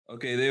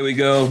Okay, there we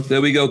go.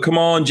 There we go. Come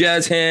on,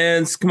 jazz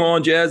hands. Come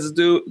on, jazz is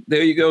do.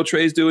 There you go.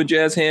 Trey's doing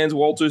jazz hands.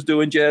 Walter's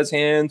doing jazz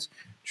hands.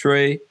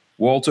 Trey,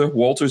 Walter.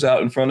 Walter's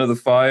out in front of the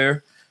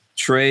fire.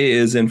 Trey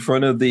is in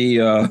front of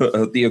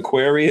the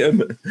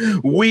aquarium.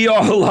 We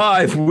are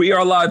live. We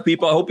are live,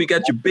 people. I hope you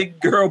got your big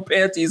girl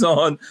panties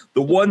on.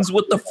 The ones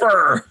with the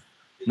fur.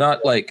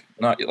 Not like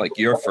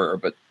your fur,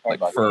 but like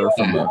fur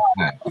from a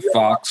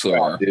fox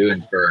or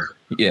fur.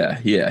 Yeah.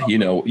 You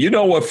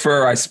know what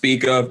fur I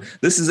speak of.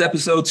 This is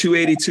episode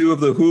 282 of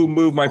the Who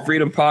Moved My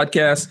Freedom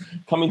podcast,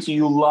 coming to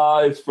you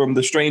live from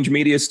the Strange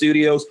Media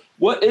Studios.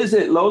 What is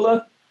it,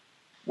 Lola?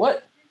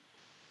 What?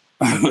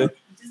 I'm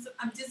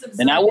just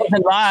and I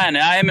wasn't lying.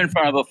 I am in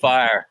front of a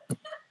fire.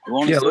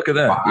 Yeah, look at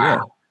that.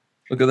 Yeah,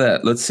 look at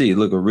that. Let's see.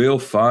 Look, a real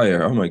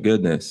fire. Oh my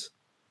goodness.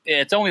 Yeah,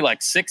 it's only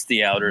like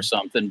 60 out or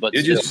something, but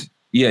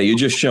you're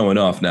just showing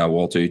off now,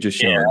 Walter. You're just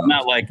showing off. I'm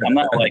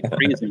not like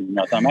freezing or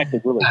nothing. I'm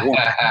actually really warm.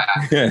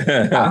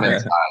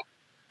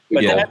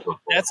 But Yeah.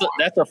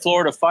 that's a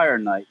Florida fire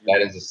night.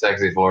 That is a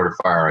sexy Florida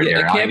fire right Yeah,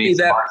 here. it can't be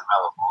that-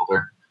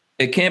 Walter.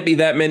 It can't be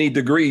that many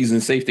degrees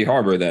in Safety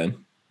Harbor then.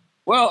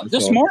 Well,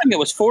 this morning it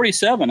was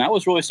 47. I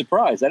was really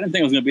surprised. I didn't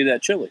think it was going to be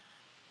that chilly.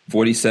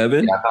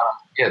 47?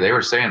 Yeah, they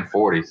were saying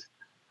 40s.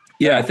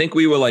 Yeah, I think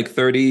we were like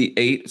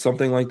 38,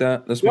 something like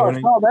that this Yeah, I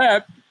morning. saw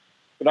that,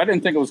 but I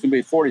didn't think it was going to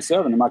be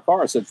 47. In my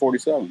car, it said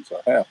 47. So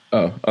yeah.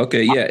 Oh,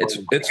 okay. Yeah,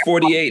 it's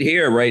 48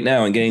 here right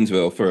now in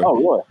Gainesville. Oh,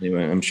 really?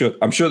 Anyway,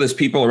 I'm sure there's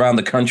people around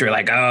the country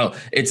like, oh,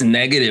 it's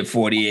negative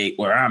 48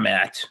 where I'm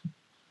at.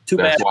 Too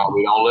That's bad. why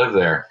we don't live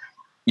there.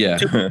 Yeah.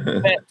 Too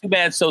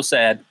bad. So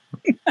sad.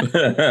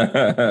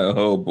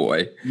 Oh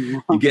boy,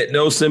 you get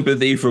no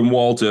sympathy from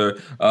Walter.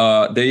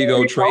 There you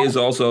go. Trey is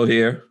also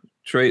here.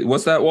 Trey,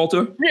 what's that,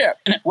 Walter? Yeah.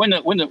 And when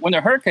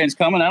the hurricane's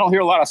coming, I don't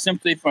hear a lot of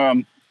sympathy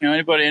from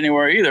anybody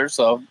anywhere either.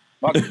 So.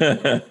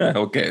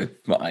 Okay,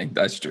 fine.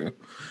 That's true.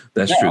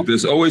 That's true.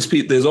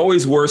 There's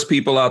always worse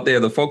people out there.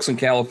 The folks in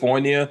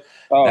California,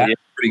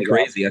 that's pretty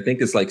crazy. I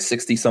think it's like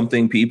 60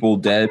 something people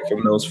dead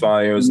from those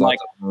fires.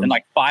 And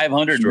like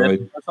 500 or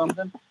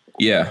something.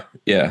 Yeah.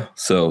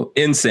 So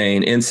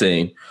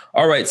insane.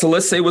 All right. So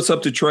let's say what's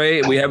up to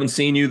Trey. We haven't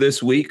seen you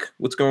this week.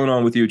 What's going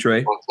on with you,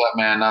 Trey? What's up,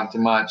 man? Not too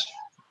much.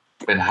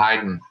 Been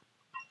hiding.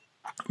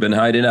 Been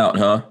hiding out,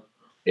 huh?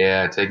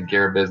 Yeah, taking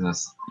care of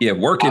business. Yeah,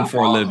 working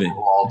for a living.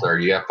 Walter,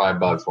 you got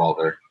 $5,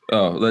 Walter.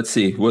 Oh, let's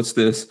see. What's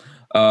this?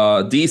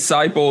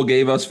 Disciple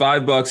gave us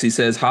 $5. He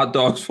says hot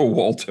dogs for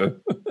Walter.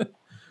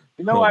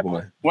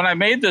 When I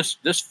made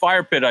this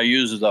fire pit, I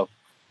use is a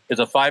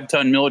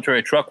 5-ton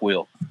military truck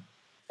wheel,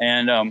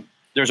 and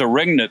there's a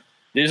ring that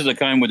these are the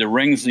kind with the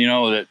rings,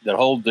 that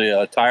hold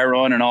the tire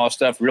on and all that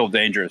stuff. Real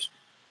dangerous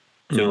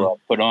to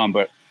put on,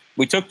 but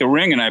we took the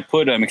ring and I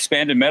put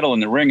expanded metal in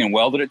the ring and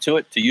welded it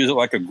to use it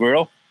like a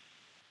grill.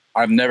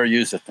 I've never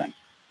used the thing.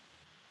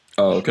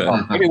 Oh, okay.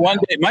 Maybe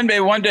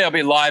one day I'll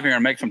be live here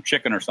and make some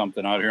chicken or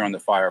something out here on the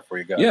fire for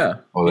you guys. Yeah.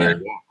 Well, there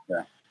you go.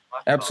 Yeah.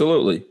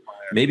 Absolutely.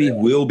 Maybe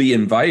we'll be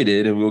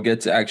invited and we'll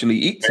get to actually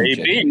eat some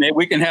chicken. Maybe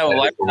we can have a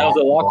lock and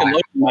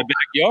load in my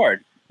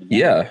backyard.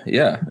 Yeah,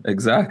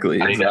 exactly.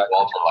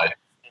 Walter life.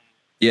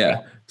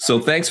 Yeah. So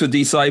thanks for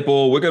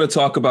Disciple. We're going to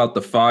talk about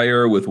the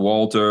fire with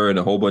Walter and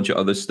a whole bunch of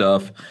other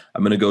stuff.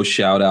 I'm going to go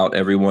shout out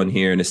everyone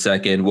here in a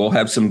second. We'll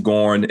have some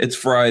Gorn. It's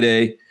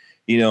Friday.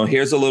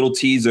 Here's a little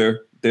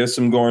teaser. There's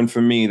some Gorn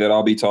for me that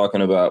I'll be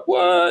talking about.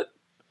 What?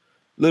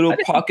 Little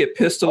pocket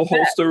pistol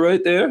holster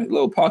right there.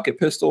 Little pocket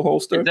pistol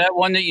holster. Is that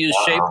one that you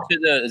shape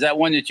to is that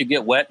one that you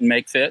get wet and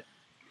make fit?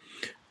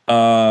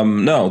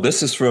 No,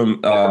 this is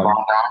from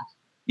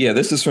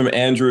this is from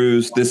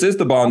Andrews. This is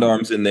the Bond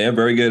Arms in there.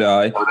 Very good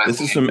eye. This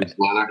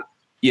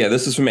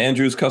is from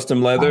Andrews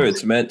Custom Leather.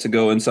 It's meant to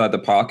go inside the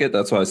pocket.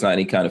 That's why it's not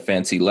any kind of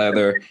fancy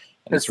leather.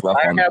 And it's rough.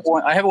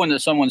 I have one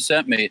that someone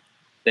sent me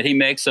that he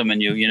makes them,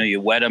 and you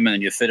wet them and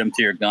then you fit them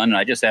to your gun. And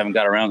I just haven't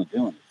got around to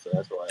doing it. So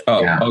that's why.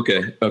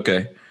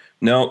 Okay.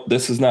 No,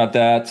 this is not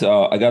that.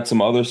 I got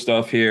some other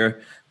stuff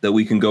here that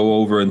we can go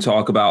over and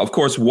talk about. Of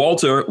course,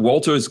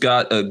 Walter's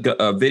got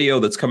a video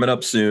that's coming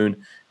up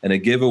soon and a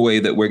giveaway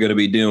that we're going to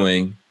be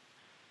doing.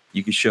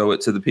 You can show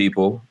it to the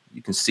people.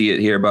 You can see it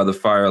here by the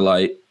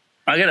firelight.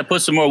 I got to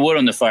put some more wood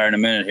on the fire in a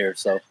minute here.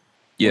 So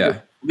yeah.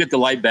 We'll get the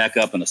light back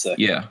up in a second.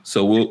 Yeah,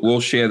 so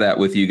we'll share that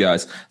with you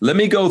guys. Let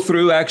me go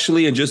through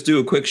actually and just do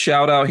a quick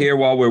shout out here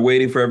while we're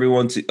waiting for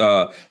everyone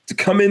to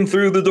come in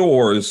through the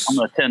doors. I'm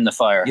gonna tend the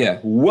fire. Yeah,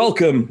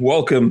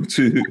 welcome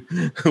to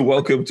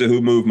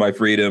Who Moved My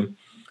Freedom.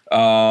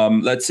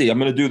 Let's see. I'm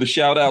gonna do the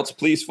shout outs.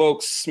 Please,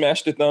 folks,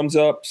 smash the thumbs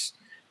ups,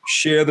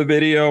 share the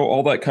video,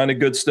 all that kind of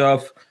good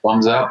stuff.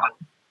 Thumbs up.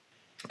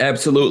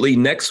 Absolutely.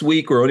 Next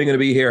week we're only gonna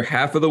be here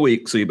half of the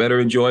week, so you better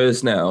enjoy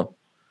us now.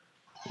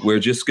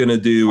 We're gonna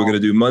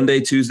do Monday,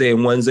 Tuesday,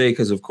 and Wednesday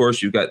because, of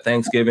course, you've got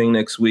Thanksgiving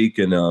next week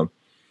and a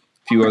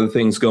few other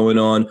things going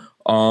on.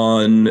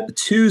 On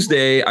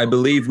Tuesday, I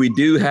believe we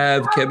do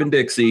have Kevin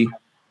Dixie.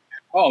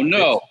 Oh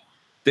no,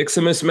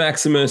 Diximus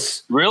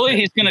Maximus. Really?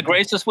 He's gonna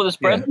grace us with his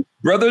presence?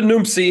 Brother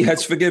Noomsy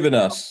has forgiven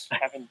us.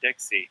 Kevin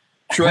Dixie.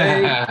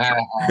 Trey,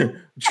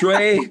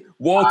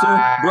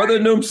 Walter, brother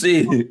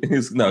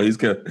Noomsy. No, he's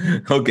good.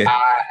 Okay.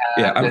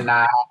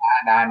 Yeah,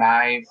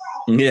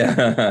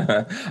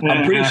 yeah.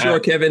 I'm pretty sure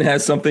Kevin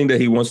has something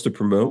that he wants to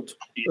promote.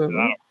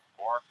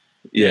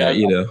 Yeah,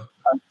 you know.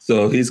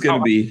 So he's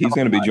gonna be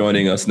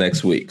joining us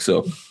next week.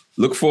 So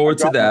look forward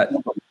to that.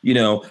 You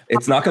know,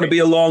 it's not gonna be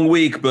a long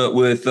week, but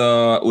with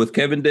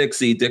Kevin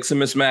Dixie,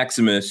 Diximus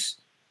Maximus,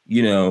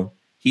 you know,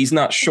 he's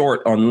not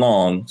short on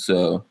long.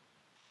 So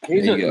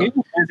he's a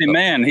busy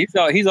man.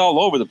 He's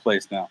all over the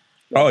place now.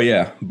 Oh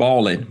yeah,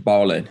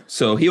 balling.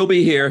 So he'll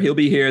be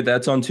here.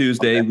 That's on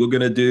Tuesday. Okay. We're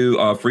gonna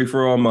do free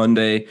for all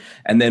Monday,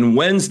 and then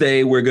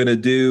Wednesday we're gonna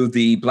do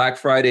the Black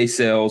Friday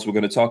sales. We're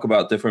gonna talk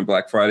about different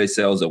Black Friday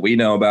sales that we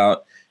know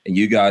about, and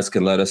you guys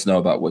can let us know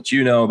about what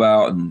you know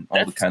about and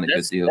all the kind of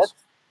good deals.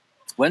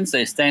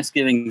 Wednesday's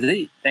Thanksgiving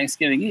Eve,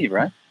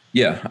 right?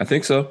 Yeah, I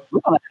think so.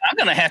 I'm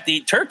gonna have to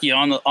eat turkey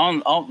on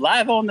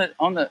live on the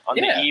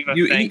eve of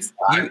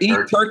Thanksgiving. You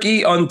eat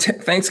turkey on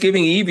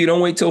Thanksgiving Eve. You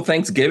don't wait till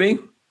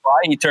Thanksgiving. Well,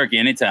 I eat turkey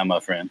anytime, my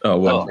friend. Oh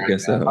well, I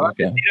guess so.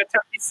 Okay. Eat a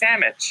turkey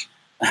sandwich.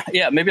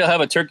 Yeah, maybe I'll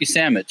have a turkey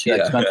sandwich.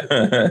 Yeah.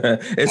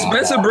 Is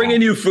Spencer bringing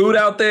you food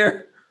out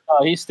there?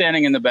 Oh, he's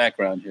standing in the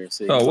background here.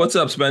 See. Oh, what's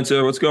up,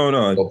 Spencer? What's going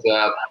on? What's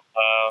up?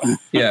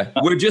 Yeah,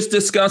 we're just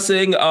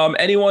discussing.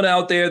 Anyone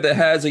out there that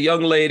has a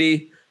young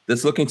lady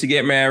that's looking to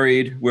get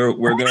married, we're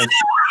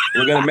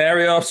gonna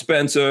marry off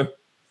Spencer.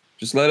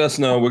 Just let us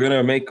know. We're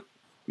gonna make,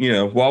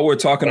 while we're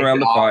talking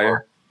around the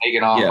fire. Make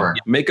an offer.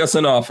 Yeah, make us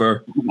an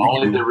offer.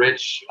 Only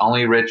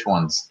rich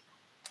ones.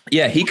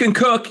 Yeah, he can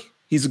cook.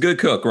 He's a good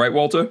cook, right,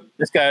 Walter?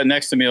 This guy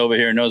next to me over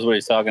here knows what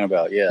he's talking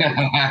about. Yeah.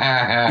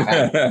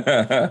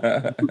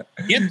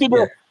 Get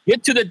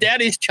to the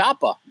daddy's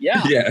chopper.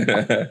 Yeah.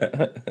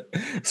 Yeah.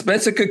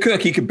 Spencer could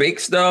cook. He could bake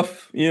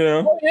stuff,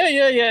 Oh,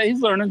 yeah. He's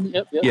learning.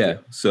 Yep. Yeah.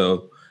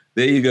 So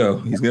there you go.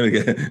 He's gonna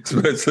get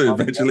Spencer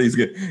eventually.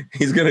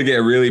 He's gonna get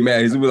really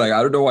mad. He's gonna be like,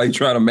 I don't know why you're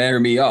trying to marry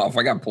me off.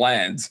 I got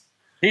plans.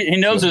 He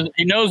knows his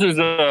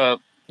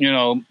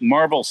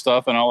Marvel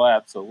stuff and all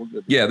that, so we're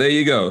good. Yeah, there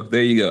you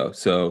go.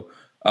 So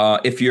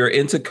if you're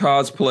into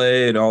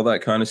cosplay and all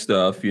that kind of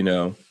stuff,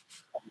 cosplay.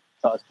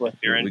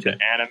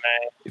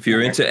 If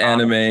you're into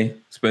anime,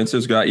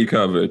 Spencer's got you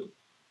covered.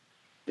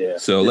 Yeah.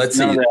 So let's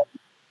see.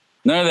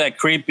 None of that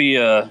creepy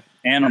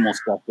animal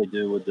stuff they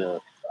do with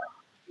the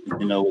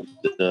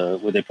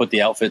where they put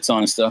the outfits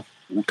on and stuff.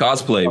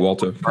 Cosplay,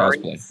 Walter.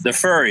 Cosplay. The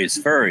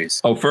furries.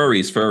 Oh,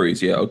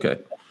 furries. Yeah, okay.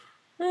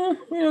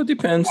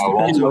 Depends.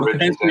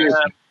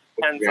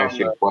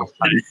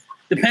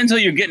 Depends who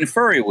you're getting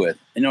furry with.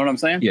 You know what I'm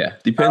saying? Yeah,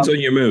 depends on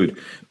your mood.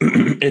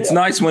 It's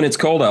nice when it's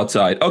cold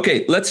outside.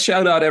 Okay, let's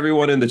shout out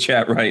everyone in the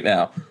chat right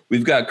now.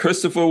 We've got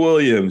Christopher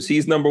Williams.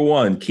 He's number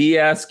one.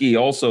 Kiaski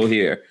also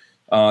here.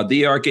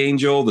 The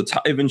Archangel, the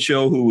Tyven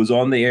Show, who was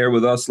on the air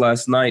with us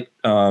last night.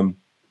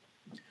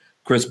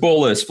 Chris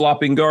Bullis,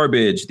 Flopping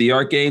Garbage, the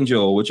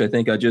Archangel, which I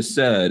think I just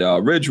said.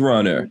 Ridge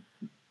Runner.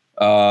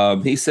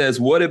 He says,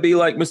 would it be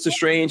like Mr.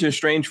 Strange and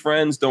Strange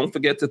Friends? Don't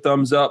forget the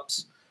thumbs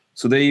ups.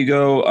 So there you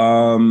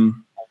go.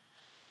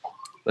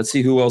 Let's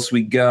see who else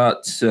we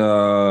got.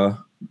 Hold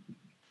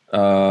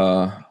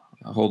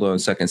on a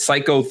second.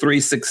 Psycho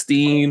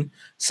 316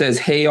 says,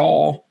 hey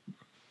all.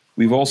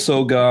 We've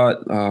also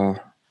got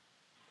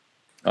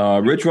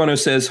Rich Runner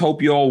says,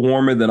 hope you all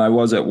warmer than I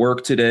was at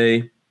work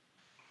today.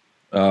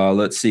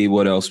 Let's see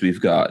what else we've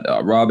got.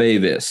 Rob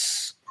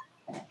Avis.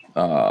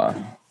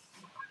 I'm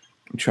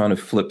trying to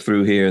flip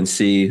through here and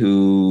see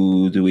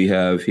who do we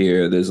have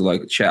here. There's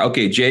like a chat.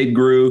 Okay, Jade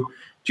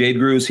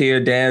Grew's here.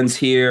 Dan's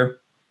here.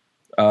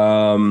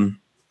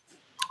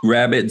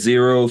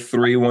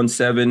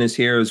 Rabbit0317 is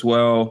here as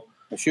well.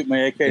 I shoot my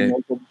AK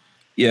naked.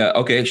 Yeah,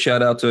 okay.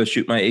 Shout out to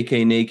Shoot My AK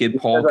Naked,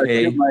 Paul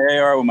K. I shoot my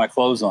AR with my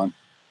clothes on.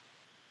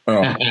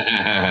 Oh.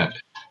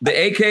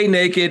 The AK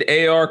Naked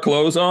AR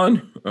clothes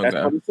on? Okay.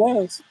 That's what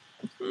it says.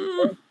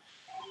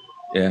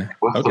 Yeah.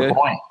 What's the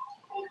point?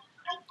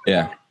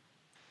 Yeah.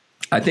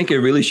 I think it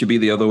really should be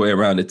the other way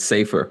around. It's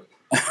safer.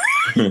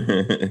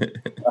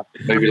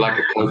 Maybe like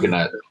a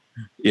coconut.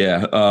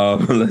 Yeah.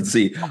 Let's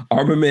see.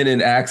 Armament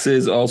and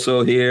Axes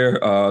also here.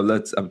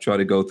 I'm trying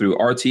to go through.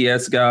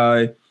 RTS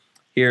guy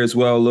here as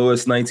well.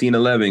 Lewis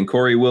 1911.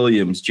 Corey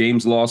Williams.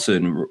 James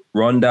Lawson.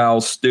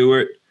 Rondell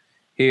Stewart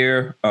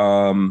here.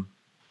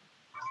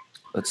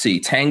 Let's see.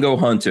 Tango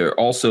Hunter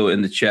also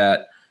in the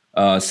chat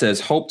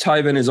says, hope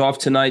Tyven is off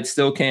tonight.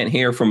 Still can't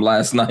hear from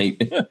last night.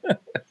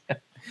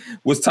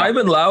 Was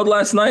Tyven loud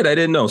last night? I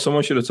didn't know.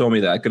 Someone should have told me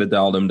that. I could have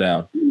dialed him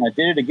down. I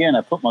did it again.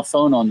 I put my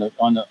phone on the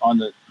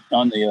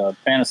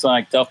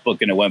Panasonic Tough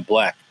Book and it went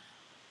black.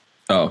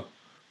 Oh,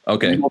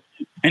 okay.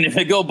 And if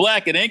it go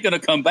black, it ain't gonna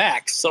come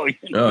back. So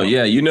Oh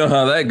yeah, you know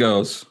how that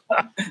goes.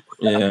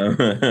 Yeah.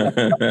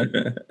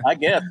 I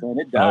guess, man.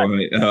 It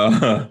died.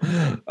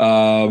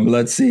 All right.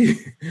 Let's see.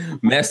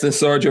 Master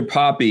Sergeant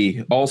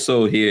Poppy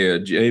also here.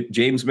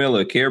 James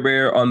Miller, Care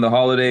Bear on the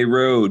Holiday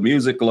Road,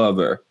 music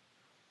lover.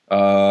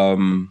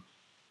 There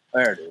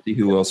it is. See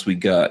who else we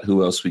got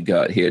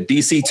here.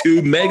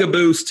 DC2 Mega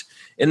Boost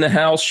in the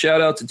house.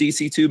 Shout out to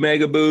DC2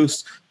 Mega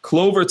Boost.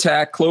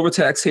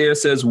 Clovertac here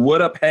says,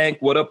 what up, Hank?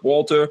 What up,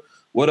 Walter?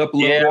 What up,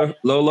 Lola? Yeah.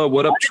 Lola,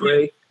 what up,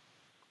 Trey?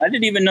 I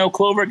didn't even know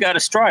Clover got a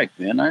strike,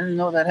 man. I didn't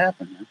know that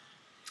happened, man.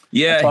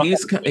 Yeah,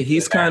 he's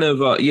kind of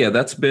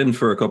that's been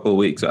for a couple of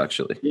weeks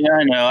actually. Yeah,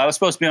 I know. I was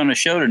supposed to be on the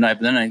show tonight,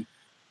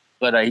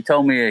 but he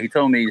told me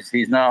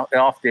he's not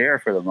off the air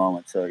for the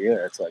moment. So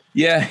yeah, it's like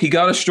he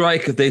got a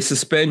strike. They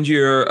suspend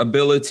your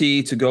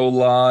ability to go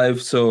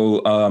live.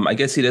 So I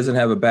guess he doesn't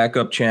have a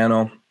backup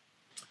channel.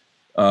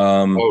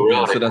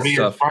 Really? So that's what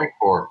stuff. Strike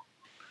for?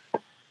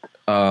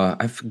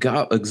 I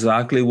forgot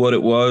exactly what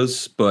it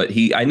was, but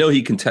I know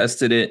he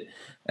contested it.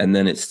 And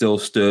then it still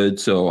stood.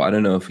 So I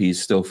don't know if he's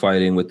still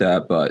fighting with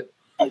that, but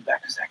I'll be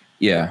back in a second.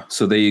 Yeah.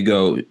 So there you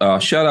go.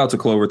 Shout out to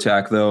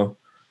Clovertac though.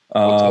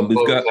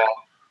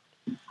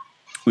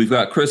 We've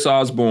got Chris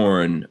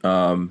Osborne.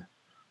 Let's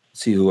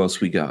see who else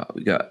we got.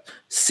 We got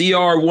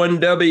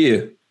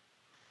CR1W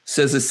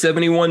says it's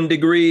 71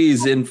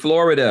 degrees in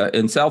Florida,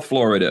 in South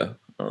Florida.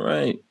 All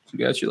right.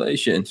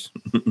 Congratulations.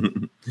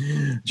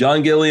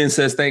 John Gillian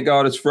says, thank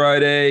God it's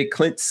Friday.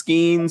 Clint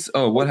Skeens.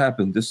 Oh, what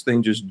happened? This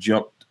thing just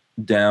jumped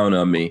down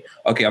on me.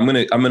 Okay, I'm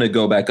gonna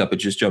go back up. It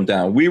just jumped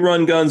down. We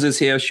Run Guns is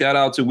here. Shout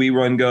out to We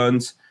Run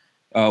Guns.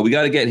 We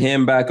got to get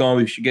him back on.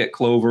 We should get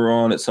Clover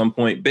on at some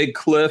point. Big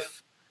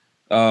Cliff.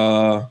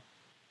 I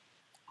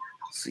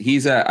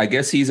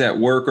guess he's at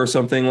work or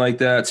something like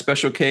that.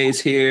 Special K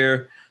is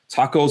here.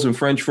 Tacos and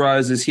French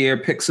Fries is here.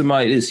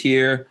 Pixamite is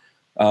here.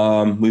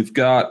 We've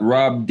got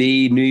Rob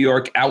D, New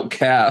York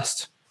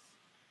Outcast.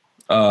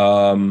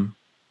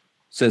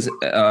 Says,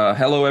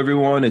 hello,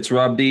 everyone. It's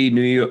Rob D.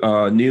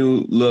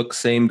 New look,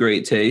 same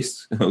great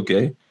taste.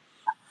 Okay.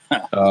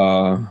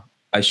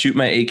 I shoot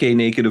my AK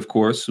naked, of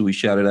course. So we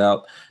shout it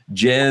out.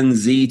 Gen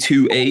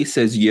Z2A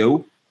says,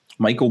 yo.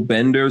 Michael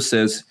Bender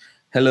says,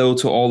 hello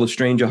to all the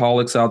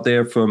Strangerholics out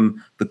there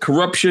from the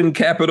corruption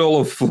capital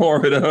of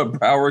Florida,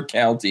 Broward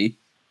County.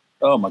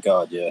 Oh, my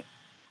God. Yeah.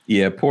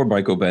 Yeah. Poor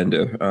Michael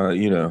Bender.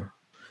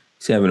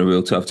 He's having a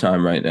real tough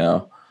time right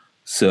now.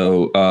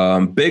 So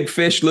Big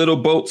Fish Little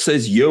Boat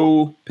says,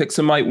 yo.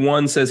 Pixamite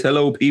 1 says,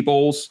 hello,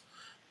 peoples.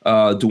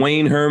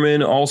 Dwayne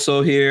Herman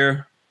also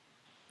here.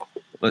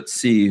 Let's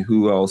see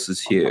who else is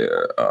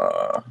here.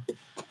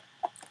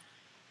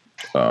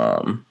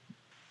 I'm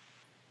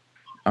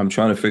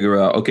trying to figure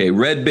out. Okay,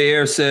 Red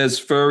Bear says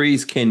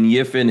furries can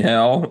yiff in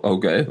hell.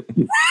 Okay.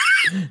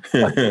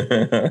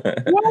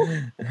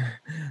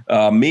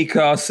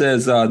 Mika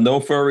says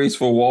no furries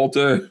for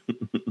Walter.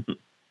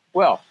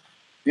 Well,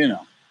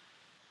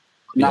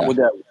 not with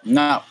that.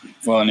 Not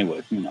well.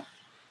 Anyway,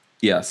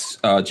 Yes,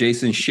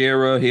 Jason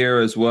Shera here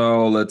as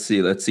well. Let's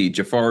see.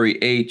 Jafari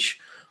H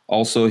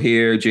also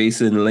here.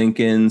 Jason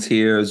Lincoln's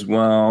here as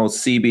well.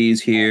 CB's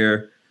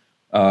here.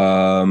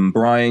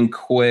 Brian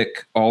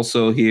Quick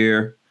also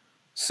here.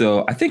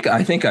 So I think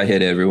I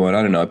hit everyone.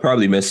 I don't know. I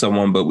probably missed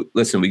someone, but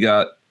listen, we've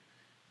got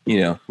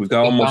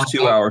almost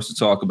 2 hours to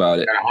talk about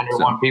it.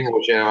 101 people,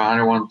 which have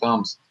 101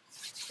 thumbs.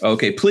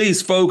 Okay,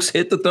 please, folks,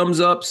 hit the thumbs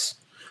ups.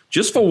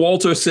 Just for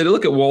Walter sitting.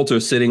 Look at Walter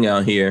sitting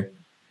out here,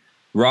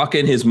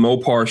 rocking his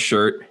Mopar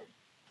shirt.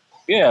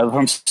 Yeah,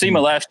 from SEMA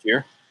last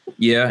year.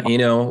 Yeah,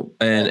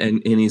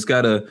 and he's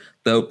got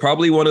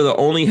probably one of the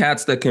only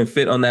hats that can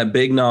fit on that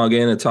big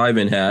noggin, a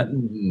Tyven hat.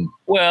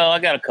 Well, I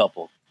got a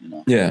couple.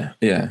 Yeah.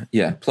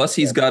 Plus,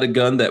 he's got a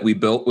gun that we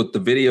built with the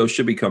video.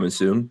 Should be coming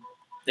soon.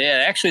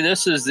 Yeah, actually,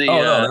 this is the.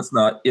 Oh no, that's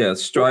not. Yeah,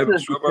 Stripe.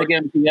 This is the big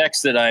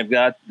MPX that I've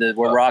got. That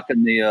we're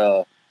rocking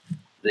the.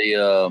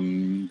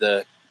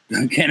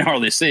 I can't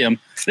hardly see them.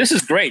 This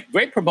is great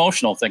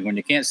promotional thing when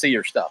you can't see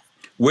your stuff.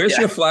 Where's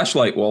your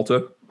flashlight,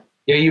 Walter?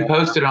 Yeah, you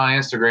posted on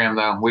Instagram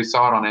though. We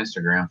saw it on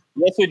Instagram.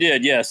 Yes, we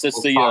did. Yes,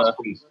 it's the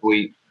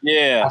sweet.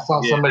 Yeah, I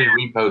saw somebody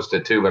repost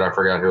it too, but I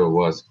forgot who it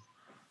was.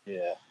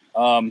 Yeah.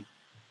 I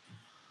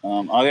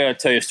gotta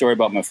tell you a story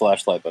about my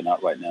flashlight, but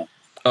not right now.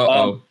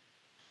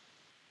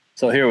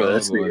 So here we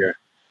let's see here.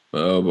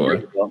 Oh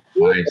boy,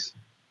 nice.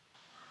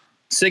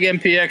 SIG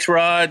MPX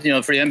rod,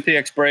 for the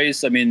MPX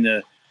brace. I mean,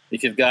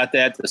 if you've got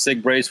that, the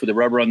SIG brace with the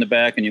rubber on the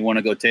back, and you want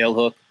to go tail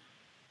hook,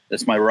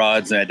 that's my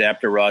rods and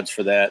adapter rods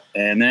for that.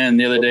 And then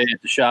the other day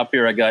at the shop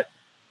here, I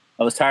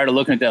was tired of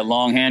looking at that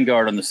long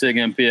handguard on the SIG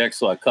MPX,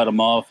 so I cut them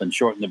off and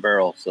shortened the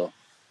barrel. So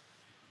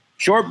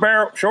short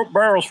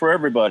barrels for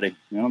everybody.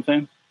 You know what I'm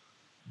saying?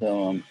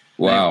 So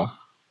wow,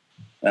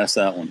 that's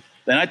that one.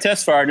 Then I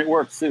test fired and it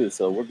works too,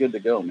 so we're good to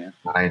go, man.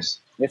 Nice.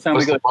 Next time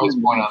What's we go the price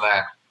point on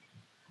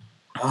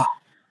that?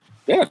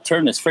 They gotta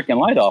turn this freaking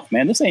light off,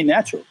 man. This ain't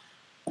natural.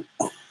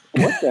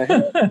 What the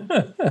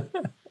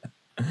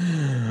heck?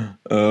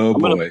 Oh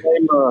boy!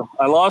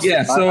 I lost.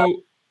 Yeah.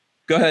 So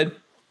go ahead.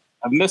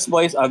 I've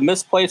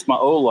misplaced my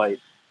O light.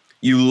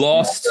 You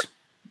lost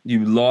the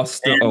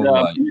O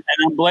light, and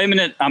I'm blaming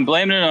it on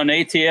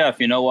ATF.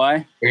 You know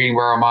why? Here you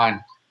borrow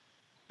mine.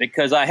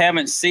 Because I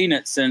haven't seen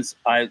it since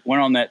I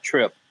went on that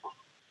trip,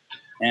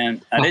 and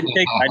I didn't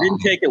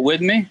take it with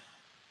me.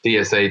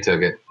 DSA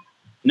took it.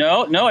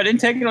 No, I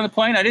didn't take it on the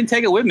plane. I didn't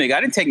take it with me. I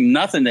didn't take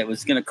nothing that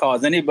was going to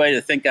cause anybody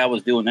to think I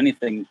was doing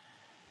anything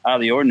out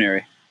of the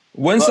ordinary.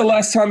 When's the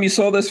last time you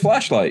saw this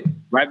flashlight?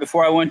 Right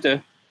before I went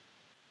to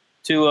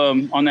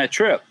on that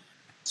trip.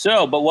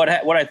 So, but what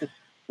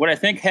I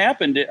think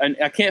happened,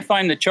 I can't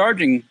find the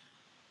charging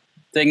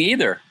thing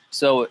either.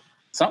 So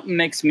something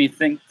makes me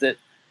think that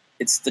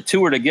it's the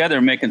two are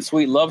together making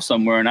sweet love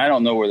somewhere, and I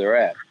don't know where they're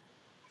at.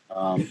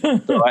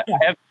 So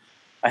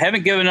I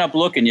haven't given up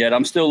looking yet.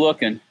 I'm still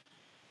looking.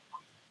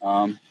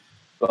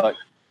 But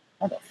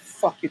how the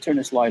fuck you turn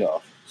this light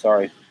off?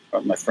 Sorry,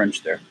 my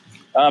French there.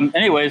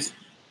 Anyways,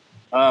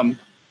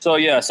 so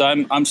yes,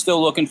 I'm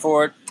still looking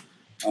for it.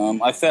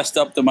 I fessed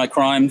up to my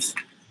crimes,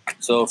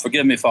 so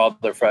forgive me,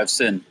 Father, if I've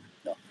sinned.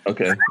 No.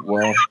 Okay,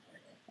 well,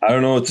 I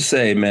don't know what to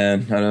say,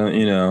 man. I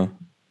don't,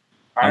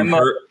 I'm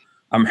hurt.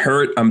 I'm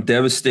hurt. I'm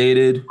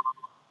devastated.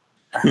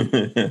 I'm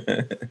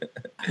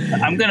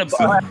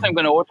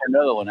gonna order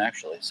another one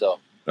actually. So.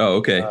 Oh,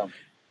 okay.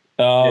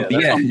 At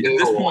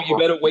this point, you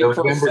better wait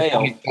for a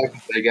sale.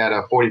 They got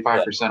a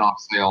 45% off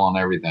sale on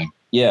everything.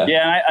 Yeah.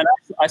 Yeah, and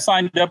I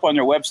signed up on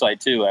their website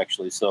too,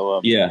 actually.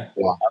 So yeah.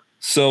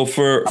 So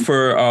for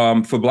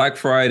Black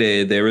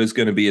Friday, there is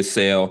going to be a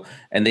sale,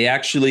 and they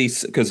actually,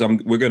 because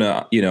we're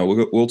gonna,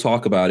 we'll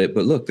talk about it.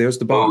 But look, there's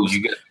the box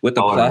with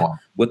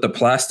the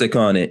plastic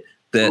on it.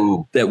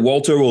 That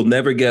Walter will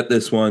never get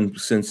this one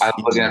since. I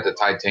was looking at the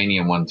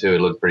titanium one too.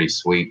 It looked pretty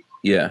sweet.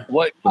 Yeah.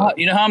 What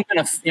you know how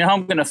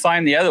I'm gonna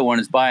find the other one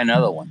is buy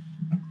another one.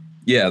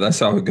 Yeah, that's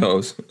how it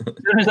goes. As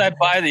soon as I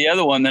buy the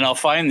other one, then I'll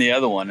find the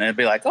other one, and it'll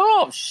be like,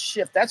 oh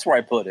shit, that's where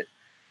I put it.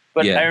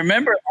 But yeah. I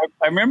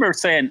remember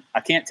saying I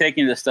can't take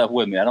any of this stuff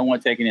with me. I don't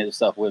want to take any of this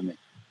stuff with me,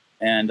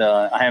 and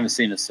I haven't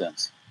seen it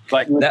since.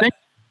 But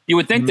you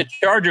would think the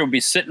charger would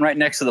be sitting right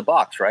next to the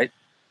box, right?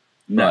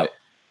 No, right.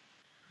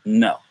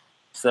 No.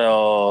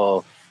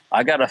 So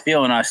I got a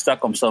feeling I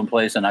stuck them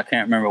someplace, and I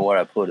can't remember where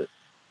I put it.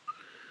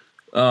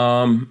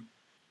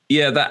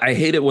 Yeah, I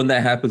hate it when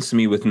that happens to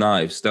me with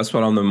knives. That's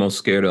what I'm the most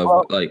scared of.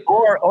 Well, like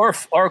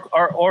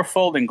or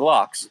folding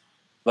Glocks,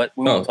 but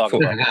we won't talk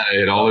about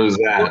it. Don't lose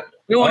that.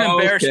 We won't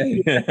embarrass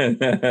you.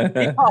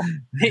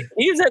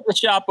 He was at the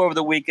shop over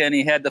the weekend.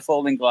 He had the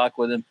folding Glock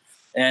with him,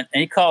 and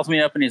he calls me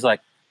up and he's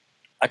like,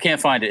 "I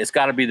can't find it. It's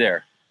got to be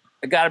there.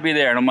 It got to be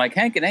there." And I'm like,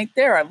 "Hank, it ain't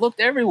there. I've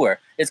looked everywhere.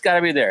 It's got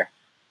to be there."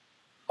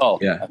 Oh,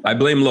 yeah. I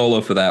blame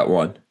Lola for that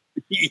one.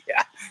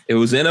 Yeah, it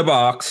was in a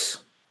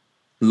box.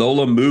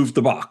 Lola moved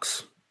the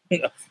box.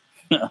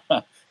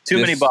 Too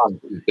many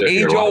boxes.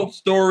 Age-old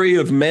story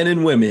of men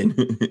and women.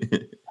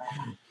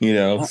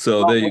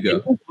 So there you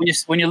go.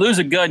 When you lose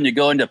a gun, you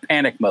go into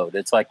panic mode.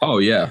 It's like, oh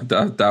yeah,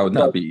 that would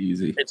not be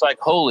easy. It's like,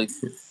 holy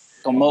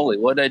moly,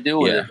 what did I do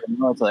with it?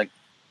 It's like,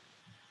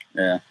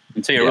 yeah.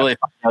 Until you really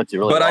find out, you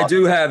really. But I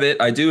do have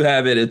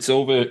it. It's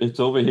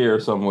over here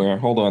somewhere.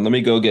 Hold on, let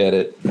me go get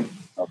it.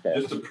 Okay.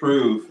 Just to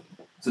prove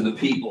to the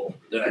people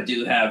that I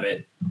do have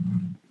it.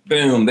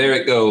 Boom! There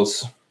it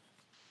goes.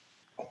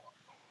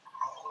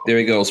 There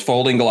he goes,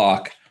 folding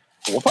Glock.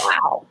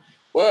 Wow.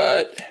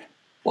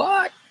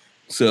 What?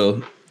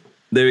 So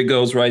there it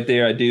goes right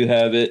there. I do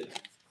have it.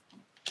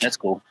 That's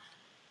cool.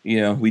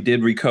 Yeah, we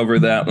did recover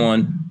that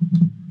one.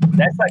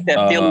 That's like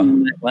that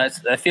feeling.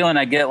 That feeling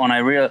I get when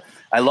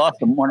I lost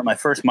one of my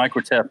first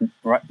Microtech,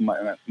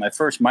 my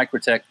first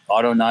Microtech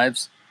auto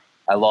knives.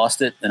 I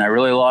lost it, and I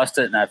really lost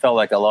it, and I felt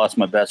like I lost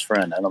my best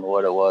friend. I don't know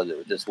what it was. It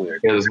was just weird.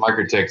 Yeah, those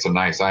Microtechs are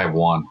nice. I have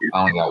one. I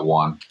only got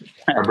one.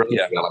 My brother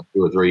got like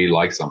 2 or 3. He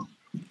likes them.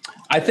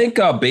 I think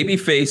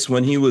Babyface,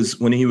 when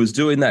he was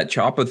doing that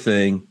chopper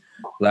thing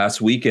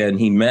last weekend,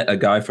 he met a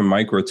guy from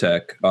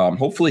Microtech.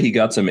 Hopefully he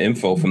got some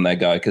info from that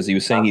guy, because he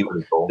was saying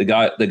the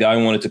guy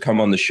wanted to come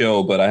on the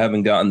show, but I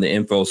haven't gotten the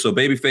info. So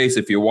Babyface,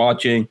 if you're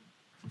watching,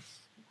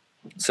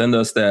 send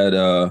us that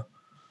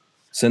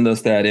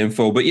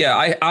info. But yeah,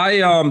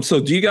 I so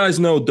do you guys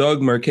know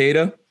Doug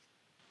Mercada?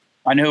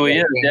 I know who he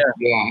is.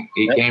 Yeah.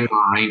 He came to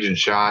our range and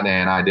shot,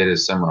 and I did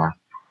his seminar.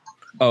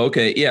 Oh,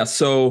 okay. Yeah.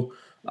 So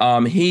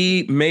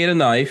he made a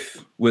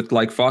knife with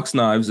like Fox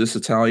Knives, this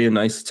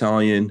nice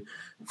Italian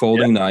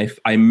folding knife.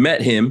 I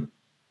met him.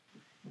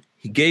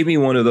 He gave me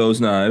one of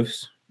those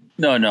knives.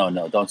 No.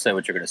 Don't say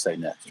what you're going to say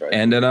next, right?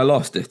 And then I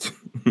lost it.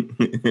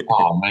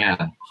 Oh,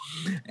 man.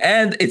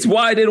 And it's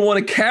why I didn't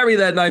want to carry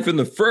that knife in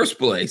the first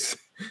place.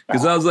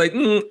 Because I was like,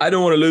 I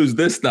don't want to lose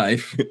this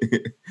knife.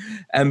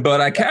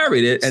 But I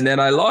carried it, and then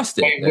I lost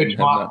it. Wait, which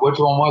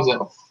one was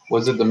it?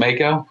 Was it the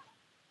Mako?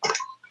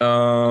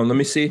 Let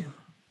me see.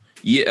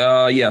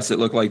 Yeah, yes, it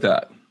looked like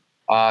that.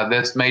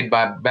 That's made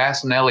by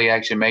Bassinelli.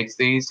 Actually makes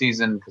these.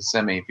 He's in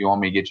Kissimmee. If you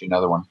want me to get you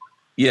another one.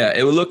 Yeah,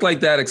 it would look like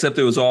that, except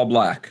it was all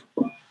black.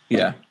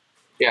 Yeah.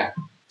 Yeah,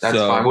 that's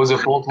fine. Was it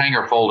full tang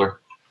or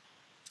folder?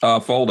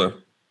 Folder.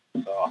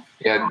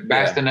 Yeah,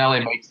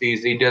 Bastinelli makes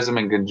these. He does them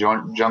in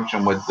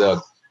conjunction with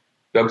Doug.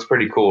 Doug's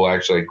pretty cool,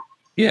 actually.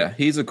 Yeah,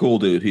 he's a cool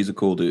dude.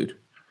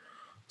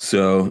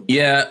 So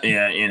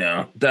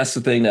yeah, that's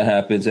the thing that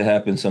happens. It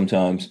happens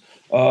sometimes.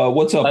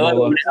 What's up,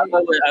 Lola?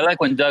 I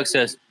like when Doug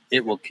says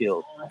it will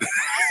kill.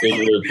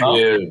 It will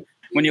kill.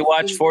 When you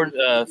watch Forged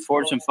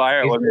in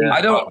Fire,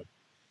 I don't.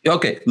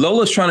 Okay,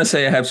 Lola's trying to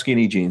say I have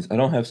skinny jeans. I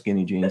don't have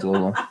skinny jeans,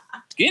 Lola.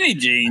 Skinny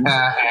jeans.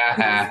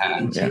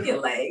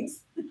 Chicken legs.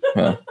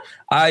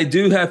 I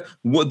do have.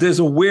 Well, there's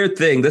a weird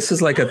thing. This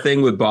is like a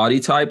thing with body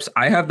types.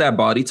 I have that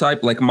body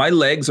type. Like my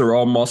legs are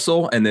all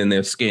muscle, and then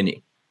they're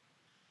skinny.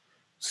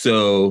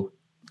 So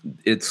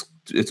it's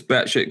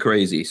batshit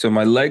crazy. So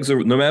my legs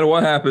are. No matter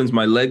what happens,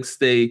 my legs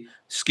stay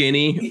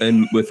skinny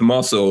and with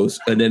muscles,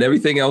 and then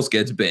everything else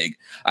gets big.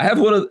 I have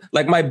one of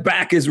like my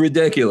back is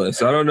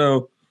ridiculous. I don't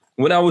know.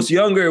 When I was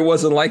younger, it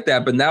wasn't like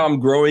that, but now I'm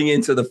growing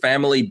into the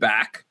family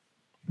back,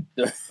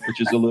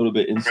 which is a little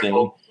bit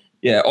insane.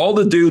 Yeah, all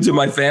the dudes in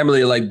my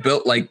family are like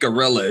built like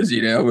gorillas,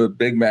 you know, with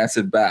big,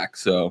 massive back.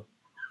 So,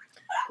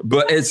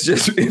 but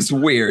it's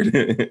weird.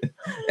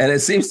 And it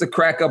seems to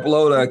crack up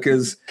Lola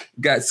because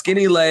got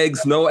skinny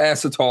legs, no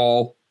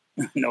acetol.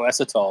 No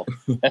acetol.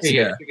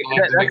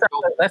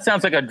 That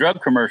sounds like a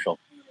drug commercial.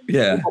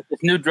 Yeah. This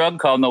new drug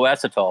called no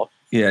acetol.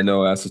 Yeah, no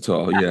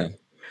acetol. Yeah.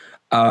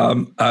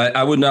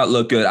 I would not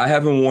look good. I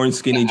haven't worn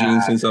skinny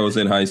jeans since I was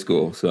in high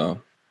school.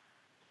 So.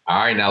 All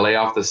right, now lay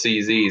off the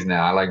CZs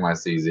now. I like my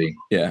CZ.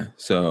 Yeah,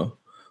 so,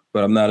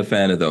 but I'm not a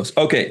fan of those.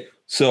 Okay,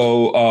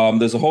 so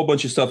there's a whole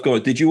bunch of stuff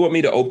going. Did you want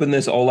me to open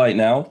this all right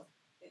now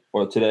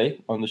or today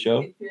on the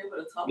show?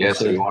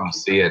 Yes, we want to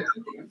see it.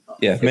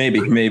 Yeah,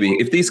 maybe.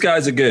 If these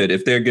guys are good,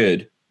 if they're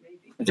good.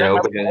 Yeah,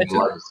 open it. I'd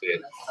love to see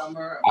it.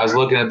 I was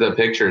looking at the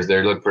pictures.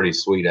 They look pretty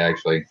sweet,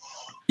 actually.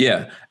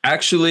 Yeah,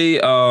 actually,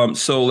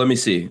 so let me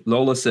see.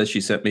 Lola says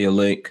she sent me a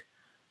link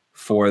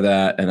for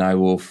that, and I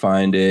will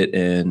find it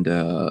and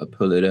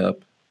pull it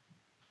up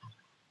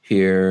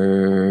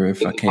here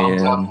if I can.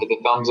 Get the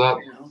thumbs up.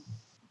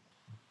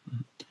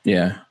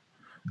 Yeah.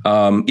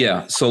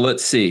 Yeah. So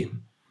let's see.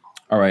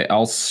 All right.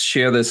 I'll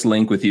share this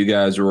link with you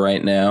guys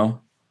right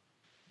now.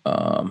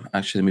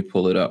 Actually, let me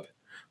pull it up.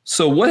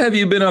 So what have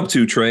you been up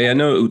to, Trey? I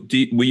know,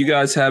 were you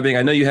guys having,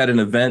 I know you had an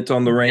event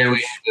on the range. Yeah,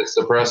 we had the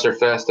Suppressor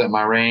Fest at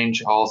my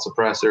range. All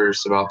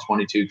suppressors, about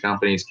 22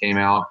 companies came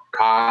out.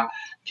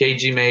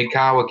 KG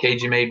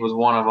Made was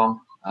one of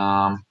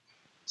them.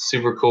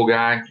 Super cool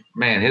guy.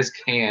 Man, his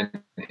can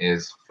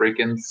is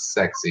freaking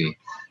sexy.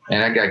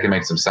 And that guy can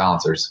make some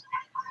silencers.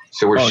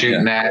 So we're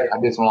shooting that.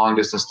 I did some long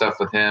distance stuff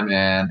with him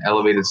and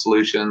Elevated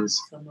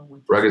Solutions.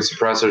 Rugged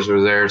Suppressors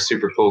were there.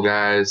 Super cool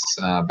guys.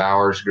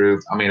 Bowers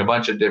Group. I mean, a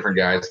bunch of different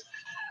guys.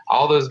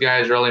 All those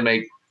guys really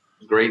make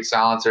great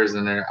silencers,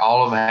 and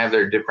all of them have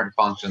their different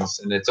functions.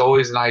 And it's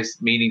always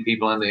nice meeting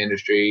people in the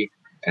industry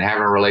and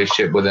having a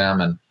relationship with them.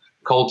 And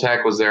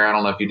Coltec was there. I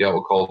don't know if you dealt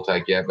with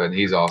Coltec yet, but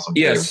he's awesome.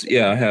 Yes, too.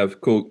 Yeah, I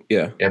have. Cool.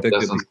 Yeah,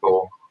 Dustin's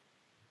cool.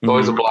 It's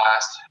always a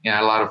blast. Yeah,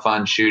 had a lot of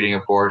fun shooting,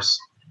 of course,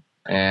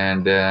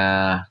 and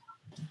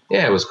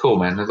yeah, it was cool,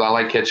 man. I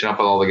like catching up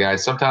with all the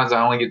guys. Sometimes I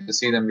only get to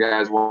see them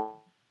guys once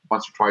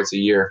or twice a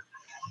year,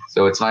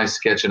 so it's nice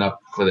catching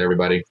up with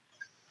everybody.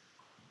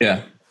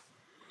 Yeah.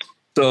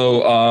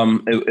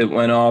 So it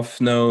went off.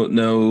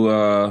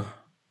 No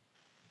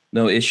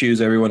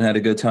issues. Everyone had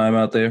a good time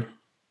out there.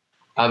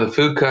 The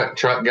food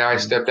truck guy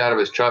stepped out of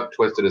his truck,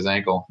 twisted his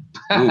ankle.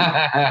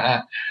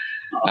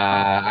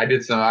 I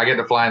get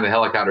to fly in the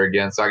helicopter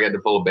again, so I get to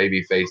pull a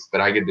baby face,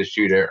 but I get to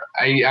shoot it.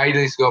 I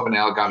used to go up in the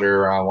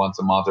helicopter once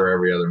a month or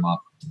every other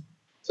month.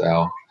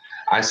 So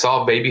I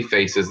saw baby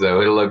faces, though.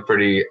 It looked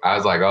pretty. I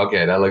was like,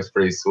 okay, that looks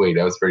pretty sweet.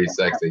 That was pretty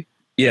sexy.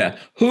 Yeah.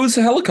 Whose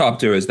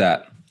helicopter is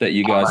that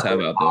you guys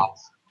have out there?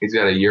 He's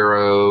got a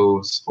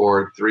Euro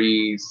Sport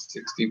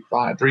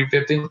 365,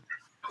 350.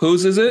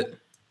 Whose is it?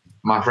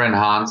 My friend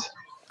Hans.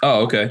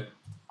 Oh, okay.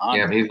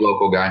 Yeah, he's a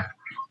local guy.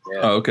 Yeah.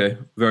 Oh, okay.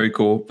 Very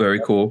cool. Very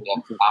cool.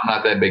 I'm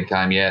not that big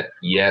time yet.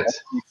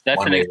 That's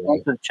an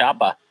expensive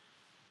chopper.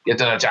 Get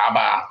to the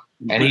chopper.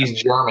 And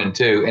he's German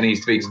too, and he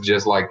speaks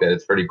just like that.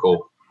 It's pretty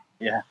cool.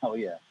 Yeah. Oh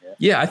yeah.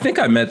 Yeah, I think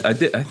I met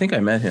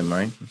him,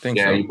 right? I think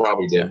so. So. You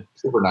probably did.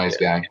 Super nice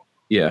guy.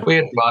 Yeah. We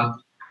had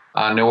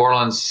fun. New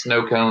Orleans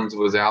snow cones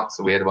was out,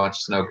 so we had a bunch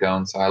of snow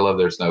cones. I love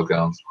their snow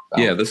cones.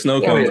 So, yeah, the snow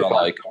cones I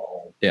like.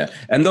 Yeah,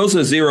 and those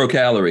are 0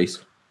 calories.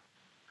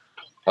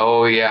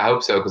 Oh yeah, I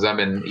hope so because I've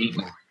been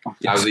eating.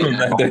 I was eating.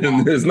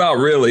 It's not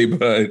really,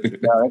 but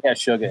no, they got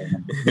sugar.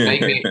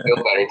 Make me feel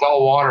better. It's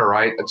all water,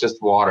 right? It's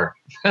just water.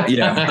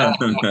 Yeah,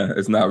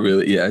 it's not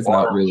really. Yeah, it's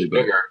water, not really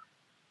sugar.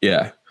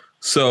 Yeah.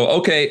 So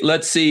okay,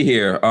 let's see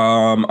here.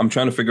 I'm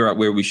trying to figure out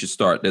where we should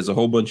start. There's a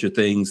whole bunch of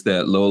things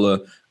that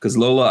because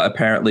Lola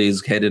apparently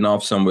is heading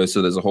off somewhere.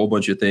 So there's a whole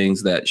bunch of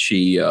things that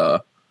she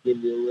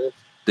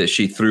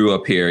threw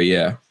up here.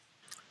 Yeah.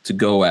 To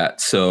go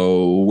at.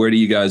 So where do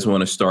you guys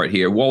want to start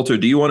here? Walter,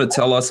 do you want to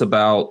tell us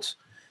about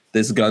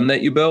this gun that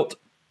you built?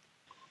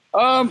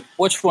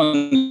 Which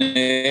one?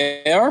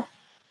 The AR?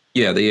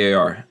 Yeah, the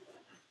AR.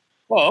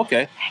 Oh,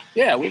 okay.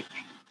 Yeah,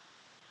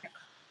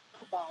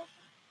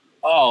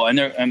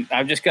 and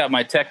I've just got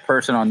my tech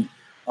person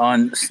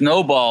on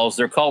snowballs.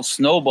 They're called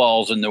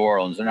snowballs in New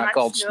Orleans. They're not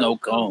called snow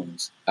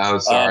cones. Oh,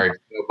 sorry.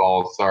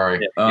 Snowballs.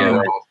 Sorry.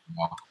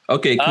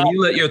 Okay, can you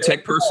let your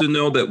tech person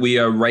know that we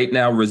are right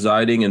now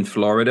residing in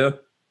Florida?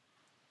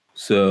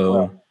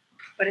 So,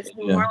 but it's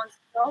New Orleans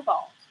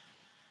snowballs.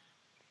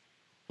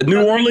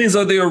 New Orleans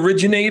are the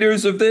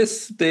originators of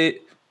this. They've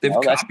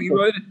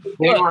copyrighted.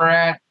 They were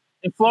at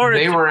in Florida.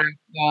 They were at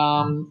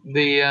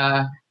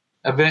the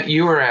event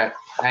you were at,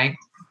 Hank.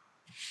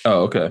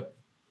 Oh, okay.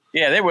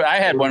 Yeah, they were. I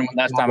had one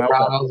last time.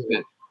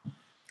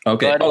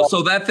 Okay. But,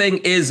 so that thing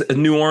is a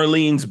New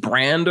Orleans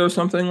brand or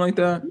something like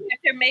that? If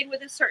they're made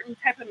with a certain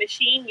type of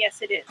machine,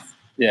 yes, it is.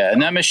 Yeah,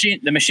 and that machine,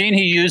 the machine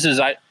he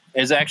uses,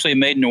 is actually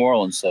made in New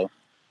Orleans. So.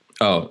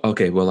 Oh,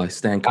 okay. Well, I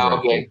stand corrected.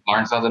 Okay,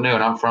 learn something new,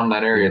 and I'm from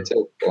that area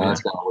too. So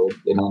that's kind of weird.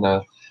 You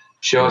know,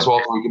 show us,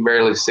 Walter. We can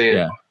barely see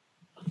it.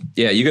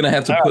 Yeah, you're gonna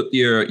have to put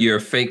your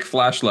fake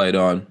flashlight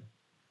on.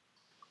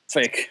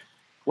 Fake.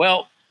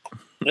 Well,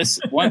 this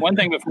one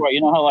thing before,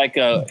 you know how like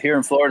here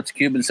in Florida it's a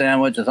Cuban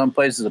sandwich, and some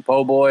places a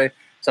po' boy,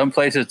 some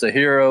places it's a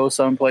hero,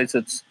 some places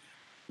it's,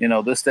 you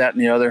know, this, that,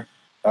 and the other.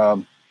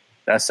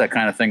 That's that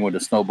kind of thing with the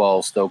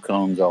snowballs, snow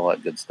cones, all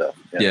that good stuff.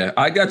 Yeah,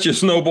 I got your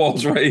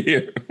snowballs right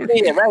here.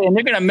 Yeah, right, and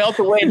they're gonna melt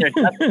away in there's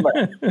nothing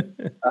left.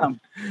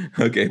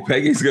 Okay,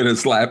 Peggy's gonna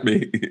slap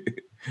me.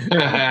 You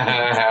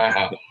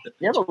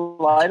have a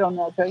light on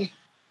that, Peggy?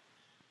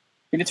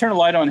 Can you turn the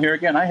light on here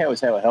again? I always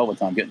have a hell of a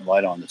time getting the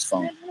light on this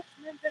phone.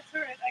 That's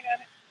all right. I got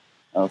it.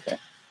 Okay.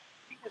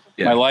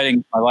 Yeah. My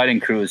lighting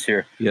crew is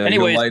here. Yeah,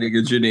 anyways, lighting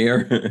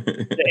engineer.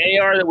 The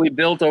AR that we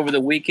built over the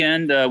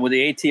weekend with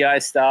the ATI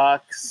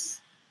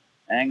stocks.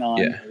 Hang on.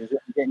 Yeah.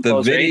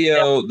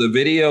 The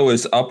video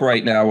is up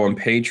right now on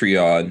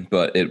Patreon,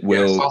 but it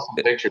will. I saw some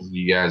pictures of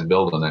you guys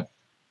building it.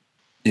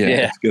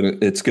 Yeah.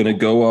 It's gonna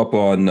go up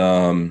on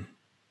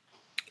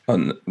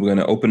we're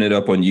gonna open it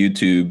up on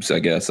YouTube's, I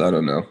guess. I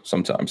don't know,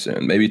 sometime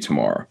soon, maybe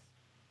tomorrow.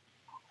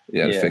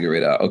 You gotta figure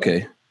it out.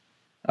 Okay.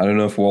 I don't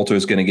know if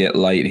Walter's gonna get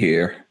light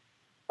here.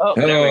 Oh,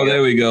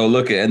 there we go.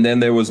 Look, and then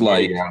there was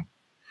light.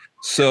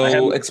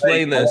 So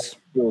explain this.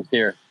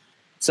 Here.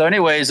 So,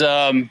 anyways,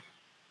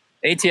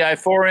 ATI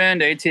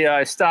forend,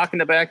 ATI stock in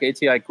the back,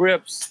 ATI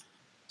grips,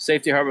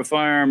 Safety Harbor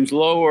Firearms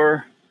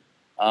lower.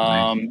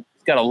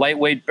 It's got a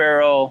lightweight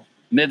barrel,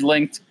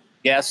 mid-linked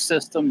gas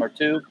system or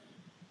tube.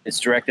 It's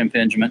direct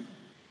impingement.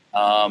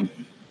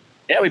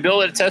 We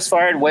built it test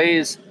fired,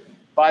 weighs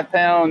 5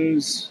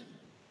 pounds,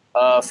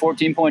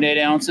 14.8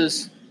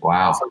 ounces.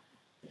 Wow. So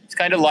it's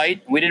kind of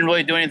light. We didn't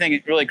really do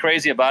anything really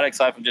crazy about it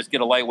aside from just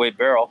get a lightweight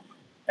barrel.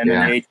 And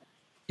then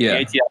the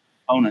ATI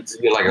components.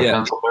 You get like a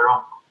pencil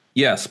barrel?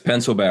 Yes,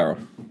 pencil barrel.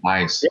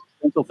 Nice. Yep,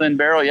 pencil thin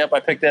barrel. Yep,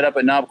 I picked that up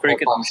at Knob Creek.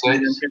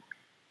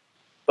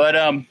 But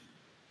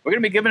we're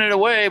gonna be giving it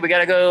away. We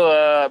gotta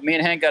go. Me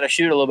and Hank got to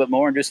shoot a little bit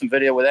more and do some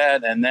video with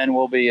that, and then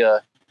we'll be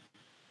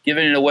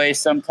giving it away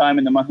sometime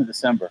in the month of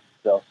December.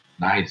 So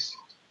nice.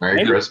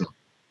 Merry Christmas.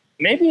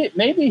 Maybe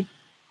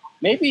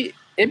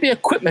it'd be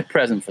equipment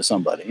present for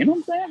somebody. You know what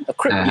I'm saying?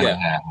 Equipment.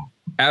 Yeah.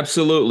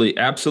 Absolutely.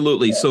 Yeah.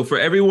 So for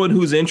everyone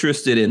who's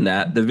interested in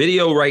that, the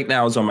video right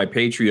now is on my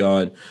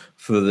Patreon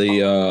for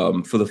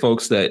the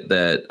folks that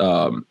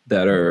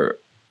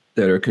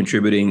are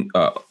contributing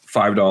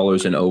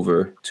 $5 and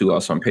over to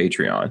us on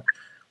Patreon.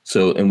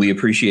 So, and we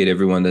appreciate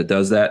everyone that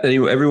does that.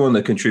 Everyone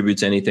that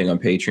contributes anything on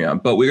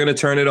Patreon, but we're going to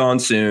turn it on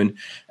soon.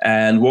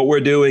 And what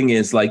we're doing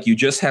is you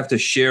just have to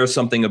share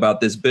something about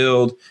this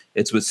build.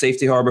 It's with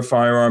Safety Harbor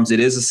Firearms. It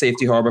is a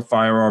Safety Harbor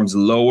Firearms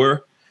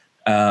lower.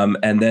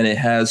 And then it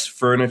has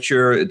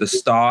furniture, the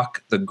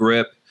stock, the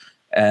grip,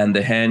 and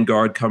the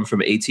handguard come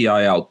from ATI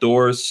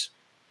Outdoors.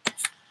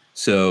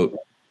 So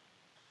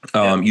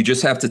you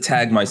just have to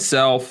tag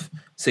myself,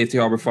 Safety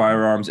Harbor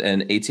Firearms,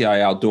 and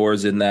ATI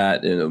Outdoors in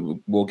that,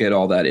 and we'll get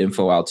all that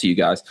info out to you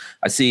guys.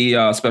 I see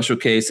Special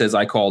K says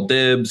I call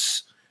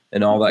dibs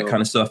and all that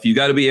kind of stuff. You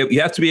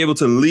have to be able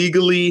to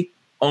legally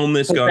own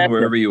this gun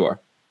wherever you are.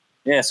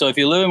 Yeah. So if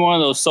you live in one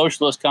of those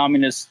socialist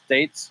communist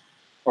states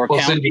or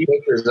counties, send you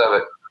pictures of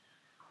it.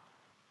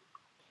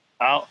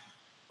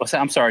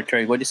 I'm sorry,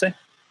 Trey. What'd you say?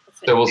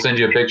 So we'll send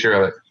you a picture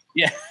of it.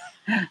 Yeah.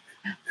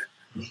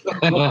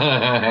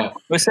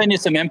 We'll send you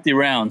some empty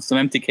rounds, some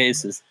empty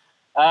cases.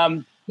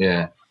 Just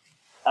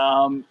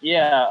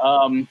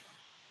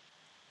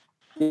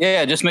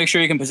make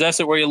sure you can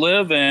possess it where you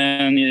live,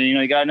 and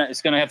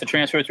it's going to have to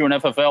transfer through an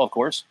FFL, of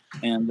course,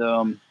 and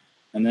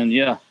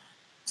then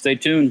stay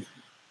tuned.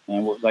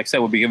 And like I said,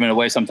 we'll be giving it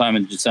away sometime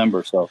in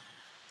December. So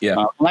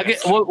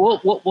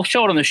we'll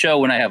show it on the show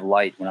when I have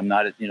light, when I'm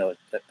not at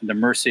the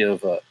mercy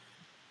of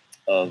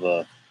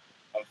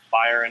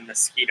fire and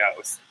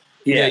mosquitoes.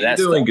 Yeah, you're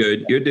doing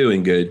good. You're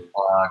doing good.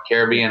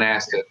 Caribbean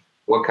asked it,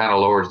 what kind of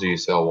lowers do you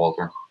sell,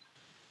 Walter?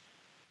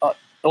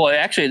 Well,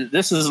 actually,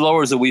 this is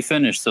lowers that we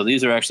finished. So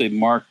these are actually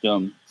marked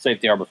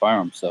Safety Harbor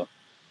Firearms. So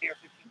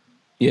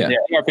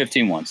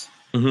AR-15 ones.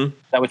 Mm-hmm. Is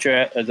that what you're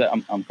at?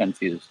 I'm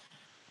confused.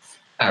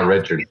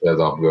 Richard says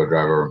I'll go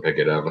drive over and pick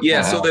it up.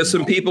 Yeah, so there's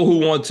some people who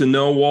want to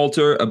know,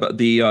 Walter, about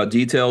the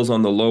details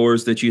on the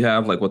lowers that you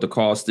have, like what the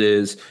cost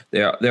is.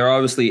 They're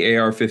obviously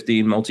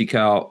AR-15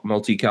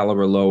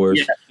 multi-caliber lowers.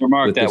 Yeah, they're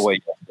marked that way.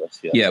 Yes.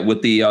 Yeah,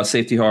 with the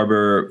Safety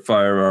Harbor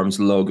Firearms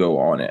logo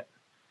on it.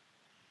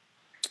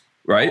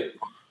 Right?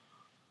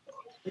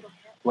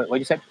 What did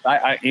you say?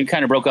 You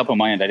kind of broke up on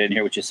my end. I didn't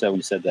hear what you said when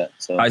you said that.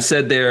 So I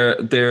said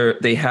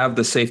they have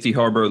the Safety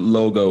Harbor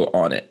logo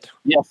on it.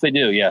 Yes, they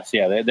do. Yes,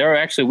 yeah. They're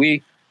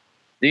actually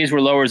these were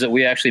lowers that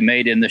we actually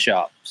made in the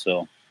shop.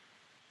 So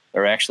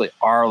they're actually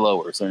our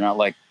lowers. They're not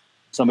like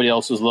somebody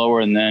else's lower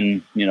and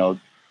then,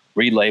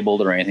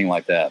 relabeled or anything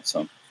like that.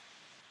 So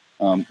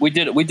we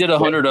did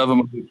 100 of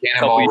them.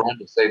 Cannonball run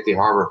to Safety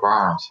Harbor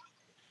Firearms.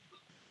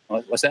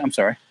 What's that? I'm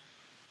sorry.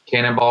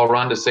 Cannonball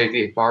run to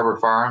Safety Harbor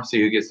Firearms.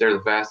 See who gets there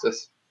the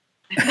fastest.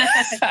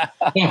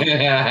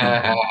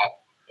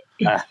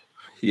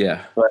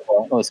 Yeah. But,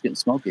 it's getting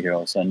smoky here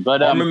all of a sudden.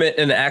 But Armament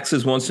and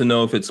Axes wants to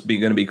know if it's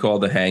going to be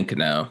called the Hank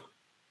now.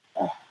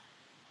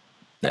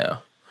 No.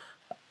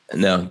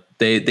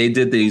 They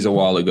did these a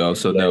while ago,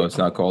 so no, it's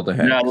not called the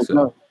Hank.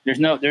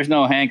 No, there's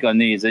no Hank on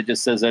these. It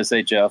just says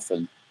SHF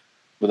and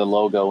with a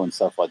logo and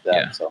stuff like that.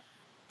 Yeah. So,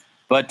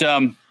 but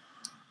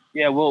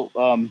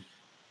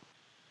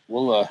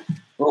we'll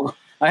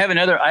I have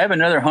another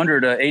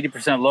 100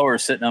 80% lower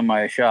sitting on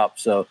my shop.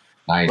 So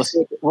nice.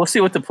 We'll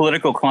see what the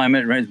political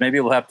climate is. Maybe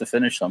we'll have to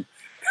finish them.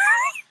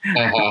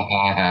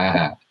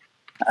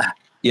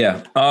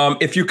 Yeah.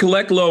 If you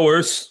collect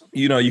lowers,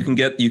 you can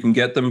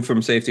get them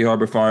from Safety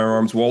Harbor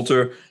Firearms.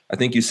 Walter, I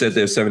think you said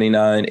they're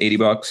 $79,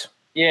 $80.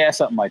 Yeah,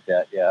 something like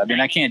that. Yeah. I mean,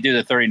 I can't do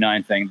the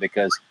 39 thing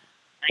because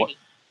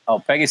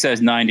Peggy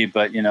says 90,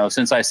 but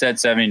since I said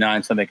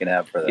 79, somebody can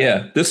have for that.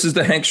 Yeah. This is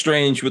the Hank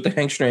Strange with the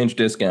Hank Strange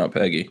discount,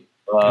 Peggy.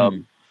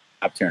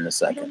 Up here in a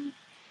second.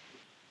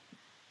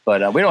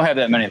 But we don't have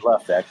that many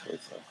left actually,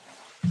 so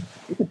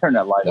you can turn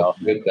that light off.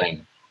 Good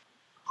thing.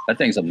 That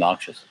thing's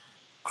obnoxious.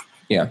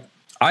 Yeah.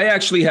 I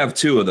actually have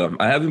 2 of them.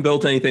 I haven't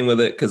built anything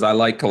with it because I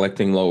like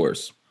collecting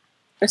lowers.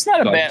 It's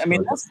not a bad. I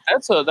mean,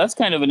 that's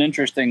kind of an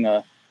interesting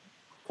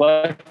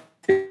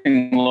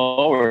collecting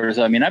lowers.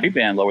 I mean, I'd be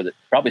band lower that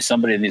probably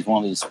somebody in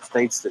one of these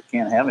states that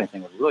can't have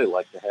anything would really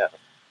like to have.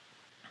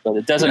 But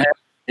it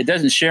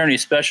doesn't share any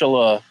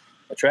special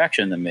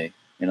attraction to me,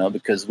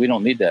 because we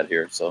don't need that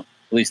here. So at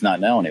least not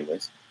now,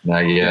 anyways.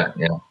 Yeah,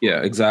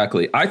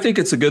 exactly. I think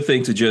it's a good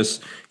thing to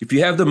just, if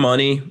you have the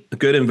money, a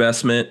good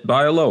investment,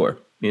 buy a lower.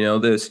 You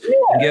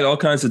get all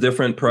kinds of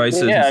different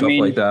prices and stuff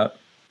like that.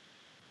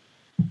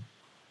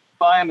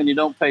 Buy them and you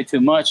don't pay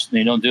too much, and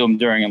you don't do them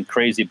during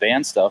crazy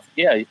band stuff.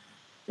 Yeah,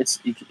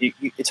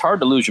 it's hard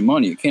to lose your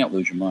money. You can't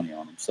lose your money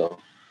on them. So,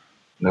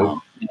 nope.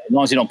 As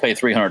long as you don't pay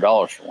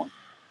 $300 for one.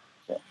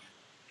 So.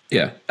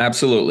 Yeah,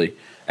 absolutely.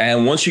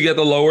 And once you get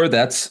the lower,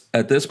 that's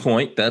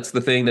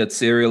the thing that's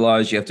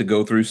serialized. You have to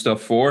go through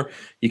stuff for.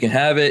 You can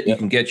have it. Yep. You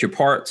can get your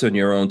parts on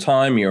your own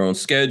time, your own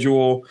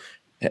schedule,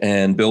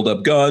 and build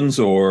up guns,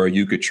 or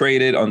you could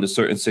trade it under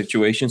certain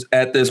situations.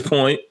 At this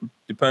point,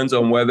 depends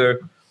on whether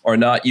or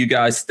not you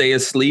guys stay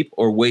asleep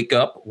or wake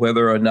up,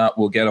 whether or not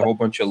we'll get a whole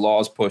bunch of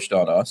laws pushed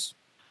on us.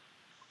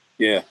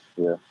 Yeah.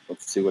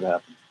 Let's see what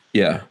happens.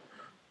 Yeah.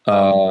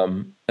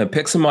 And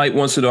Pixamite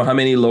wants to know how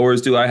many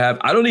lowers do I have?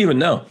 I don't even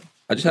know.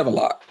 I just have a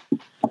lot.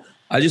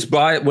 I just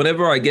buy it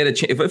whenever I get a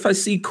chance. If I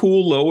see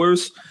cool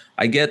lowers,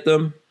 I get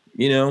them,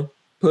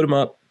 put them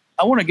up.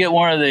 I want to get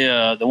one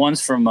of the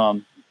ones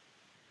from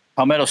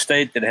Palmetto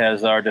State that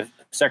has our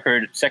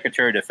Secretary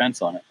of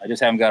Defense on it. I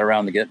just haven't got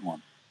around to getting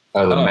one.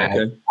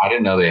 Okay. I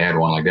didn't know they had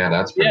one like that.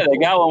 That's pretty cool. They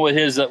got one with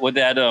his with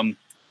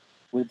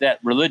that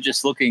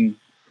religious looking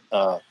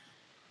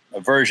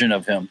version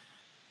of him.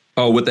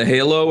 Oh, with the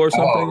halo or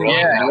something? Oh, really?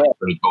 Yeah, that's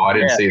pretty cool. I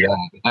didn't see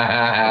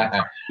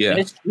that. Yeah, and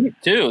it's cheap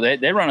too.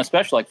 They run a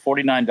special like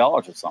 $49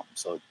 or something,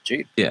 so it's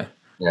cheap. Yeah.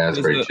 Yeah,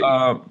 that's pretty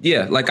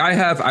cheap. Like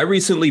I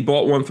recently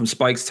bought one from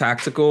Spike's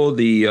Tactical,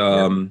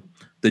 the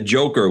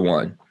Joker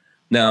one.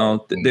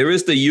 Now there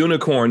is the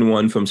unicorn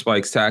one from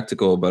Spike's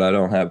Tactical, but I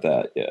don't have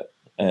that yet.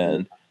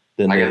 And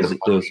then I got the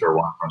Punisher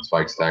one from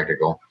Spike's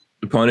Tactical.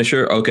 The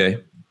Punisher,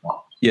 okay,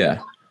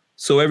 yeah.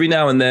 So every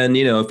now and then,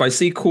 if I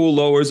see cool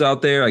lowers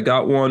out there, I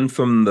got one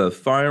from the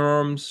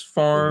Firearms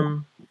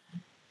Farm.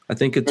 I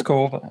think it's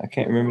called. I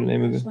can't remember the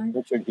name of it.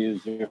 Richard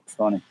Hughes, you're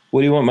funny.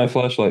 What do you want my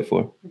flashlight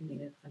for?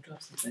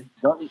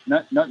 Don't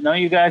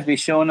you guys be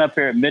showing up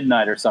here at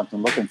midnight or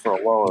something looking for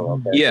a lower?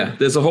 Okay? Yeah,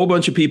 there's a whole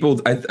bunch of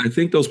people. I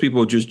think those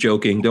people are just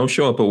joking. Don't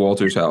show up at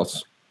Walter's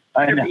house.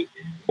 I know.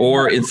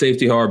 Or in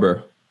Safety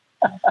Harbor.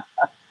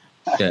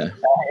 Yeah.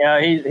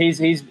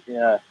 He's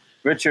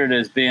Richard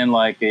is being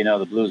like,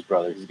 the Blues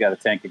Brothers. He's got a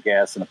tank of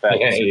gas and a pack.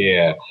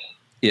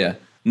 Yeah.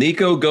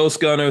 Nico Ghost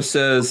Gunner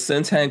says,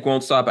 since Hank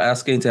won't stop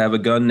asking to have a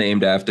gun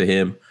named after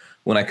him,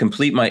 when I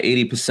complete my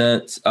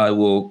 80%, I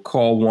will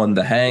call one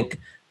the Hank.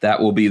 That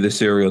will be the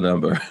serial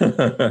number.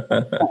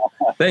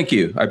 Thank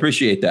you. I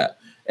appreciate that.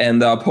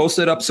 And post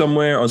it up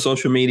somewhere on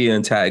social media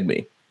and tag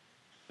me.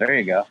 There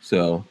you go.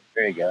 So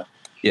there you go.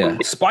 Yeah.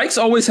 Spikes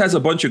always has a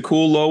bunch of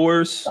cool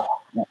lowers.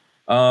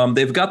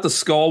 They've got the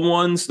skull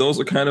ones. Those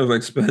are kind of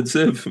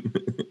expensive.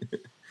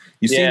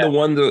 You seen the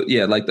one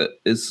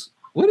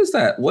what is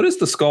that? What is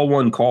the skull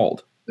one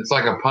called? It's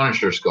like a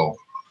Punisher skull.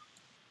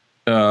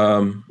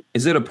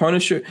 Is it a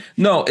Punisher?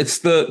 No, it's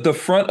the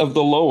front of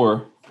the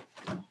lower.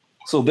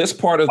 So this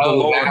part of the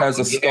lower has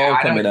a skull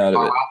coming out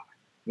of it.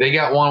 They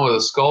got one with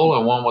a skull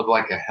and one with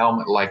like a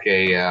helmet, like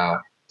a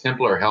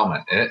Templar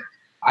helmet.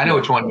 I know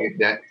which one.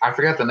 I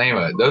forgot the name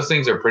of it. Those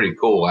things are pretty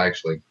cool,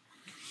 actually.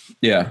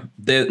 Yeah,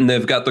 and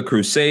they've got the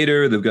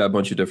Crusader. They've got a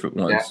bunch of different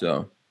ones.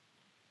 Yeah.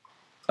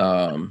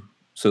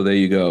 So there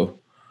you go.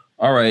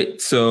 All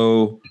right,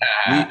 so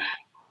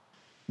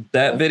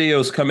that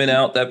video's coming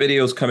out. That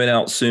video's coming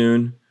out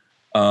soon.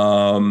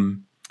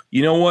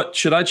 You know what?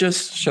 Should I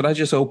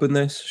just open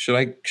this? Should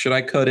I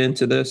cut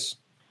into this?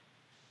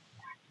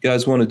 You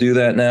guys want to do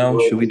that now?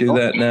 Should we do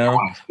that now?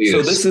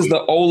 So this is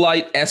the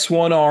Olight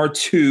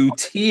S1R2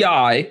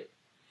 Ti.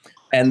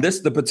 And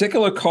the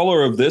particular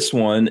color of this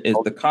one is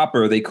the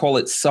copper. They call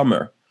it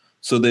summer.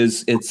 So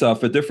it's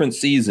for different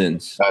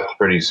seasons. That's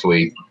pretty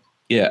sweet.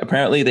 Yeah,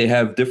 apparently they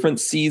have different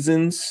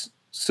seasons,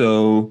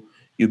 so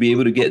you'll be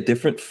able to get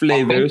different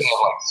flavors. They have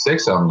like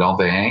 6 of them, don't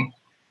they, Hank?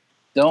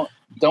 Don't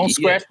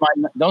scratch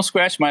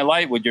my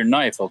light with your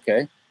knife,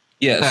 okay?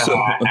 Yeah. So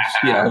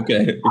yeah.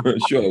 Okay.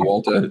 Sure,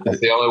 Walter. That's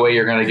the only way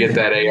you're going to get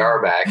that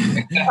AR back.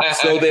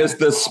 So there's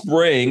the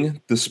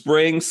spring,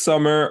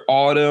 summer,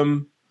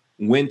 autumn,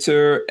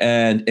 winter,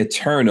 and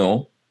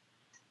eternal.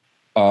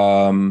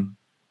 So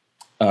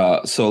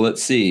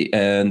let's see,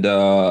 and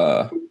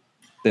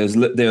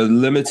they're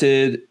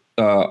limited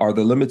are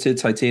the limited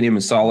titanium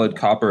and solid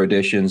copper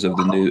editions of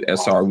the new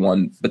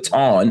SR1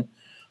 Baton.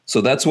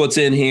 So that's what's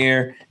in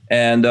here.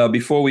 And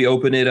before we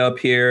open it up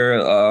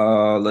here,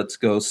 let's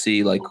go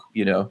see,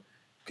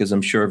 because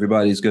I'm sure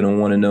everybody's going to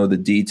want to know the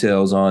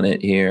details on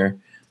it here.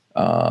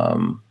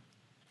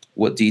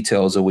 What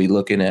details are we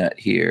looking at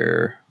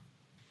here?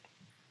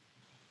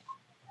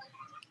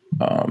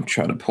 I'm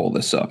trying to pull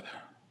this up.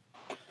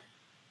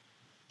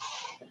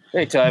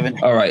 Hey, Tyven.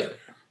 All right.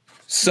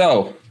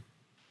 So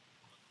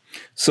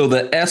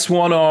the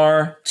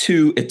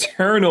S1R2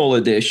 Eternal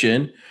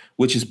Edition,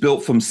 which is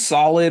built from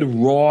solid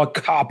raw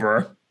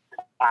copper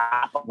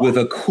with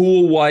a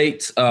cool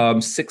white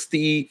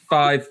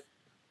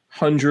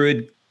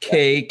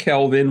 6500K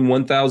Kelvin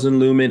 1000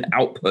 lumen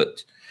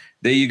output.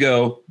 There you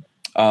go.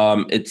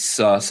 It's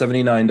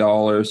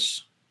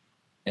 $79.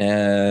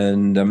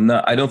 And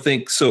I don't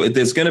think so.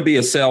 There's going to be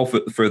a sale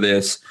for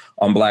this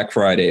on Black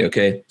Friday.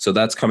 Okay. So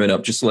that's coming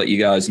up, just to let you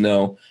guys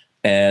know.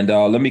 And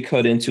let me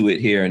cut into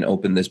it here and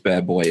open this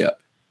bad boy up.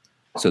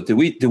 So did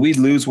we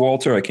lose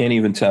Walter? I can't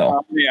even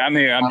tell. I'm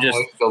here. I'm just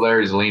so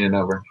Larry's leaning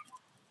over.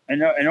 In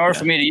order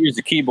for me to use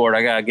the keyboard,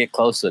 I gotta get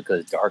closer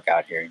because it's dark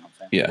out here. You know what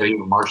I'm saying? Yeah.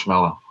 Even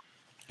marshmallow.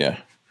 Yeah.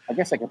 I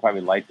guess I could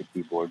probably light the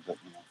keyboard, but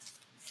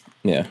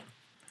Yeah.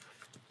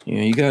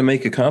 Yeah, you gotta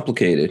make it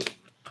complicated.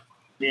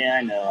 Yeah,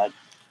 I know.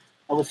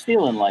 I was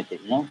feeling like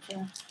it, you know what I'm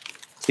saying?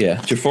 Yeah.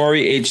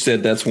 Jafari H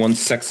said that's one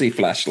sexy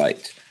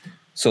flashlight.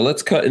 So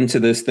let's cut into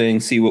this thing,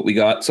 see what we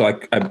got. So I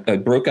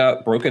broke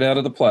it out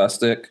of the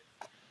plastic.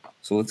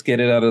 So let's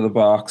get it out of the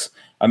box.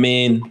 I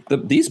mean,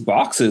 these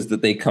boxes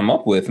that they come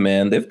up with,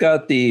 man, they've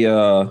got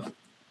the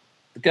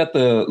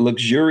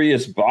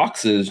luxurious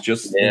boxes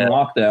just in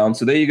lockdown.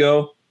 So there you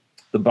go.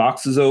 The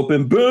box is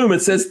open. Boom!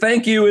 It says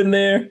thank you in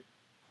there.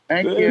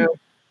 Thank you.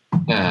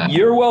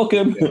 You're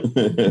welcome.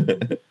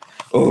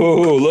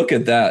 Oh, look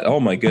at that! Oh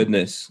my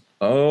goodness!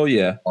 Oh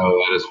yeah.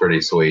 Oh, that is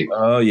pretty sweet.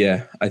 Oh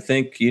yeah. I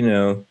think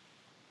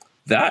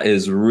that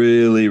is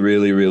really,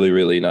 really, really,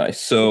 really nice.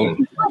 So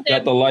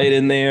got the light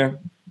in there.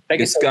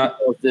 Peggy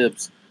calls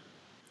dibs.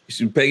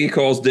 Peggy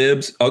calls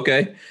dibs.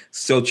 Okay.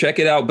 So check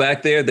it out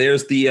back there.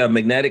 There's the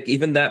magnetic.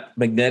 Even that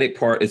magnetic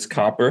part is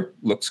copper.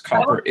 Looks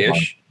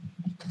copper-ish.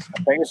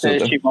 Peggy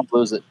says she won't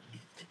lose it.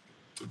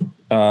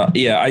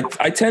 Yeah,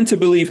 I tend to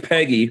believe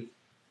Peggy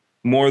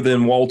more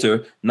than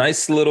Walter.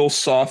 Nice little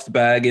soft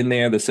bag in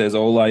there that says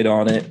Olight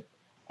on it.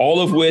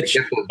 All of which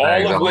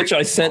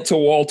I sent to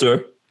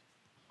Walter.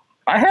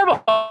 I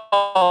have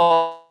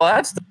all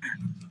that stuff.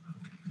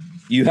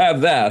 You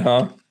have that,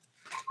 huh?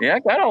 Yeah, I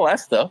got all that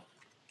stuff.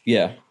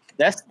 Yeah.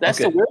 That's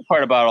Okay. the weird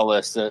part about all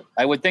this.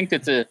 I would think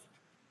that the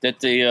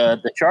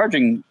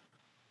charging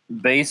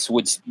base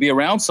would be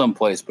around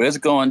someplace, but it's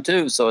going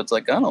too. So it's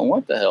like, I don't know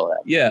what the hell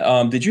happened.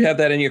 Yeah. Did you have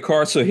that in your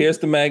car? So here's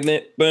the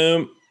magnet.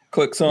 Boom.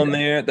 Clicks on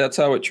there. That's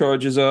how it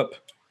charges up.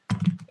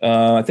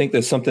 I think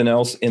there's something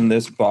else in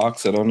this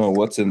box. I don't know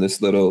what's in this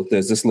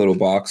there's this little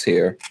box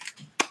here.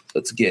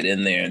 Let's get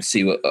in there and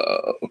see what,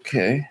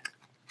 okay.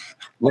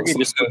 Looks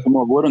just put some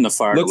more wood on the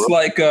fire. Looks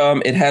like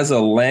it has a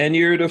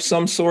lanyard of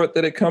some sort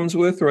that it comes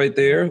with right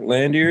there.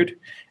 Lanyard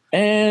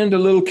and a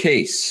little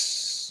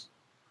case.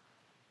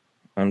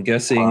 I'm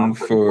guessing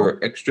for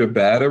extra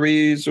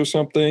batteries or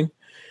something.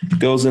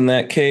 Goes in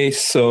that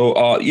case.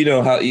 So you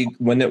know how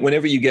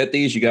whenever you get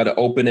these, you got to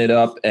open it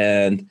up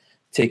and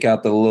take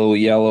out the little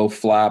yellow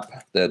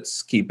flap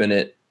that's keeping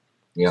it.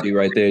 Yep. See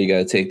right there, you got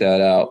to take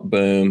that out.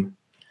 Boom.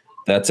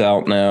 That's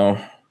out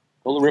now.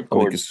 Pull the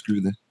ripcord. We can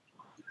screw this.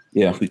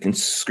 Yeah, we can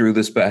screw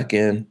this back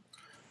in.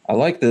 I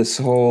like this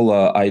whole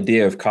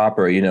idea of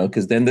copper,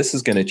 because then this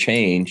is going to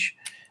change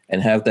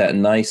and have that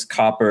nice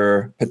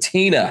copper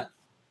patina.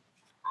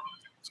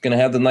 It's going to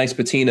have the nice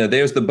patina.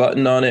 There's the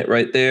button on it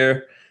right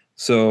there.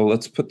 So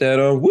let's put that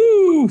on.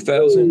 Woo!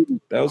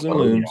 1,000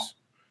 looms. Yeah.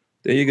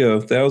 There you go.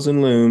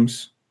 1,000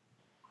 looms.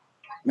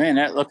 Man,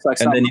 that looks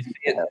like And then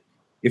something.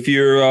 If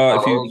you're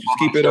if you just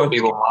keep it show on.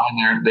 people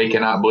mine, they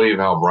cannot believe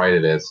how bright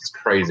it is. It's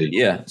crazy.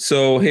 Yeah.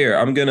 So here,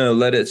 I'm gonna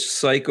let it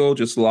cycle.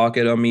 Just lock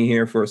it on me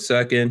here for a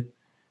second.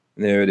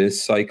 There it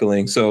is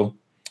cycling. So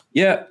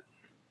yeah,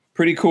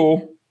 pretty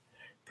cool.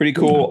 Pretty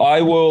cool.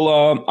 I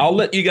will I'll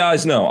let you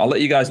guys know.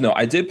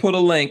 I did put a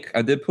link.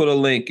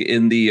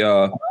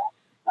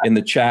 in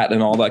the chat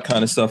and all that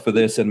kind of stuff for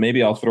this, and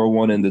maybe I'll throw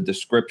one in the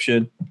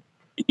description.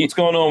 What's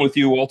going on with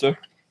you, Walter?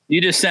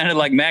 You just sounded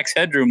like Max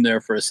Headroom there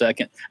for a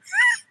second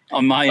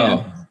on my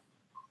end.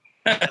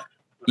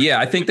 Yeah,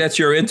 I think that's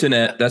your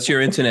internet.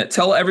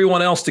 Tell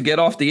everyone else to get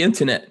off the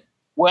internet.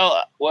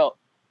 Well,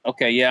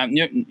 okay, yeah,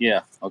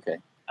 okay.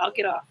 I'll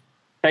get off.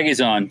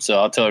 Peggy's on, so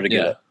I'll tell her to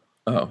get up.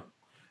 Oh,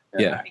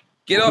 yeah.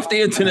 Get off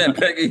the internet,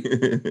 Peggy.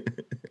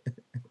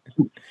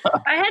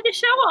 I had the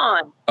show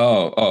on.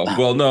 Oh.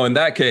 Well, no. In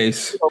that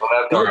case, do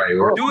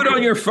it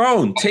on your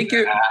phone.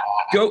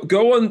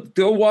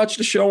 Go watch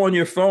the show on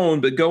your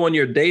phone, but go on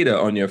your data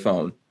on your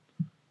phone,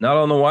 not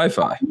on the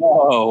Wi-Fi.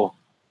 Whoa.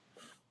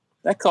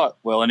 That caught.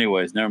 Well,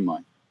 anyways, never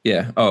mind.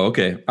 Yeah. Oh,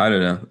 okay. I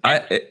don't know.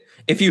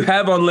 If you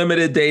have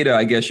unlimited data,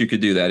 I guess you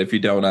could do that. If you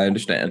don't, I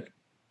understand.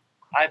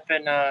 I've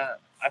been.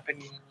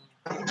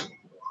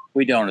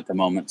 We don't at the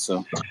moment,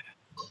 so.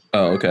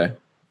 Oh, okay.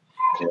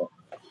 Yeah.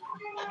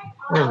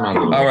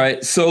 All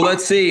right. So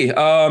let's see.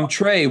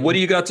 Trey, what do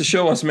you got to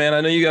show us, man?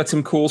 I know you got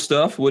some cool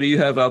stuff. What do you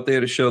have out there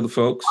to show the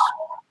folks?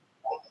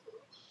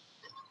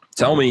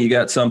 Tell me you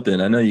got something.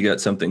 I know you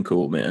got something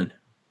cool, man.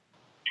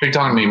 Are you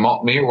talking to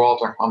me or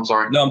Walter? I'm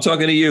sorry. No, I'm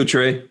talking to you,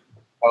 Trey.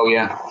 Oh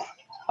yeah.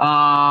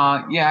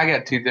 Yeah, I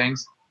got two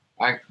things.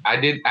 I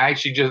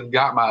actually just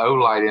got my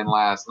Olight in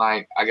last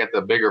night. I got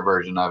the bigger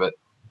version of it.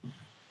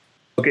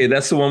 Okay,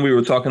 that's the one we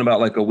were talking about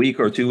like a week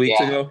or 2 weeks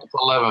ago. It's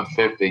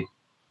 1150.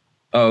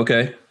 Oh,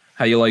 okay.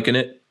 How you liking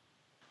it?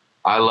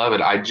 I love it.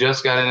 I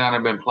just got it out.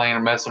 I've been playing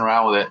and messing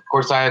around with it. Of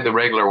course, I had the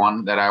regular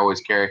one that I always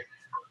carry.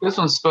 This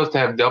one's supposed to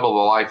have double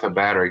the life of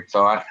battery,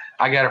 so I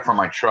got it for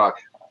my truck.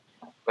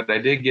 But I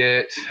did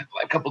get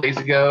like a couple days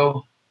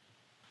ago.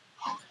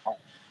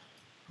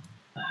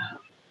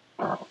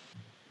 What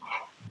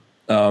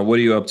are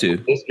you up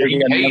to?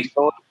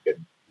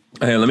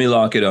 Hey, let me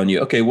lock it on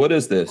you. Okay, what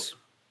is this?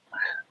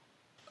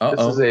 This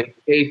is a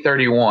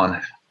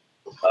K31.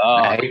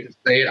 I hate to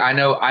say it. I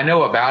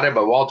know about it,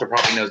 but Walter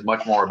probably knows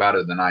much more about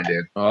it than I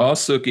do. Oh,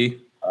 Suki.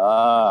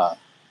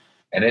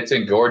 And it's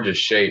in gorgeous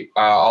shape.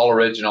 All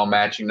original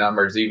matching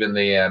numbers, even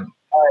the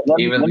let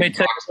me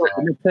tell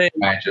you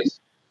matches.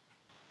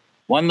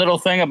 One little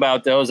thing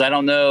about those, I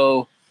don't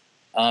know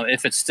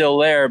if it's still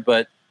there,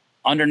 but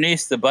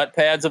underneath the butt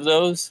pads of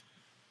those,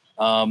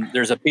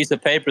 there's a piece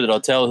of paper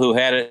that'll tell who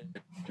had it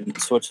in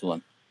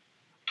Switzerland.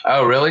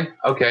 Oh, really?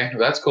 Okay,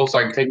 that's cool. So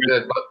I can take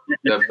the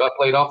butt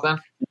plate off then?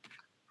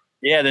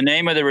 Yeah, the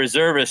name of the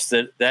reservist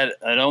that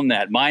owned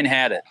that. Mine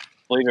had it,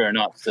 believe it or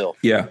not, still.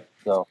 Yeah.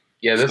 So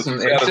yeah, it's in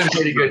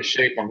pretty good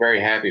shape. I'm very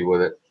happy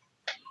with it.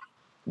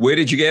 Where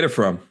did you get it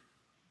from?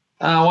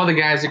 One of the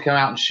guys that come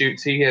out and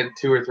shoots, he had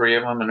 2 or 3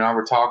 of them, and I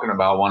were talking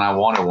about one. I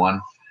wanted one.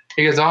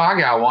 He goes, "Oh, I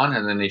got one,"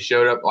 and then he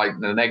showed up like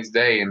the next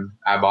day, and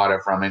I bought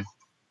it from him.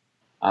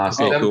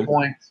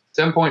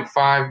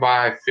 7.5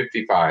 by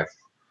 55.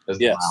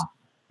 Yes.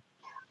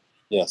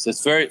 Yes,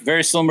 it's very,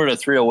 very similar to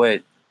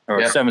 308 or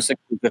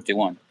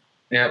 760-51.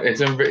 Yeah,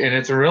 it's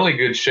a really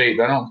good shape.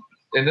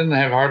 It doesn't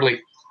have hardly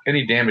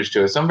any damage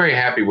to it. So I'm very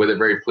happy with it,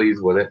 very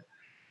pleased with it.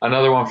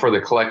 Another one for the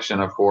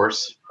collection, of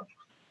course.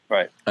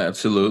 Right.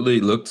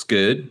 Absolutely. Looks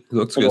good.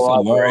 Looks good. It's a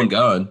long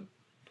gun.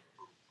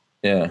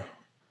 Yeah.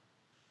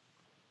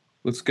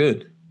 Looks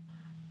good.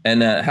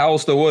 And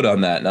how's the wood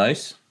on that?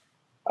 Nice?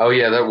 Oh,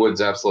 yeah, that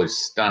wood's absolutely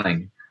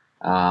stunning.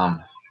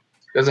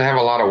 Doesn't have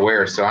a lot of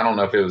wear, so I don't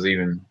know if it was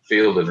even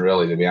fielded,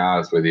 really, to be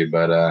honest with you.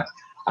 But,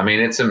 I mean,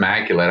 it's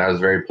immaculate. I was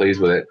very pleased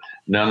with it.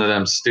 None of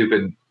them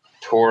stupid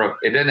tore up.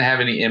 It didn't have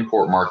any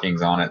import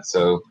markings on it,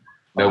 so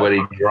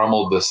nobody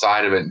drummeled the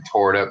side of it and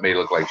tore it up, made it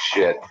look like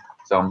shit.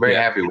 So I'm very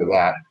happy with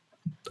that.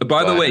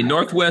 By the way,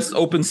 Northwest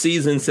Open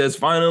Season says,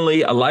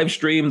 finally, a live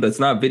stream that's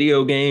not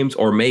video games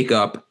or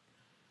makeup.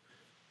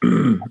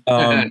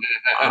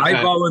 I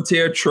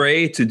volunteer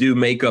Trey to do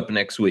makeup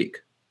next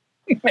week.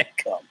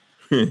 Makeup.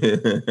 We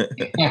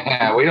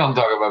don't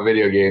talk about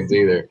video games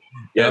either.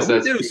 Yes,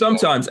 we do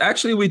sometimes.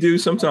 Actually, we do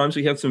sometimes.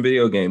 We have some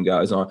video game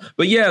guys on.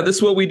 But yeah, this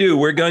is what we do.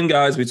 We're gun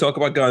guys. We talk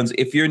about guns.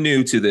 If you're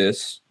new to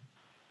this,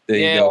 there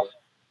you go.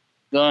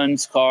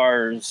 Guns,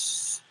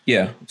 cars.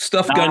 Yeah,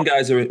 stuff gun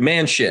guys are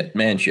man shit.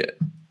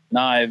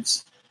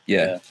 Knives.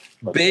 Yeah.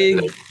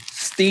 Big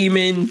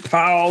steaming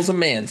piles of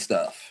man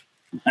stuff.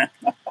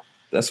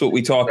 That's what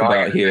we talk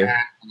about here. And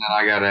then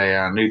I got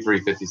a new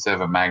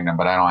 357 Magnum,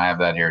 but I don't have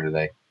that here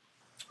today.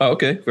 Oh,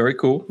 okay. Very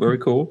cool. Very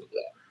cool.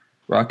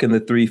 Rocking the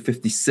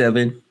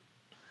 357.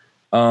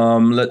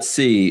 Let's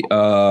see.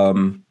 All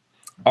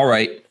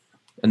right.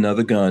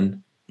 Another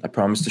gun. I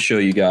promised to show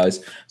you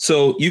guys.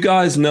 So you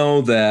guys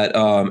know that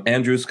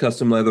Andrews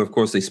Custom Leather, of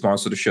course, they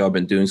sponsor the show. I've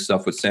been doing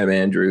stuff with Sam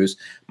Andrews.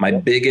 My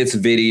biggest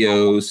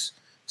videos.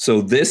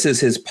 So this is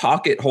his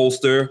pocket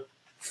holster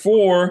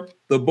for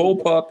the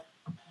Bullpup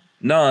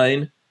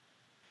 9.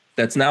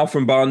 That's now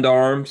from Bond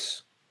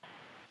Arms.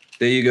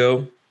 There you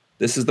go.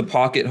 This is the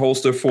pocket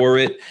holster for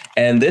it.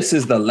 And this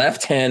is the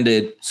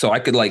left-handed, so I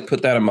could like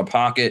put that in my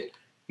pocket,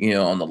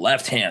 on the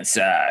left-hand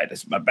side.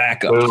 It's my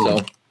backup. Boom.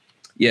 So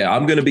yeah,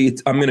 I'm gonna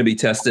be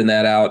testing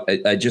that out.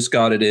 I just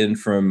got it in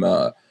from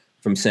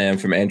Sam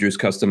from Andrew's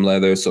Custom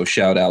Leather. So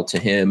shout out to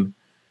him.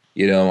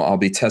 I'll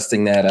be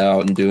testing that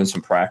out and doing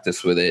some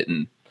practice with it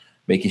and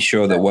making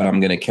sure that what I'm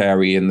going to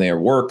carry in there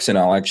works, and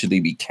I'll actually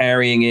be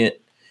carrying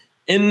it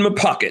in my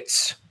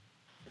pockets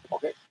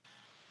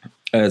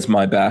as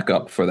my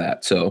backup for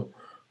that. So,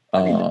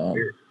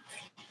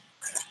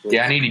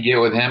 yeah, I need to get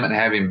with him and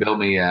have him build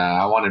me.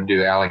 I want to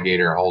do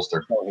alligator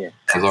holster. I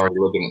was already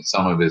looking at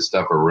some of his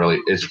stuff.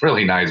 It's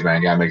really nice,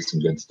 man. Guy makes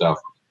some good stuff.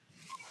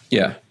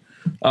 Yeah.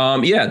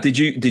 Did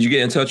you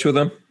get in touch with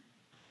him?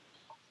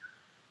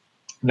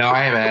 No,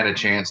 I haven't had a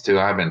chance to.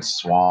 I've been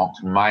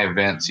swamped. My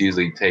events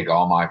usually take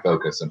all my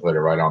focus and put it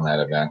right on that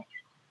event.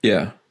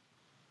 Yeah.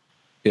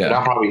 But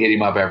I'll probably hit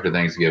him up after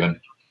Thanksgiving.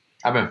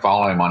 I've been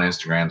following him on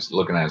Instagram,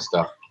 looking at his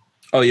stuff.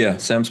 Oh, yeah.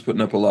 Sam's putting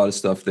up a lot of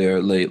stuff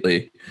there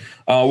lately.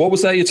 What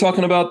was that you're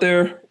talking about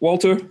there,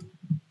 Walter?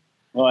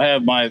 Well, I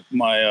have my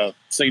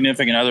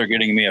significant other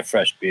getting me a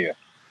fresh beer.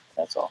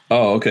 That's all.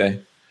 Oh, okay.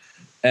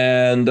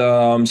 And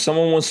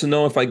someone wants to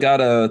know if I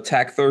got a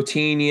TAC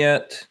 13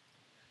 yet.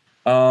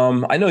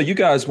 I know you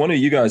guys, one of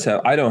you guys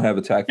have, I don't have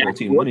a TAC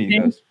 13. One of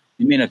you guys.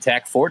 You mean a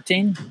TAC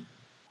 14?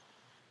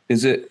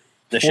 Is it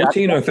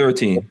 14 or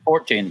 13?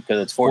 14, because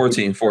it's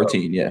 14.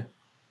 14, yeah.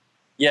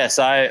 Yes,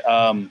 I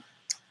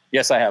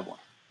have one.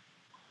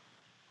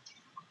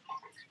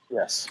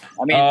 Yes.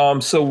 I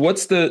mean, so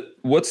what's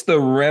the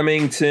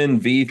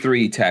Remington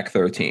V3 TAC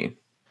 13?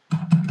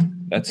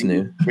 That's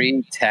new.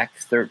 V3 TAC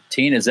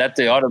 13. Is that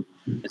the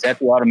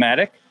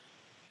automatic?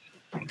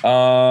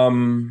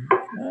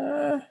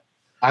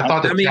 I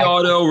thought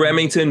semi-auto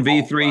Remington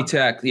V3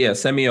 TAC. Yeah,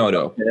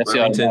 semi-auto. Yeah, that's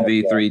Remington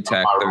V3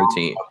 TAC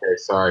 13. Okay,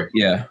 sorry.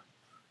 Yeah.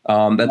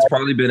 That's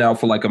probably been out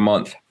for like a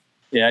month.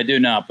 Yeah, I do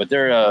not, but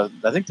they're I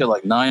think they're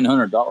like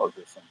 $900 or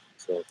something.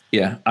 So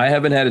yeah, I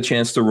haven't had a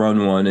chance to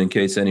run one in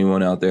case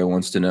anyone out there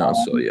wants to know.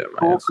 So yeah,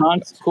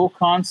 cool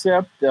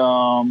concept,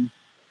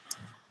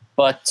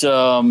 but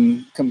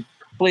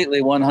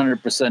completely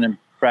 100%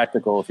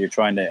 impractical if you're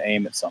trying to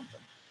aim at something.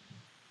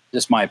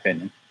 Just my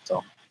opinion.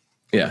 So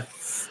yeah.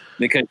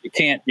 Because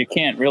you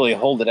can't really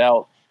hold it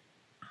out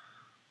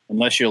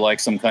unless you're like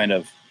some kind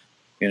of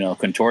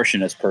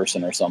contortionist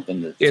person or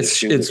something.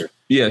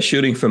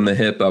 Shooting from the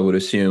hip, I would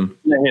assume.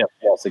 The hip,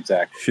 yes,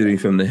 exactly. Shooting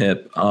from the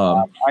hip.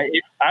 I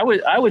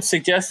would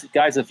suggest,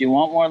 guys, if you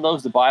want one of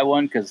those, to buy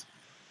one, because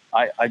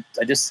I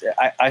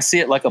see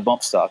it like a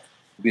bump stock.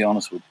 To be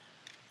honest with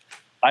you,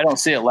 I don't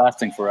see it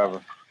lasting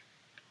forever.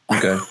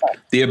 Okay.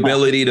 The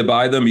ability to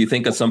buy them, you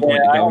think at some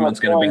point the government's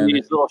going to ban it?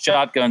 These little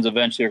shotguns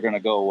eventually are going to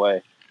go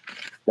away.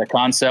 The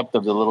concept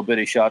of the little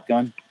bitty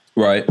shotgun.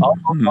 Right. All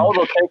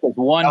they'll take is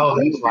one. Oh,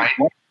 that's right.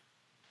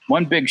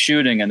 One big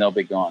shooting and they'll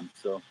be gone.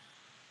 So,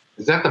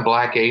 is that the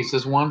Black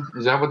Aces one?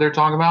 Is that what they're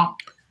talking about?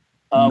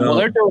 No. Well,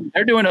 they're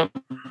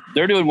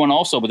doing one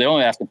also, but they're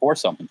only asking for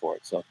something for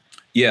it. So,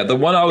 yeah, the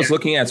one I was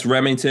looking at is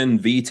Remington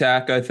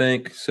VTAC, I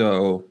think.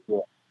 So,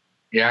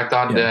 yeah, I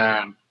thought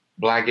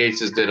Black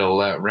Aces did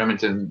a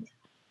Remington,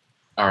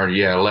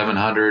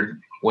 1100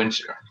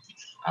 winch.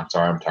 I'm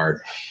sorry, I'm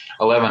tired.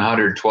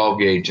 1100 12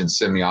 gauge and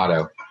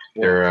semi-auto.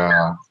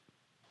 They're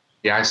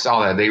I saw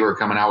that they were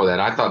coming out with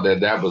that. I thought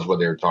that was what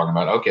they were talking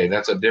about. Okay,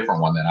 that's a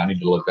different one then. I need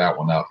to look that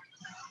one up.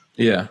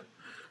 Yeah.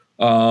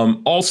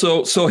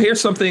 Also, so here's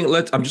something.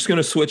 I'm just going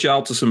to switch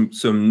out to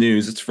some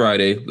news. It's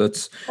Friday.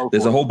 There's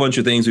a whole bunch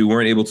of things we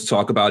weren't able to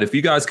talk about. If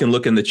you guys can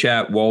look in the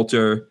chat,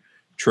 Walter,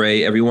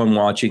 Trey, everyone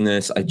watching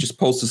this, I just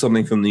posted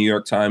something from the New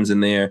York Times in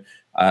there.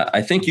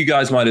 I think you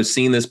guys might have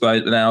seen this by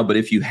now, but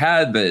if you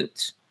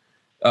haven't,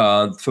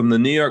 from the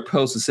New York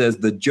Post, it says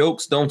the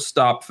jokes don't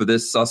stop for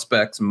this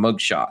suspect's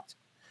mugshot.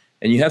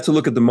 And you have to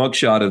look at the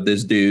mugshot of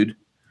this dude.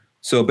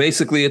 So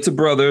basically, it's a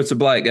brother. It's a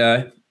black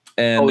guy.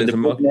 And there's a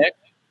neck?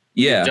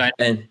 Yeah. Giant.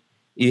 And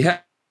he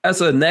has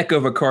a neck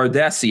of a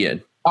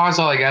Cardassian. Oh, I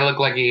saw that guy look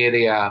like he had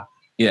a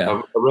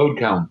road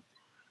cone.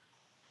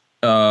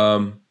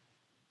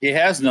 He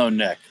has no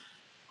neck.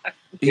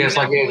 He has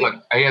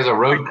a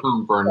road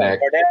cone for a neck.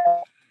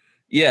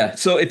 Yeah.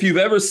 So if you've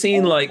ever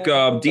seen like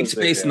Deep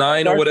Space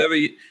Nine or whatever,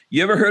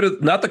 you ever heard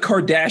of, not the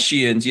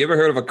Kardashians, you ever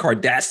heard of a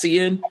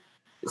Cardassian?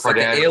 It's like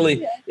an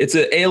alien. It's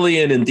an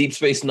alien in Deep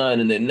Space Nine,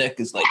 and their neck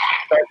is like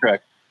Star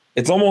Trek.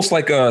 It's almost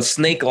like a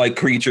snake-like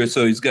creature.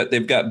 So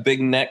they've got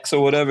big necks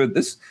or whatever.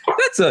 There's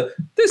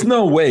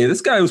no way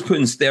this guy was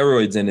putting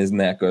steroids in his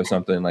neck or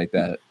something like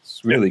that.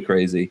 It's really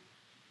crazy.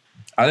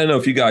 I don't know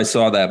if you guys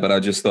saw that, but I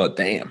just thought,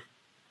 damn,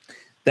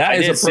 that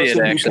is a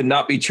person who could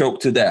not be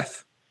choked to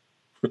death.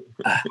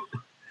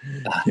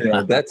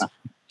 That's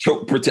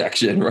choke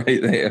protection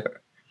right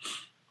there.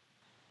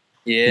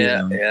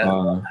 Yeah.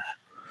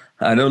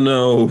 I don't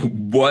know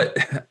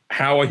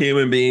how a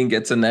human being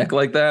gets a neck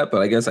like that,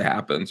 but I guess it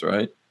happens,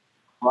 right?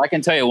 Well, I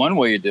can tell you one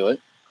way you do it.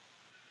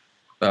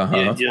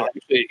 Uh-huh.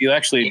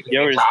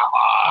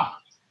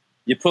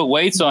 You put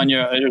weights on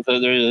your. There's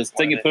this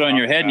thing you put on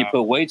your head, and you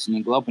put weights, and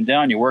you go up and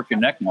down. You work your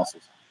neck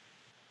muscles.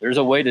 There's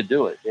a way to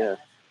do it. Yeah.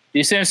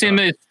 You see, I've seen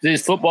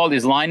these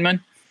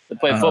linemen that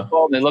play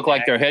football. And they look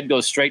like their head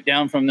goes straight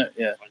down from the.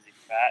 Yeah. Was he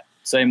fat?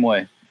 Same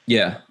way.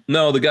 Yeah.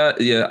 No, the guy.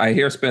 Yeah, I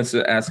hear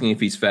Spencer asking if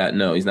he's fat.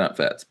 No, he's not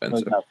fat, Spencer. No,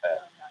 he's not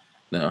fat.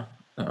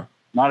 No.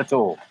 Not at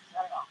all.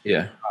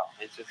 Yeah.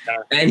 It's just kind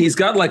of, And he's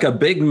got like a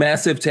big,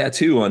 massive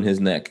tattoo on his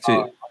neck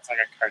too. looks like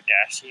a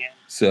Kardashian.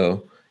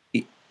 So,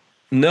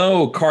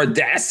 no,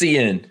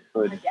 Kardashian.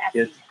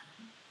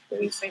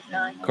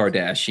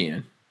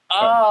 Kardashian.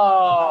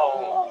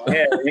 Oh.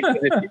 Yeah.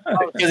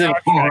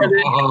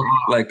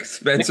 Like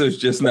Spencer's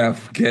just now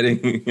getting.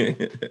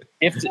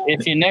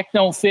 if your neck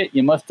don't fit,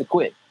 you must have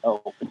quit.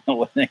 Oh,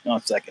 no, hang on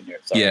a second here.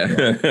 Sorry. Yeah.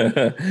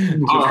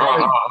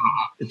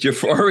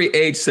 Jafari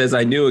H says,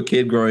 I knew a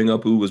kid growing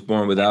up who was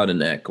born without a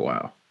neck.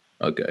 Wow.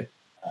 Okay.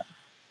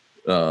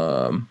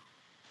 Well,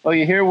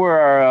 you hear where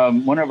our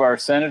one of our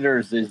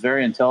senators, this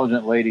very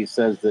intelligent lady,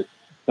 says that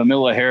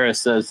Kamala Harris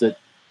says that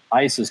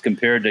ICE is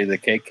compared to the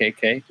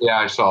KKK. Yeah,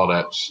 I saw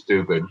that.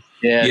 Stupid.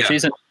 Yeah.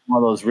 She's one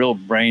of those real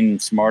brain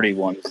smarty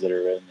ones that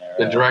are in there.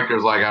 The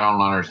director's like, I don't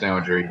understand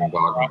what you're even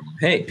talking about.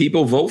 Hey,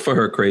 people vote for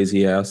her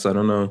crazy ass. I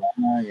don't know.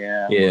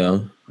 Yeah. Yeah.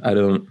 I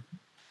don't.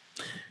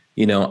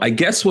 I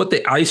guess what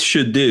the ICE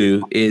should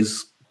do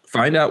is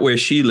find out where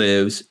she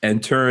lives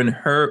and turn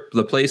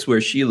the place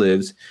where she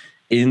lives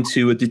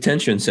into a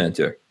detention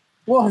center.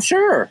 Well,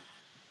 sure.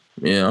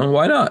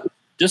 Why not?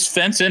 Just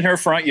fence in her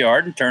front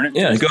yard and turn it.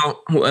 Yeah, go.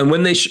 And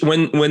when they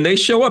when they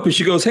show up and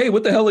she goes, "Hey,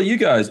 what the hell are you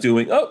guys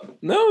doing?" Oh,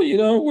 no,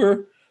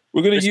 we're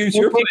going to use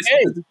your place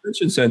as a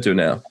detention center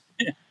now.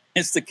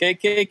 It's the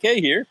KKK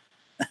here.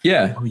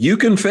 Yeah, you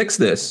can fix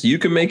this. You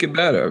can make it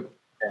better.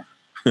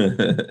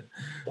 Yeah.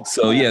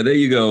 So yeah, there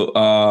you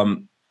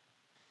go.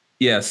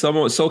 Yeah,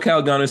 someone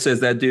SoCal Gunner says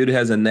that dude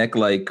has a neck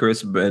like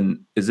Chris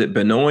is it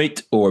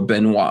Benoit or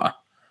Benoit,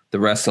 the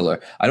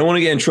wrestler? I don't want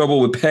to get in trouble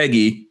with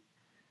Peggy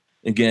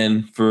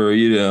again for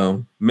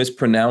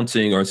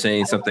mispronouncing or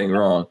saying something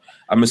wrong.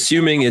 I'm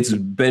assuming it's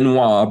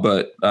Benoit,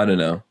 but I don't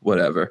know.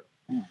 Whatever.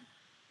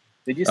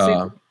 Did you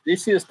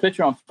see this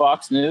picture on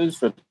Fox News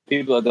for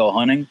people that go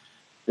hunting?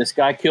 This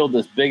guy killed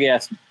this big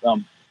ass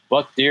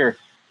buck deer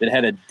that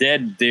had a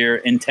dead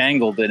deer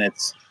entangled in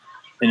its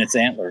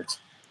antlers.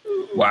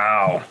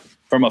 Wow.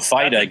 From a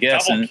fight, I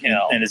guess, and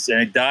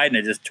it died, and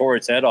it just tore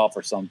its head off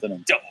or something.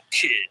 Double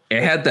kill.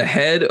 It had the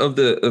head of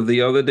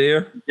the other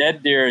deer.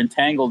 Dead deer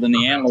entangled in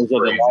the antlers of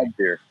the live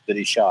deer that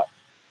he shot.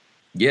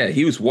 Yeah,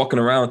 he was walking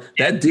around.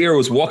 That deer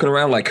was walking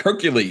around like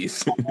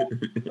Hercules.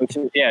 Which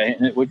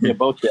they're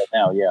both dead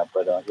now. Yeah,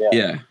 but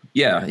yeah.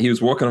 Yeah, he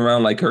was walking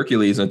around like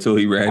Hercules until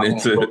he ran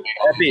into.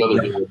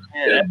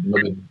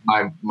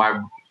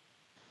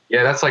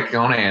 That's like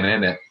Conan,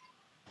 isn't it?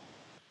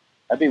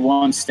 That'd be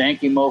one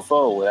stanky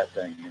mofo with that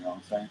thing, you know what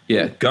I'm saying?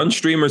 Yeah,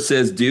 Gunstreamer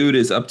says dude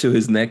is up to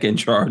his neck in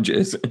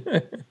charges.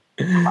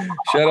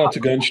 Shout out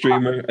to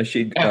Gunstreamer. I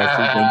see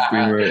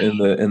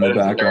Gunstreamer in the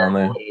background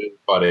there.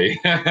 Funny.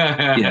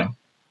 Yeah.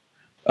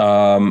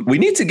 We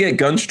need to get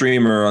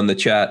Gunstreamer on the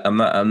chat. I'm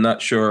not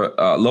sure.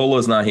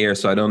 Lola's not here,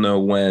 so I don't know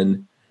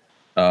when.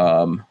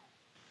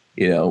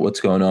 What's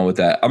going on with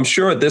that. I'm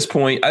sure at this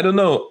point, I don't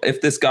know if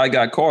this guy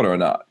got caught or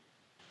not.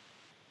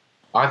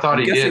 I thought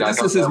he did.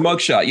 This is his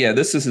mugshot. Yeah,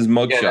 this is his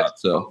mugshot.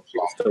 So,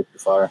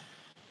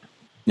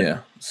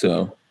 yeah.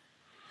 So,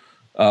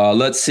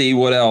 let's see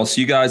what else.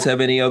 You guys have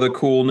any other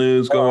cool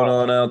news going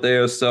on out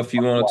there? Stuff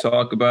you want to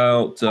talk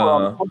about?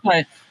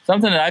 Something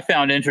that I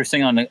found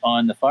interesting on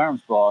the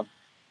firearms blog.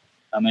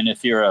 I mean,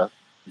 if you're a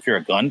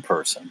gun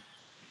person,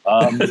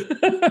 what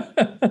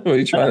are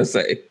you trying to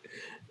say?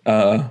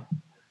 Go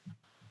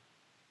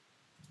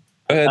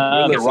ahead.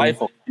 The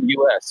rifle in the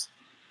U.S.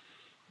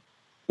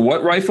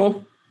 What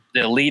rifle?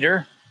 The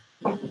Leader.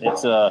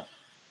 It's a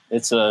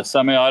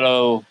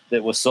semi-auto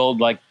that was sold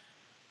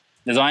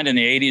designed in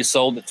the 80s,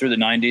 sold it through the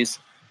 90s.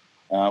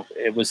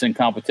 It was in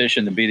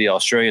competition to be the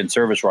Australian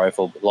service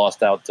rifle, but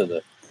lost out to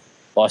the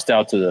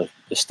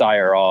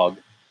Steyr AUG.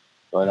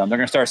 But they're going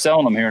to start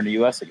selling them here in the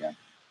U.S. again.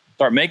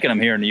 Start making them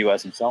here in the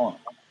U.S. and selling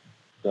them.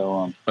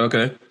 So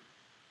okay.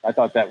 I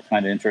thought that was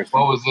kind of interesting.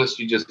 What was this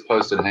you just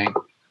posted, Hank?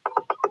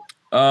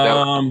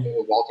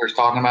 What Walter's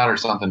talking about, or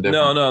something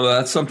different? No,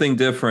 that's something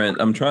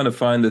different. I'm trying to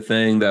find the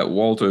thing that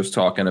Walter's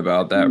talking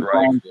about. That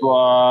rifle.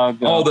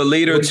 Oh, the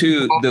Leader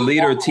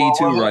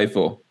T2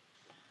 rifle.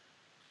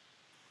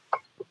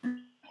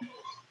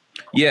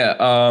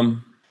 Yeah.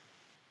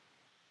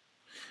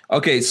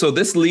 Okay, so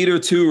this Leader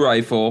 2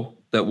 rifle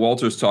that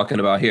Walter's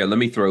talking about here. Let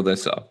me throw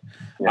this up.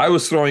 Yeah. I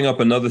was throwing up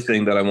another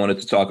thing that I wanted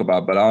to talk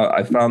about, but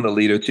I found the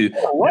Leader 2.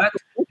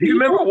 Do you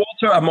remember,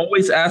 Walter? I'm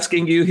always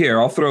asking you here.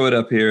 I'll throw it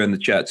up here in the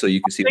chat so you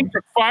can see. I think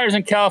the fires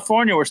in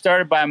California were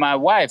started by my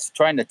wife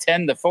trying to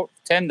tend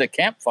the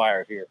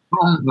campfire here.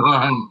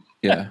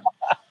 Yeah,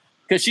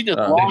 because she just.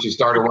 I think she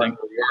started one in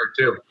the yard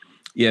too.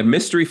 Yeah,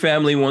 Mystery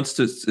Family wants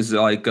to is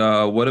like,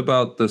 what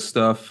about the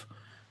stuff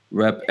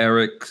Rep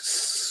Eric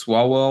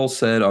Swalwell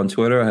said on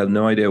Twitter. I have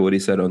no idea what he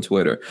said on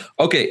Twitter.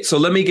 Okay, so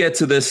let me get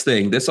to this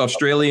thing. This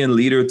Australian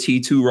Leader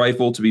T2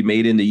 rifle to be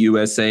made in the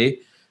USA.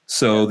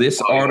 So this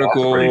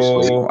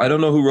article, I don't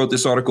know who wrote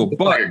this article,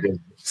 but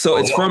so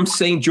it's from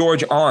St.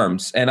 George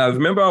Arms. And I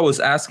remember I was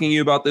asking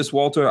you about this,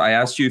 Walter. I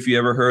asked you if you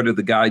ever heard of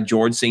the guy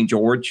George St.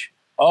 George.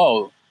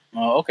 Oh,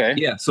 okay.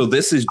 Yeah, so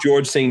this is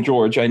George St.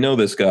 George. I know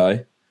this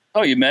guy.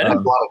 Oh, you met him?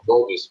 A lot of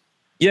Goldies.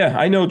 Yeah,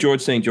 I know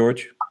George St.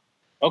 George.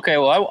 Okay,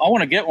 well, I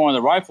want to get one of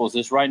the rifles.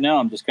 This right now,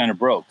 I'm just kind of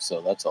broke, so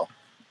that's all.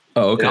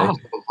 Oh, okay. It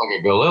almost looks like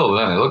a Galil,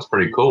 then. It looks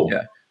pretty cool.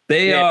 Yeah.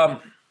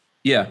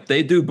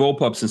 They do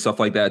bullpups and stuff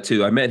like that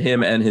too. I met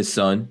him and his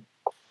son.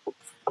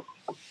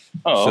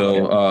 Oh,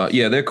 so okay.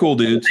 yeah, they're cool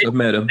dudes. I've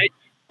met them.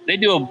 They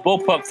do a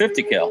bullpup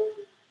 50 cal.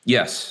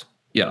 Yes.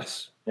 Yeah.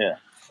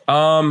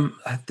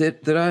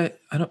 Did I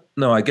don't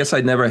know. I guess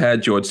I never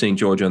had George St.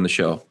 George on the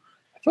show.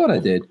 I thought I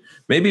did.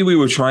 Maybe we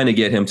were trying to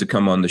get him to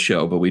come on the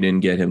show, but we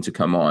didn't get him to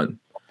come on.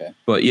 Okay.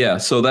 But yeah,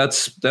 so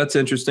that's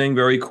interesting.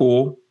 Very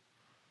cool.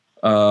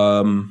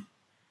 Look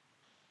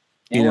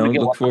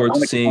forward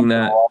to seeing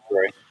that.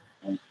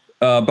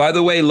 By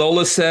the way,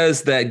 Lola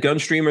says that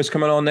Gunstreamer is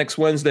coming on next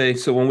Wednesday.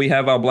 So when we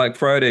have our Black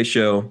Friday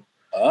show,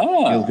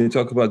 we'll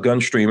talk about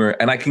Gunstreamer.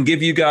 And I can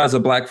give you guys a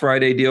Black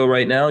Friday deal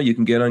right now. You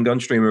can get on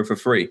Gunstreamer for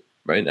free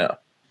right now.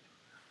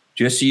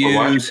 Just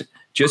use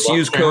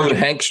code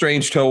Hank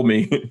Strange told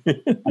me.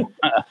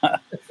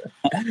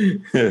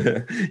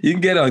 you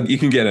can get on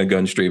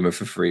Gunstreamer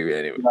for free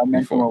anyway.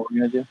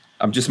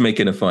 I'm just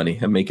making it funny.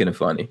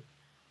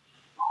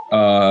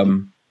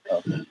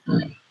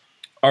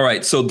 All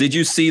right. So did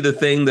you see the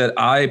thing that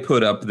I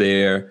put up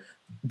there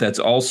that's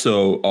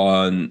also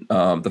on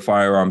the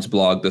firearms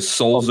blog, the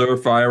Sulzer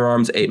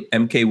Firearms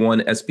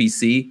MK1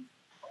 SPC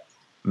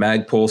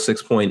Magpul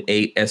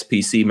 6.8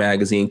 SPC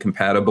magazine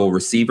compatible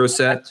receiver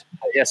set?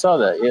 Yeah, I saw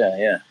that.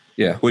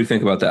 Yeah. What do you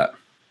think about that?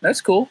 That's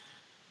cool.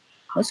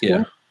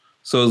 Yeah.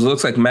 So it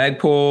looks like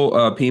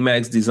Magpul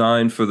PMags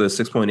designed for the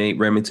 6.8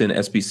 Remington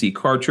SPC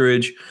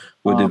cartridge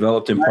were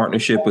developed in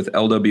partnership with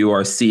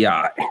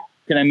LWRCI.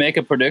 Can I make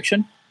a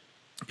prediction?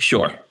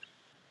 Sure.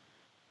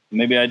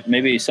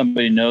 Maybe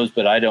somebody knows,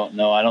 but I don't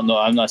know. I don't know.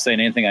 I'm not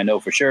saying anything I know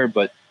for sure,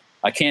 but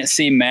I can't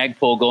see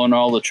Magpul going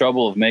all the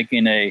trouble of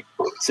making a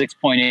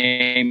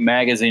 6.8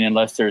 magazine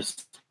unless there's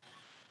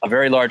a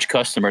very large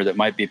customer that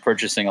might be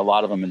purchasing a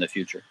lot of them in the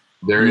future.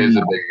 There is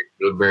a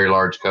very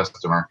large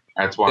customer.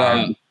 That's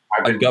why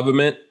a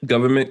government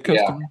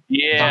customer.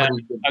 Yeah,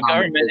 a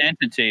government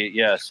entity.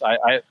 Yes,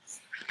 I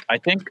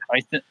think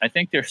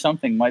there's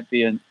something might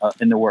be in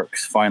the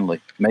works.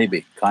 Finally,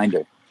 maybe kind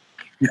of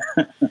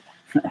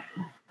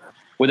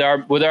with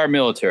our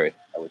military,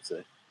 I would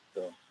say.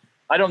 So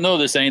I don't know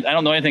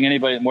anything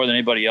anybody more than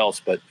anybody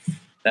else, but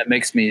that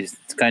makes me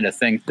kind of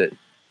think that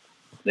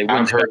they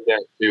wouldn't. I've heard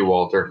that too,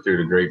 Walter, through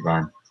the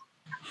grapevine.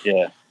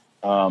 Yeah.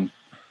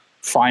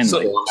 Finally, so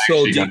I'm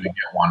actually going to get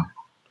one.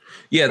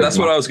 Yeah, that's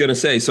what I was going to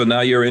say. So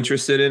now you're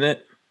interested in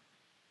it?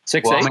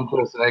 6.8. Well, I'm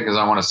interested in it because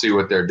I want to see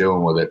what they're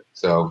doing with it.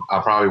 So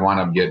I'll probably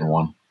wind up getting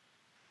one.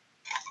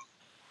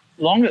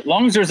 Long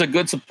as there's a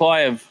good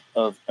supply of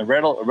a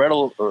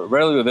readily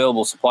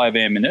available supply of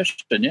ammunition,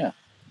 yeah.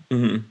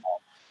 Mm-hmm.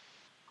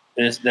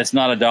 That's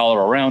not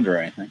 $1 a round or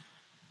anything.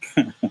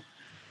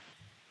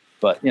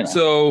 But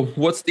So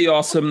what's the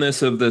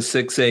awesomeness of the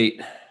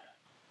 6.8?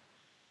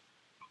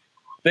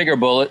 Bigger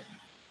bullet.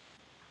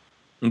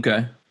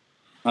 Okay.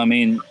 I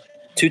mean,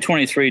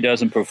 223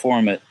 doesn't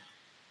perform at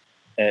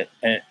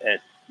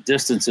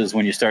distances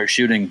when you start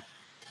shooting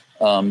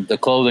the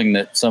clothing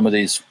that some of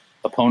these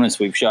opponents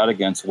we've shot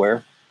against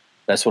wear.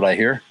 That's what I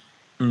hear.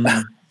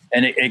 Mm-hmm.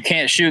 And it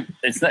can't shoot.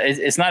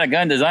 It's not a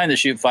gun designed to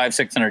shoot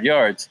 500-600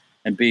 yards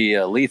and be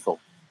lethal.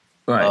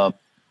 Right.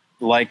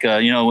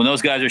 When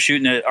those guys are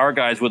shooting at our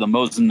guys with a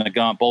Mosin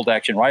Nagant bolt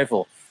action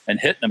rifle and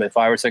hitting them at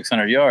 500 or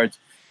 600 yards,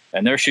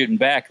 and they're shooting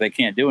back, they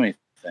can't do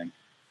anything.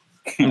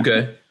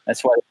 Okay.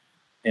 That's why,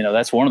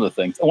 that's one of the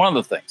things.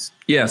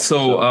 Yeah.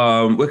 So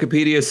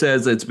Wikipedia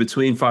says it's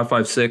between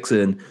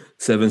 5.56 and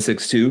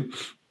 7.62.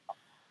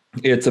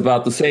 It's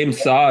about the same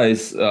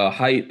size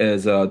height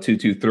as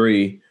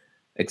 223,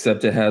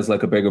 except it has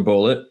like a bigger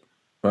bullet,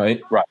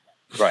 right? Right.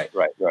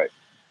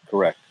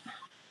 Correct.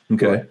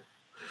 Okay.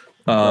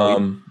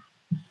 And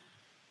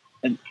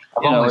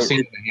I've only seen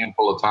it a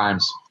handful of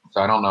times,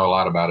 so I don't know a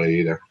lot about it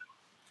either.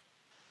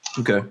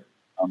 Okay.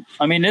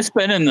 I mean, it's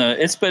been in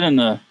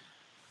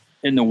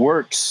the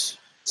works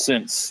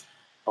since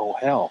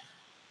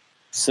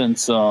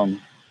since the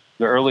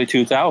early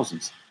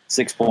 2000s.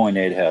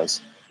 6.8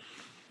 has,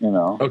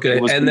 Okay,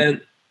 and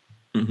then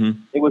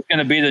it was going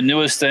to be the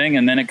newest thing,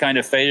 and then it kind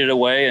of faded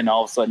away, and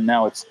all of a sudden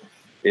now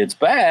it's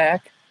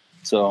back.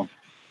 So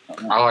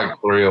I like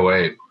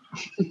 308.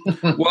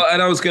 Well,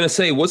 and I was going to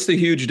say, what's the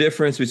huge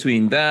difference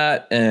between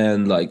that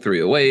and like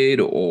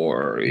 308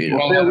 or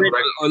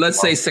or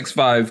let's say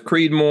 6.5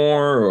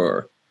 Creedmoor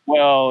or?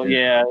 Well,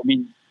 yeah, I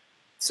mean,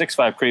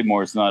 6.5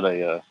 Creedmoor is not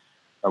a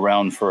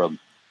round for a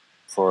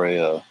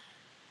quote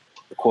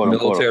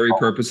unquote military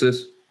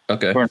purposes.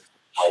 Okay.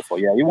 rifle.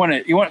 Yeah, you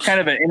want kind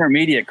of an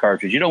intermediate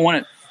cartridge. You don't want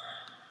it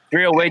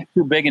 308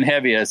 too big and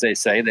heavy, as they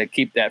say. They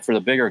keep that for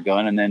the bigger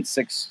gun, and then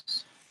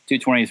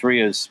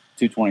 223 is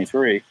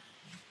 223.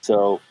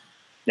 So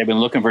they've been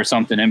looking for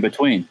something in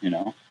between, you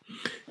know.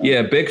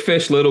 Yeah, Big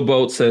Fish Little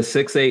Boat says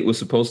 6.8 was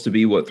supposed to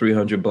be what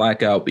 300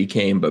 Blackout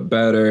became, but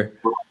better.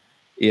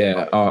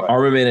 Yeah,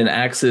 Armament and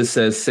Axis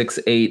says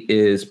 6.8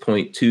 is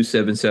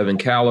 .277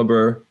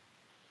 caliber.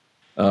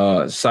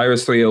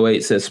 Cyrus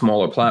 308 says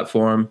smaller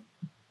platform.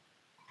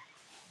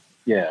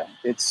 Yeah,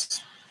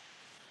 it's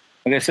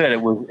like I said,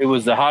 it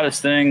was the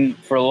hottest thing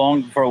for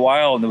a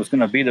while, and it was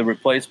going to be the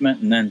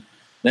replacement, and then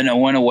it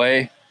went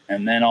away,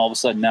 and then all of a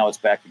sudden now it's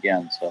back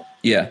again. So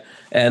yeah,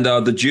 and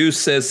the Juice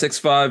says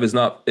 6.5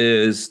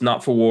 is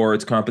not for war;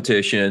 it's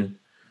competition.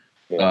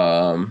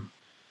 Yeah.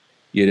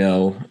 You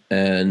know,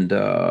 and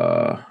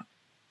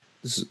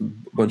there's a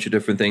bunch of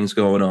different things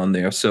going on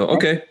there. So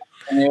okay.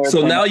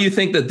 So now you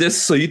think that this,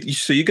 so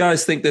you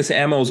guys think this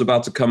ammo is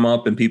about to come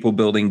up, and people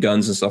building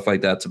guns and stuff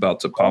like that's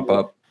about to pop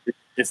up?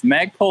 If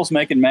Magpul's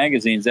making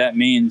magazines, that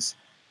means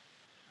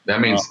they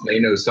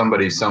know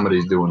somebody's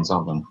doing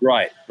something.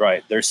 Right.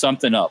 There's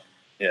something up.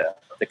 Yeah,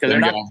 because they're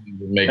not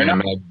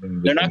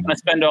going to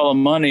spend all the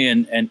money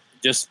and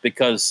just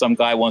because some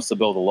guy wants to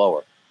build a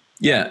lower.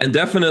 Yeah, and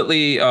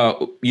definitely,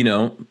 you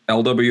know,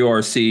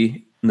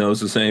 LWRC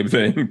knows the same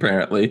thing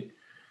apparently,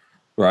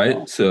 right?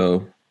 Yeah.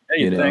 So.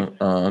 You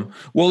know,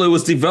 well, it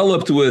was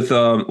developed with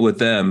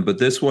them, but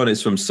this one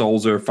is from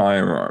Sulzer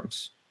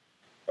Firearms.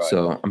 Right.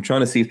 So I'm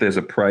trying to see if there's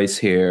a price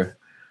here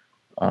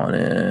on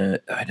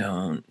it. I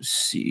don't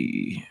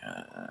see.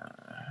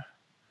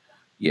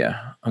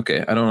 Yeah.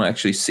 Okay. I don't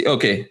actually see.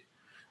 Okay.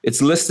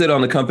 It's listed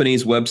on the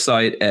company's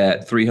website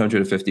at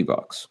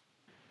 $350.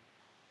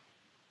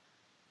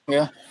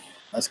 Yeah.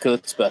 That's because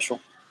it's special.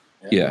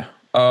 Yeah.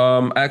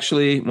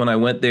 Actually, when I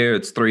went there,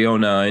 it's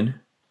 $309.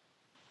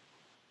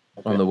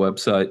 Okay. On the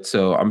website,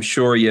 so I'm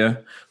sure, yeah.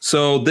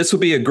 So this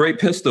would be a great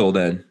pistol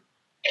then.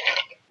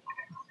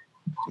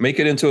 Make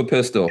it into a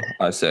pistol,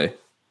 I say.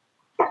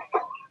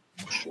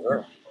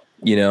 Sure.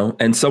 You know,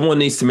 and someone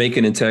needs to make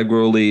an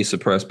integrally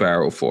suppressed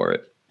barrel for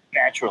it.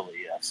 Naturally,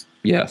 yes.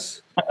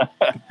 Yes.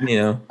 You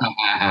know.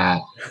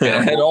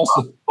 And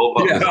also,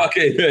 yeah,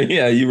 okay,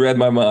 yeah, you read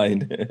my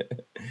mind.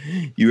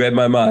 You read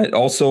my mind.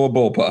 Also a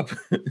bullpup.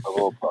 A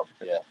bullpup,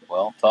 yeah.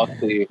 Well, talk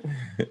to you.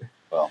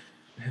 Well.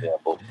 Yeah,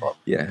 bullpup.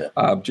 Yeah,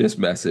 I'm just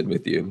messing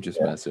with you.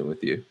 Messing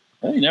with you.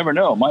 Well, you never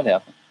know. It might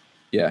happen.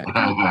 Yeah.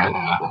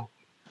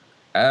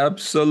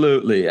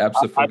 Absolutely. I'd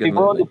be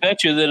willing to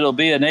bet you that it'll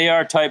be an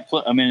AR type,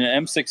 an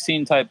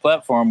M16 type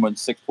platform with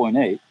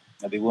 6.8.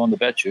 I'd be willing to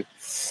bet you.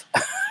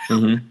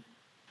 Mm-hmm.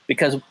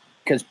 Because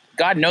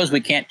God knows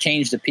we can't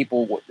change the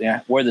people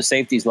where the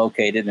safety is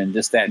located and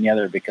this, that, and the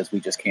other because we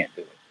just can't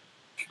do it.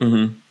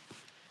 Mm-hmm.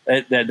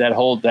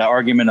 That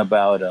argument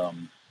about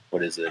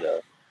what is it?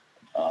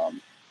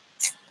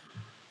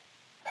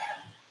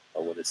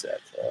 What is that?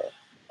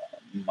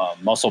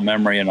 Muscle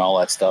memory and all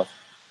that stuff.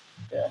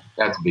 Yeah,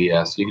 that's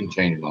BS. You can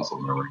change muscle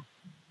memory.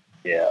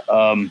 Yeah.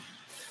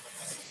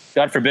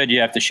 God forbid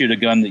you have to shoot a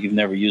gun that you've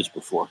never used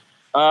before.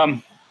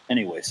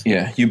 Anyways.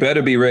 Yeah, you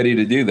better be ready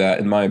to do that,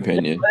 in my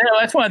opinion. Yeah,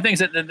 that's one of the things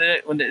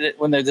that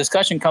when the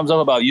discussion comes up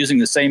about using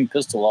the same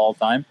pistol all the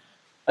time,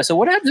 I said,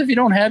 what happens if you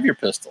don't have your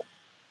pistol?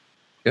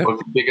 Yep. What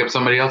if you pick up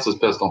somebody else's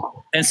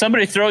pistol? And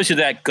somebody throws you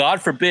that,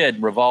 God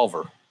forbid,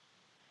 revolver.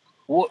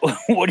 What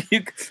do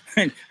you?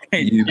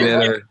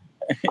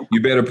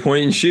 You better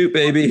point and shoot,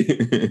 baby.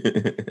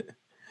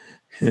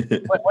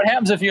 What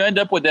happens if you end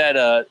up with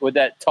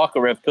that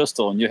Tokarev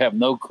pistol and you have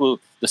no clue?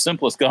 The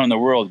simplest gun in the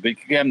world, but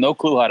you have no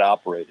clue how to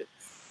operate it.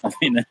 I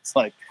mean, it's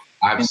like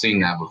I've seen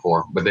that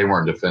before, but they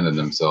weren't defending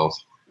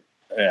themselves.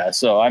 Yeah,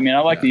 so I mean, I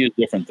like to use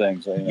different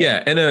things. You know?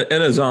 Yeah, in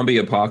a zombie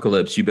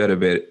apocalypse, you better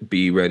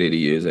be ready to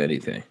use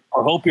anything.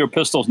 I hope your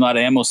pistol's not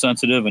ammo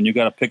sensitive, and you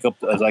got to pick up,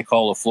 as I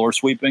call the floor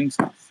sweepings,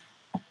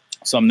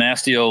 some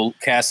nasty old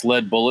cast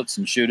lead bullets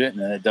and shoot it,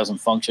 and then it doesn't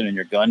function in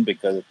your gun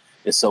because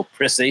it's so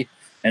prissy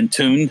and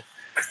tuned.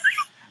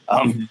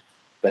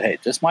 But hey,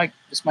 just my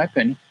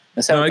opinion.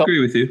 I agree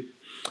with you.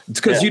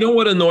 It's because you know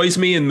what annoys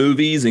me in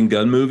movies and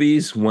gun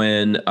movies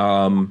when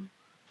in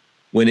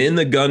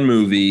the gun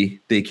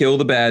movie they kill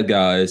the bad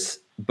guys,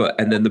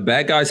 and then the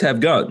bad guys have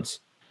guns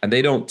and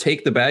they don't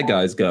take the bad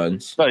guys'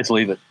 guns. So just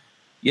leave it.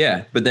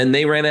 Yeah, but then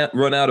they run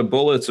out of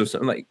bullets or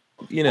something, like,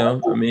 you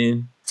know. I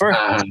mean,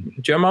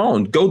 jump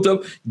on,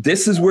 go.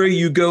 This is where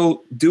you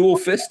go dual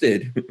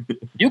fisted.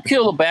 You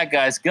kill a bad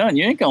guy's gun,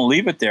 you ain't gonna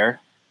leave it there.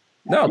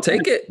 No,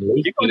 take it.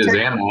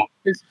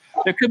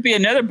 There could be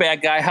another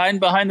bad guy hiding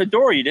behind the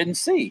door you didn't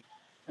see.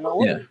 You know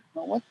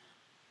what?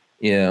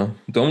 Yeah,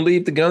 don't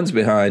leave the guns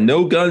behind.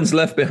 No guns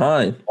left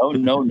behind. Oh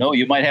no!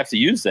 You might have to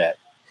use that.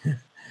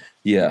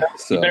 Yeah,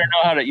 so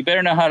you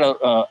better know how to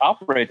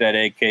operate that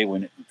AK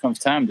when it comes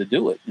time to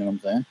do it. You know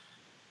what I'm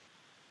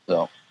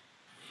saying?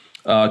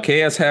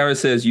 So, KS Harris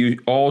says you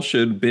all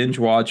should binge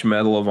watch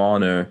Medal of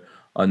Honor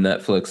on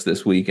Netflix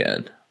this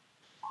weekend.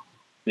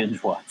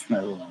 Binge watch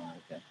Medal of Honor.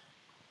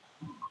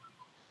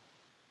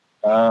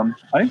 I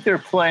think they're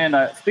playing.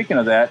 Speaking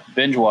of that,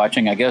 binge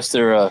watching. I guess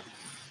they're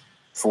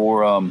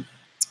for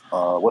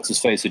what's his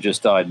face who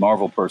just died,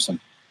 Marvel person,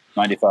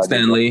 95.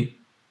 Stan Lee.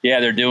 Yeah,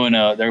 they're doing.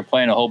 They're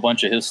playing a whole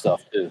bunch of his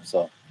stuff too.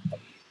 So.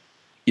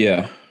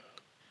 Yeah.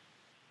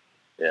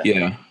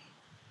 I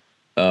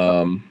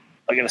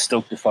gotta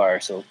stoke the fire,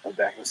 so I'll be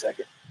back in a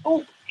second.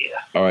 Oh yeah.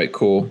 All right,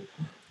 cool.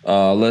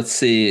 Let's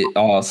see.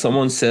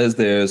 Someone says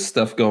there's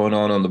stuff going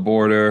on the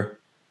border.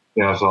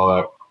 Yeah, I saw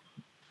that.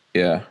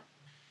 Yeah.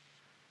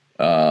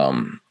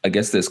 I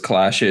guess there's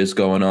clashes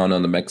going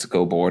on the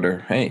Mexico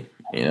border. Hey,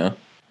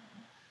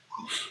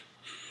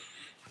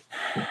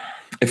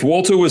 if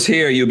Walter was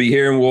here, you'd be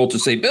hearing Walter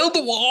say, "Build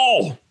the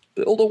wall,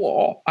 build a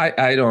wall."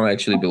 I don't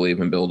actually believe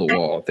in build a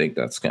wall. I think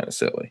that's kind of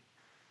silly.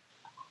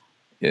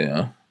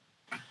 Yeah.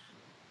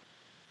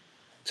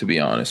 To be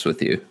honest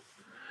with you,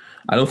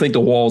 I don't think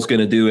the wall's going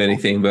to do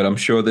anything, but I'm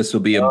sure this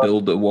will be a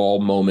build the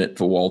wall moment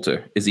for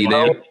Walter. Is he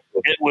there?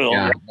 It will.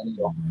 Yeah,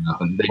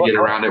 nothing. They get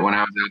around it when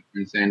I was out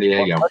in San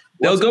Diego.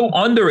 They'll go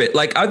under it.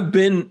 Like I've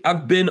been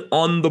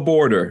on the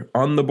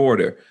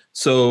border.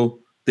 So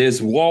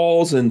there's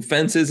walls and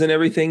fences and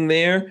everything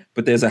there,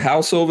 but there's a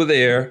house over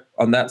there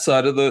on that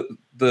side of the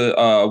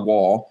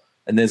wall,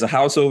 and there's a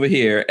house over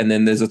here, and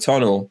then there's a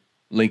tunnel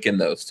linking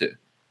those two.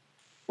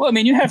 Well, I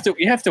mean, you have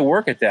to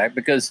work at that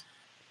because,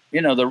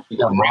 you gotta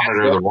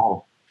monitor the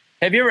wall.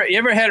 Have you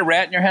ever had a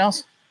rat in your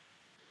house?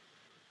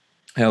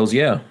 Hells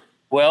yeah.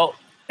 Well,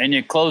 and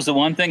you close the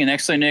one thing, and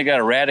next thing you got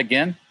a rat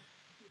again.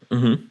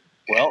 Mm-hmm.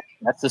 Well,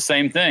 that's the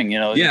same thing,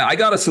 Yeah, I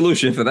got a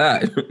solution for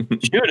that.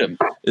 Shoot him.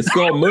 It's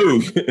called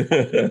move.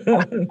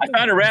 I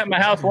found a rat in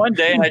my house one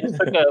day, and I just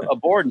took a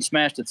board and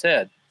smashed its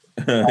head.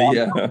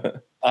 Yeah.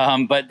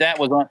 But that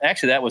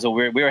was a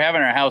weird. We were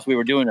having our house. We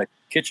were doing a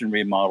kitchen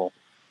remodel,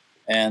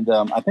 and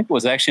I think it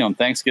was actually on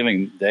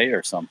Thanksgiving Day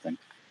or something.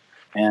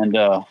 And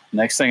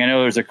next thing I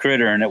know, there's a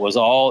critter, and it was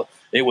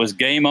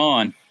game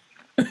on.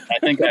 I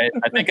think I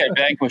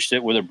vanquished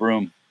it with a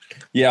broom.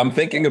 Yeah,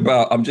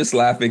 I'm just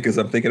laughing because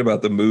I'm thinking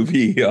about the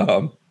movie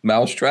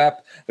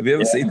Mousetrap. Have you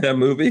ever seen that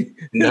movie?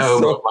 No,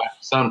 but my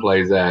son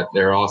plays that.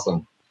 They're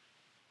awesome.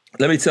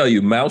 Let me tell you,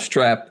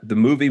 the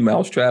movie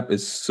Mousetrap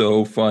is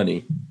so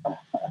funny.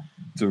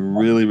 It's a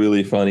really,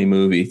 really funny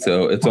movie.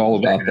 So it's all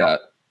about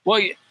that.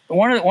 Well,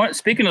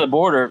 speaking of the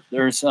border,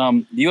 there's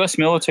the U.S.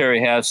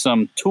 military has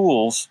some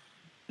tools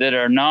that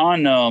are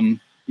you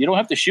don't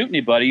have to shoot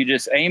anybody. You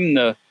just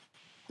aim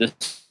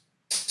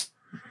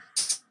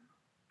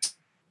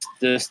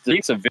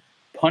it's a very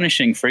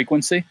punishing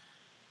frequency,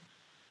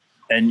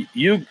 and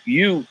you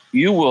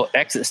will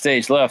exit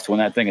stage left when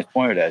that thing is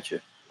pointed at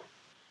you.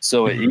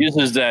 So it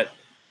uses that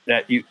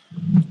you.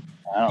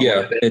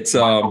 It's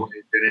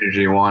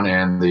energy one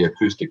and the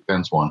acoustic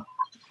fence one.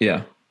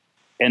 Yeah,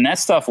 and that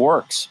stuff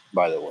works,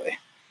 by the way.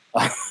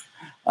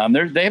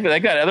 They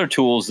got other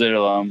tools that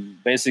are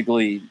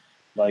basically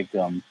like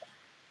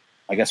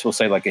I guess we'll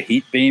say like a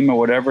heat beam or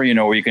whatever,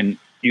 where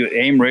you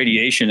aim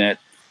radiation at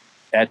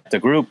the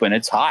group and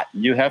it's hot.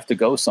 You have to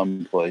go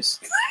someplace.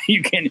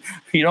 You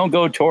don't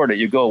go toward it,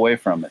 you go away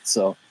from it.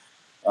 So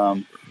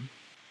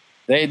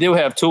they do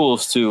have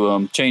tools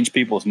to change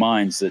people's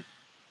minds that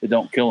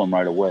don't kill them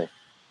right away.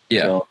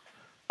 Yeah. So,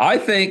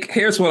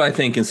 here's what I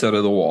think instead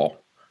of the wall.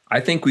 I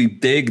think we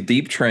dig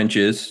deep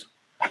trenches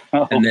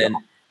and then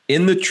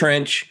in the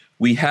trench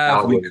we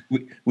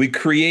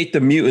create the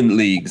mutant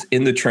leagues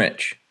in the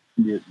trench.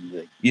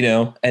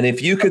 And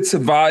if you could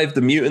survive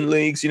the mutant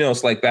leagues,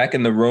 it's like back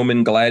in the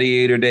Roman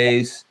gladiator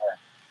days.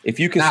 If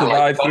you can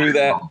survive through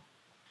that,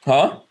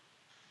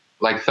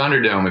 like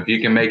Thunderdome, if you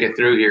can make it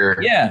through here.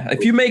 Yeah,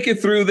 if you make it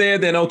through there,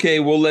 then okay,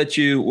 we'll let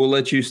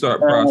you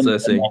start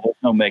processing. There's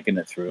no making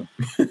it through.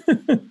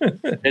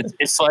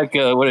 It's like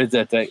what is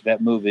that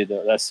movie?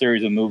 That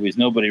series of movies.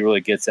 Nobody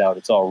really gets out.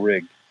 It's all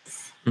rigged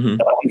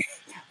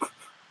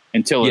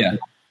until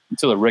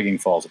the rigging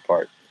falls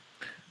apart.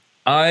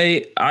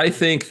 I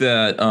think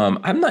that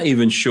I'm not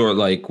even sure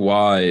like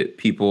why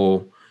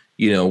people,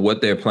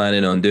 what they're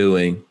planning on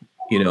doing.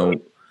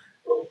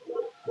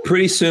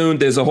 Pretty soon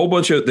there's a whole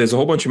bunch of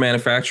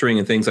manufacturing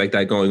and things like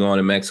that going on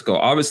in Mexico.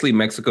 Obviously,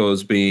 Mexico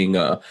is being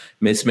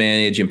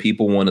mismanaged and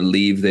people want to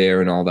leave there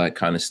and all that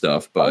kind of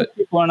stuff. But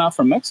people are not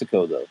from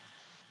Mexico though.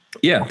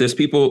 Yeah, there's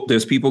people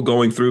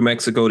going through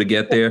Mexico to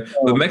get there,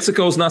 but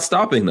Mexico's not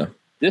stopping them.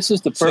 This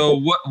is the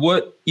so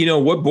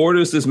what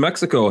borders does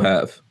Mexico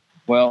have?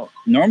 Well,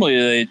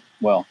 normally I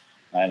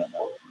don't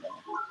know.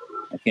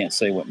 I can't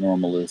say what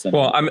normal is.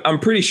 Well, I'm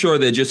pretty sure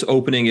they're just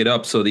opening it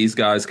up so these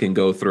guys can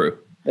go through.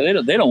 They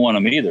don't want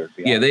them either.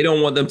 Yeah, they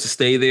don't want them to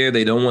stay there.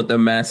 They don't want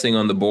them massing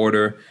on the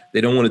border.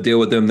 They don't want to deal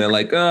with them. They're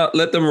like,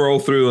 let them roll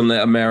through and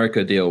let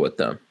America deal with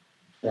them.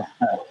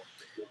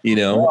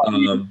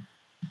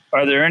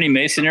 Are there any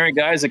masonry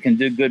guys that can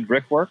do good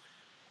brickwork?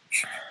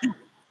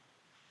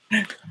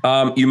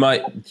 You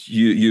might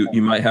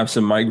have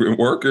some migrant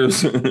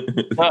workers.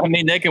 I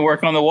mean, they can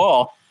work on the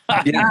wall.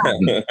 Yeah.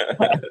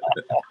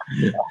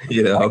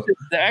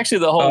 Actually,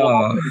 the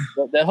whole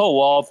that whole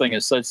wall thing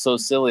is so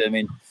silly. I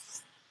mean,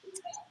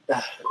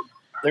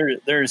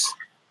 there's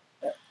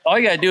all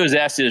you got to do is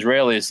ask the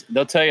Israelis.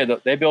 They'll tell you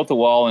that they built a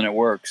wall and it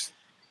works.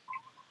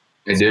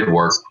 It did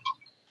work.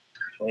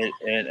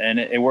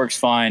 It works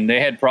fine. They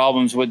had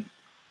problems with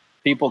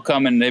people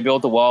coming. They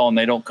built a wall and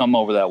they don't come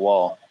over that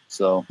wall.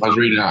 So I was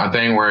reading a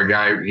thing where a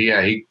guy,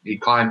 he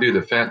climbed through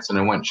the fence and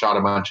then went and shot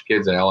a bunch of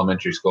kids at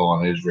elementary school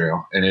in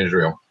Israel.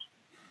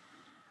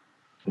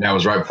 And that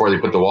was right before they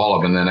put the wall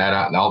up, and then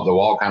the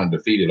wall kind of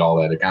defeated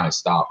all that. It kind of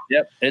stopped.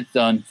 Yep, it's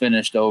done,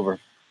 finished, over.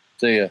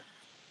 See ya.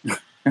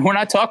 And we're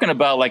not talking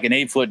about like an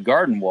 8-foot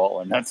garden wall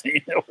or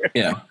nothing.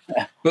 Yeah,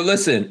 but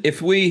listen,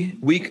 if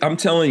I'm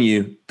telling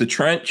you, the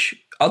trench.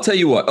 I'll tell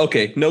you what.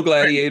 Okay, no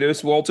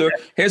gladiators, Walter.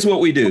 Here's what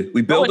we do: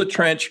 we build a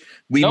trench.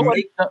 We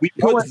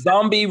put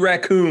zombie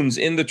raccoons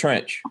in the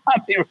trench.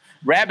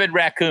 Rabid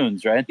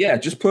raccoons, right? Yeah,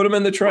 just put them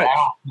in the trench.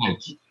 Wow.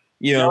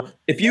 You know,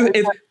 if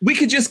we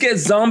could just get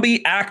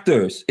zombie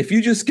actors, if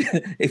you just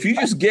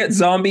get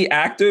zombie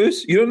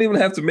actors, you don't even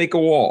have to make a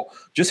wall.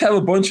 Just have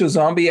a bunch of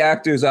zombie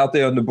actors out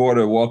there on the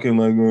border walking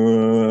like,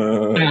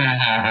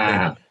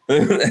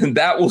 and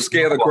that will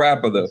scare the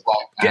crap of them.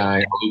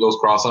 Like, Eagles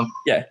crossing.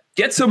 Yeah,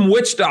 get some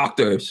witch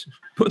doctors.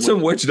 Put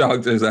some witch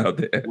doctors out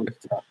there.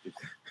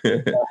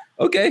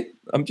 Okay,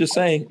 I'm just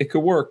saying it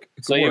could work.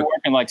 You're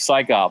working like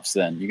psych ops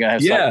then. You're gonna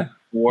have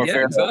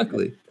warfare. Yeah,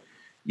 exactly.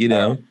 You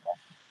know.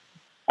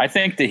 I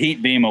think the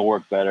heat beam will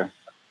work better.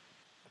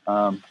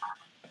 The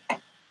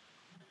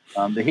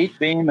heat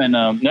beam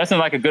and nothing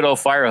like a good old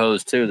fire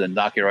hose too, then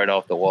knock you right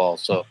off the wall.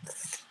 So,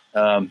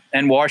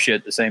 and wash it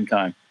at the same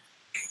time.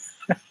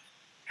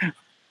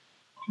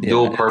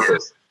 Dual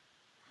purpose.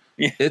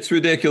 It's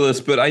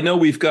ridiculous, but I know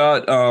we've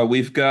got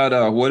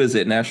what is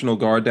it, National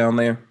Guard down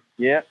there?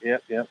 Yep.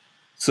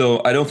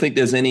 So I don't think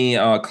there's any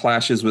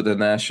clashes with the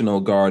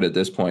National Guard at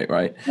this point,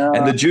 right?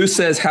 And the Jew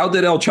says, how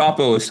did El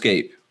Chapo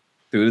escape?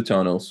 Through the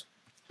tunnels.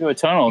 Through a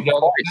tunnel.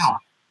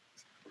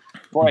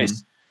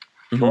 Twice.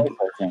 Mm-hmm. Twice,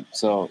 I think.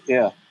 So,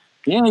 yeah.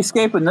 He ain't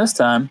escaping this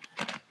time,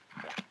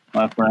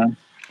 my friend.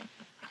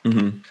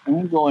 Mm-hmm. He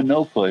ain't going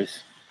no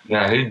place.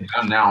 Yeah, he's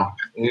done now.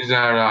 He's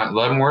at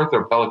Leavenworth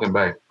or Pelican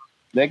Bay.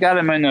 They got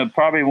him in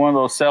probably one of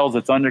those cells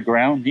that's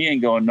underground. He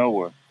ain't going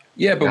nowhere.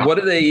 Yeah, but what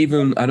do they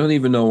even – I don't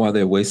even know why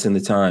they're wasting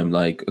the time.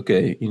 Like,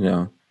 okay, you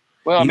know.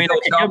 Well, I mean –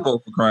 El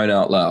Chapo for crying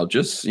out loud.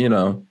 Just, you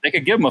know. They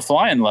could give him a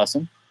flying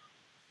lesson.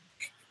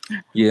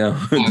 Yeah,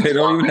 they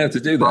don't even have to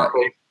do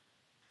that.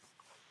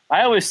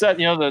 I always said,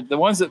 you know, the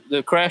ones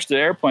that crashed the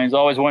airplanes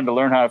always wanted to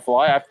learn how to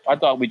fly. I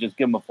thought we'd just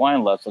give them a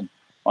flying lesson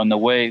on the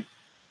way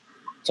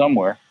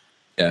somewhere.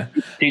 Yeah.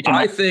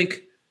 I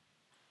think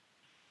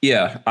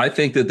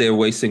that they're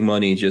wasting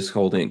money just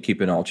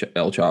keeping El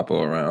Chapo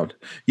around.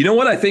 You know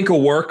what I think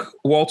will work,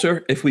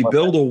 Walter? If we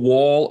build a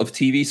wall of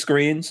TV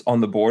screens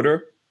on the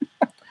border,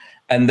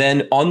 and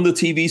then on the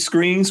TV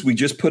screens, we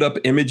just put up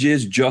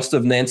images just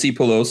of Nancy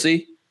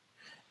Pelosi.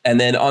 And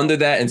then under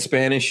that in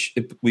Spanish,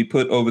 we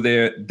put over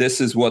there,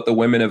 this is what the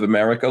women of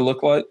America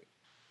look like.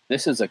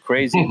 This is a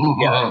crazy.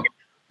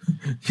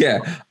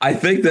 Yeah, I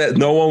think that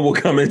no one will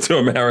come into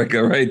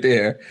America right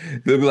there.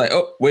 They'll be like,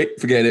 oh, wait,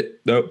 forget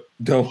it. Nope,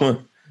 don't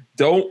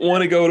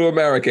want to go to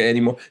America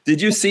anymore.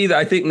 Did you see that?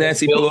 I think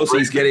Nancy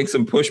Pelosi is getting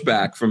some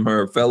pushback from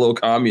her fellow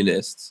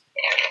communists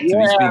to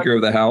be Speaker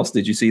of the House.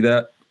 Did you see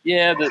that?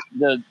 Yeah,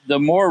 the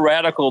more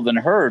radical than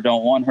her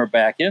don't want her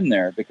back in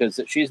there because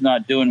she's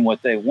not doing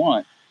what they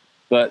want.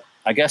 But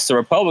I guess the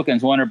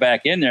Republicans want her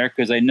back in there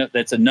because they know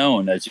that's a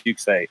known, as you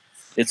say.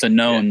 It's a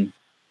known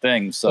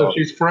thing. So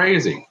she's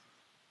crazy.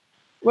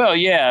 Well,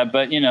 yeah,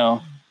 but, you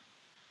know,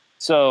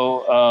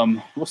 so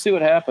we'll see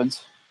what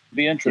happens.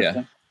 Be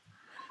interesting.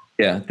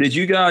 Yeah. Did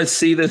you guys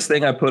see this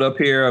thing I put up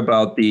here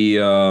about the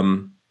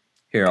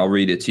here, I'll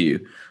read it to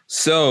you.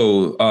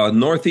 So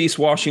Northeast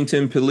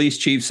Washington police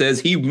chief says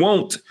he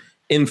won't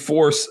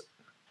enforce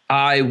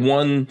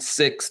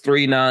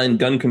I-1639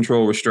 gun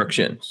control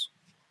restrictions.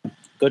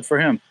 Good for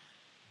him.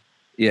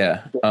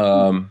 Yeah.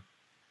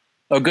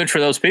 Good for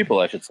those people,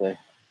 I should say.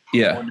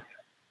 Yeah.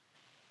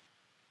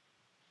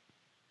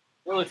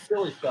 Really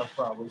silly stuff,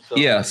 probably. So.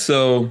 Yeah.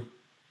 So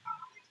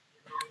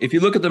if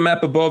you look at the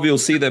map above, you'll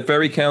see that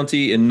Ferry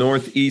County in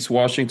Northeast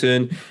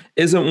Washington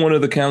isn't one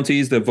of the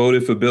counties that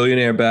voted for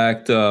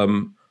billionaire-backed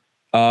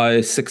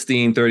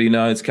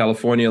I-1639's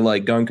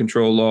California-like gun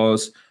control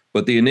laws.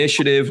 But the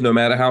initiative, no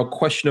matter how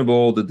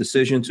questionable the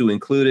decision to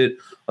include it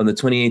on the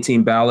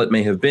 2018 ballot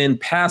may have been,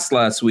 passed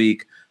last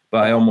week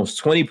by almost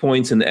 20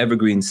 points in the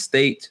Evergreen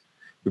State.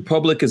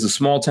 Republic is a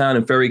small town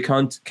in Ferry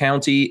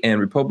County, and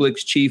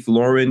Republic's chief,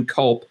 Lauren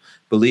Culp,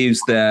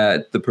 believes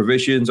that the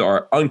provisions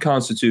are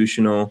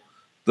unconstitutional.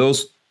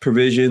 Those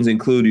provisions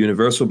include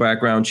universal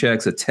background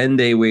checks, a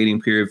 10-day waiting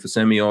period for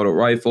semi-auto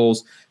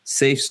rifles,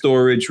 safe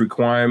storage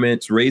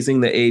requirements,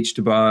 raising the age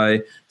to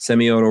buy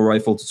semi-auto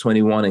rifle to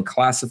 21, and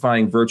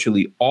classifying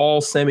virtually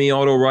all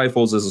semi-auto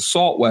rifles as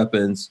assault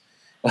weapons,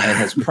 and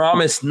has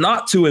promised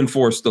not to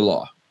enforce the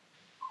law.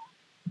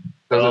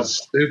 Because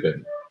it's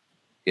stupid.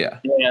 Yeah.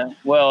 Yeah.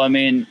 Well, I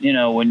mean, you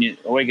know, what are you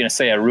going to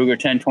say? A Ruger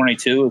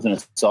 1022 is an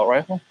assault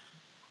rifle?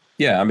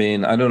 Yeah, I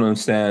mean, I don't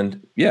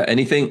understand. Yeah,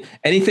 anything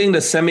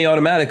that's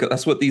semi-automatic,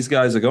 that's what these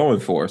guys are going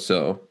for.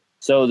 So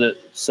So the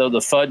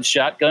FUD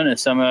shotgun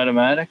is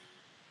semi-automatic.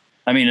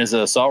 I mean, is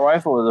an assault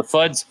rifle, or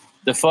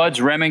the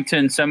FUD's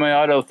Remington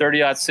semi-auto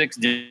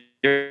 30-06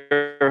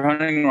 deer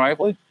hunting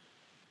rifle?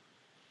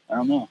 I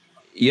don't know.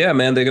 Yeah,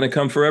 man, they're going to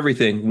come for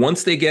everything.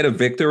 Once they get a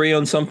victory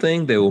on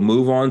something, they will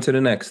move on to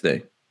the next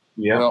thing.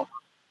 Yeah.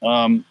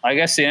 Well, I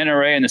guess the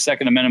NRA and the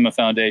Second Amendment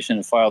Foundation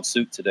have filed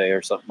suit today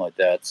or something like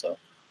that. So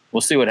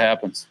we'll see what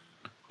happens.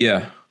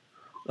 Yeah.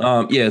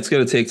 Yeah, it's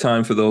going to take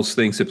time for those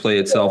things to play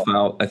itself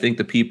out. I think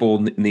the people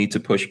need to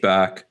push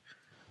back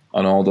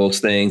on all those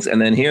things.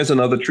 And then here's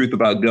another truth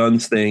about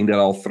guns thing that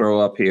I'll throw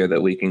up here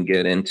that we can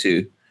get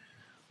into.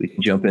 We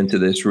can jump into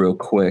this real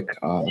quick.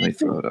 Let me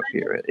throw it up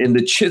here in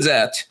the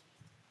Chizat.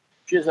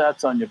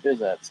 Chizats on your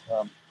bizats.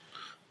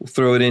 We'll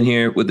throw it in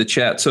here with the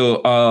chat.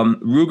 So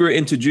Ruger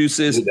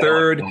introduces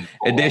third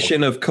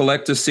edition of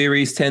Collector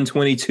Series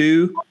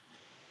 1022.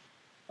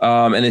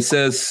 And it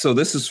says, so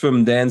this is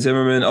from Dan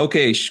Zimmerman.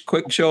 Okay,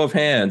 quick show of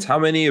hands. How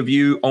many of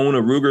you own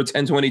a Ruger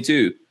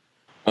 1022?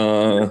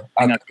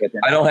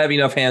 I don't have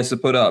enough hands to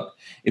put up.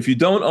 If you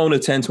don't own a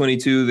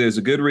 1022, there's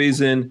a good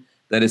reason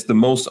that it's the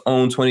most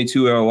owned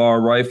 22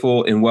 LR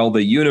rifle in, well,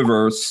 the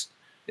universe.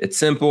 It's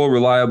simple,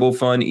 reliable,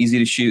 fun, easy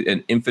to shoot,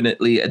 and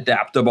infinitely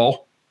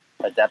adaptable.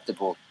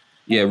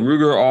 Yeah,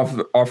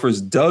 Ruger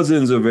offers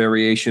dozens of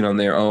variation on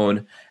their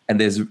own, and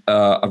there's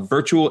a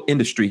virtual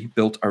industry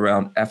built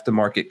around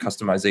aftermarket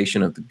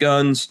customization of the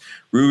guns.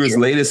 Ruger's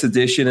latest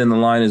addition in the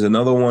line is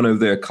another one of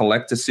their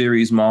Collector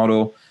Series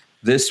model.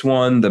 This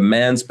one, the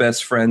Man's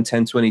Best Friend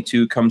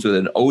 1022, comes with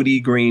an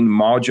OD green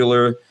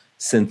modular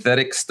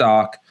synthetic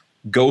stock,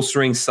 ghost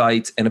ring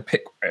sights, and a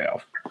pick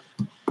rail.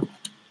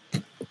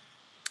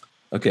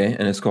 Okay,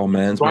 and it's called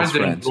Man's Best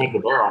Friend.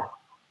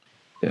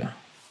 Yeah.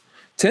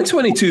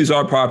 1022s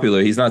are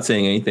popular. He's not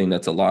saying anything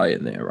that's a lie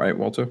in there, right,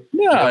 Walter?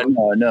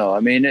 No. I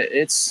mean,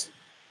 it's...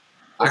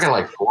 I got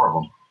like 4 of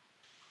them.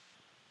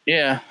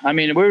 Yeah, I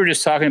mean, we were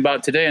just talking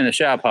about today in the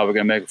shop how we're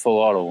going to make a full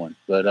auto one,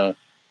 but...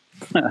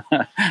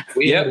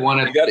 We had one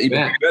at you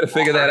better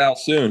figure that out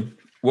soon.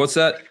 What's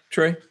that,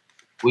 Trey?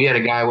 We had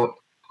a guy, one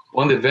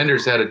of the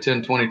vendors had a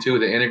 1022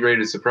 with an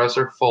integrated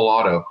suppressor, full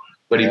auto,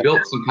 but he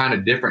built some kind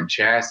of different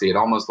chassis. It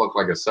almost looked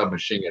like a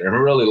submachine gun. It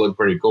really looked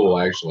pretty cool,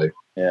 actually.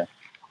 Yeah.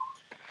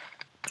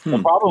 The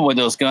problem with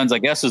those guns, I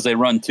guess, is they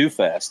run too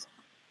fast.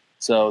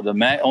 So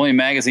the only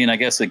magazine, I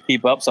guess, that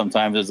keep up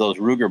sometimes is those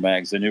Ruger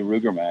mags, the new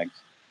Ruger mags.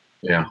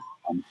 Yeah.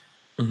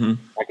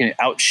 I can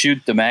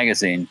outshoot the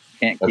magazine.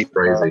 Can't That's keep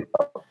crazy.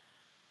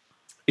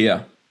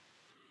 Yeah.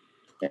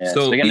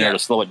 So they're going to have to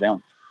slow it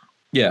down.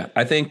 Yeah,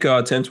 I think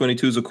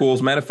 1022s are cool. As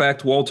a matter of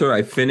fact, Walter,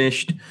 I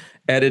finished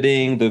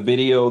editing the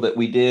video that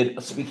we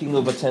did. Speaking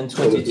of a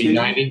 1022.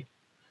 P90?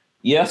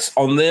 Yes,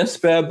 on this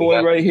bad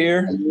boy right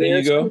here. There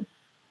you go.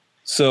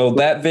 So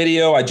that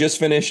video, I just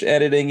finished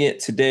editing it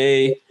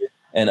today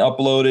and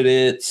uploaded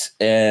it.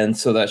 And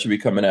so that should be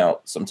coming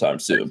out sometime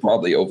soon,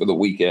 probably over the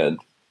weekend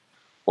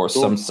or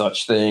some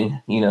such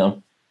thing, you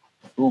know.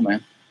 Cool,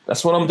 man.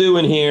 That's what I'm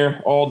doing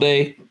here all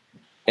day,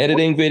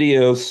 editing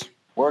videos.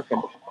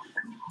 Working.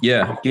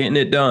 Yeah, getting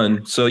it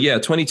done. So yeah,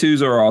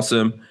 22s are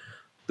awesome.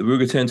 The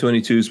Ruger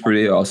 1022 is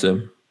pretty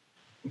awesome.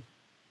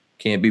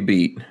 Can't be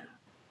beat.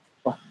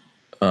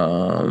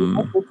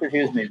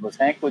 Excuse me, was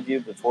Hank with you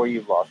before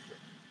you lost it?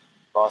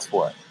 Lost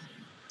what?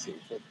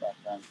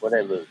 What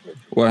I lose, Richard?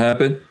 What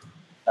happened?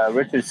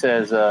 Richard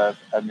says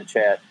in the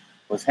chat,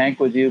 was Hank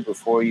with you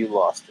before you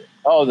lost it?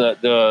 Oh,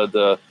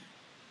 the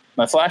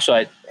my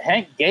flashlight.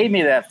 Hank gave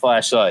me that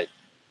flashlight.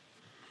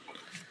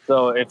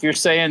 So if you're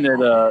saying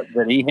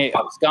that he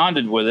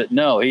absconded with it,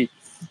 no, he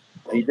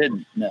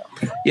didn't. No.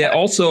 Yeah.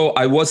 Also,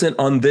 I wasn't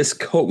on this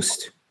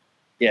coast.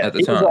 Yeah, at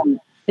the time.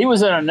 He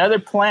was on another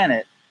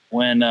planet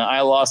when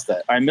I lost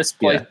that. I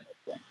misplaced that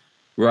thing.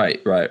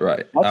 Right. That's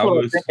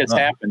what I think has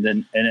happened,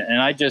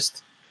 and I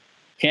just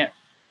can't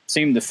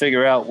seem to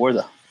figure out where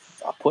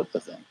I put the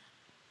thing.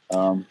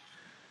 Because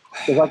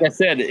like I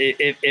said,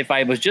 if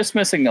I was just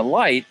missing the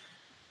light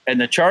and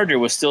the charger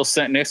was still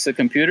sitting next to the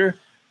computer,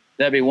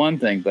 that'd be one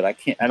thing. But I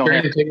can't. I don't.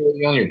 You're going to take it with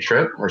you on your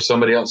trip, or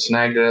somebody else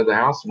snagged it at the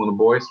house, one of the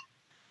boys.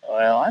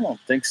 Well, I don't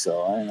think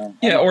so. I don't know.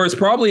 Yeah, or it's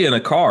probably in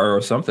a car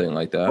or something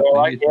like that.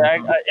 Well,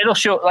 it'll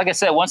show. Like I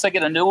said, once I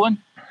get a new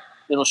one,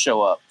 it'll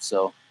show up.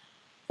 So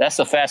that's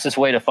the fastest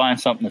way to find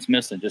something that's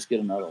missing. Just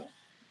get another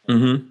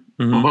one.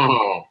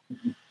 Oh.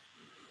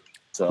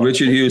 So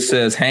Richard Hughes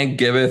says, Hank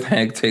giveth,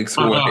 Hank takes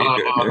away.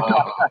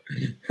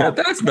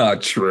 That's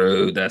not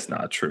true. That's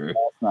not true.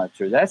 That's not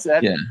true. That's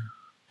that. Yeah.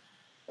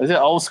 Is it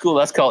old school?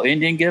 That's called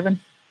Indian giving?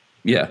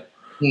 Yeah.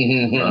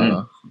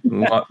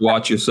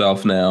 Watch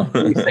yourself now.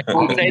 Can we say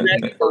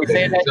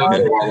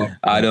that?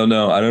 I don't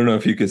know. I don't know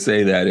if you can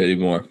say that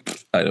anymore.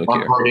 I don't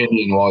care. Part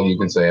Indian while you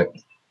can say it.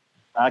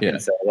 I can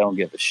say I don't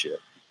give a shit.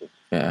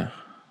 Yeah.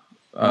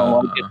 I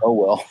don't like it. Oh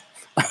well.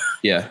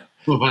 Yeah.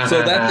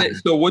 So that's it.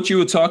 So what you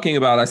were talking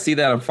about, I see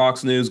that on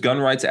Fox News. Gun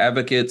rights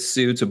advocates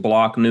sue to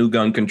block new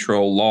gun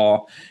control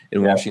law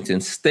in Washington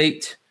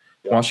State.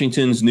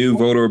 Washington's new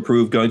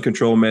voter-approved gun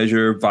control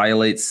measure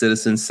violates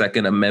citizens'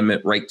 Second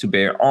Amendment right to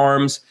bear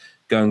arms.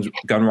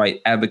 gun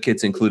right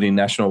advocates, including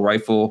National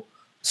Rifle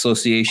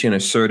Association,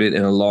 asserted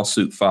in a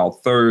lawsuit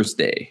filed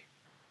Thursday.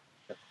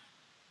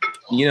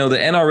 You know, the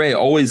NRA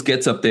always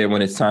gets up there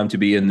when it's time to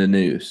be in the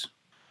news.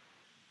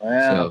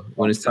 Well, So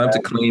when it's time to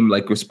claim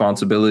like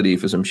responsibility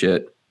for some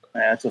shit.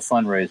 Yeah, it's a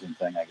fundraising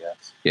thing, I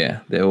guess. Yeah,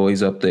 they're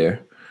always up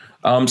there.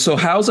 So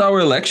how's our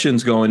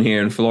elections going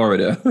here in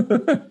Florida?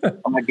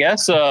 I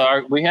guess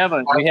we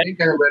haven't. I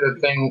think I read a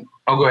thing.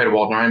 Oh, go ahead,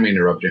 Walter. I didn't mean to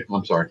interrupt you.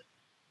 I'm sorry.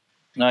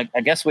 I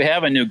guess we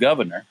have a new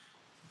governor.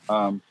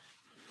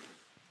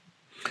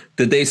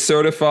 Did they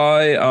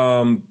certify?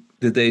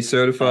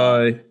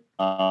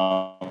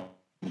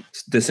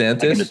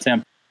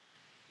 DeSantis?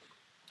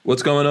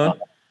 What's going on?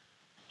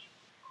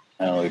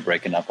 I don't know. We're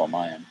breaking up on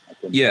my end.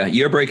 Yeah,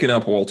 you're breaking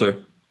up,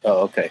 Walter.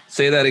 Oh, okay.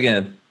 Say that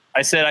again.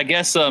 I said, I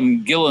guess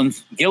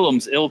Gilliam's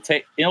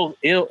ill-fated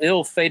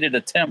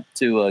attempt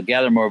to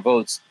gather more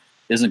votes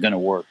isn't going to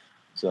work.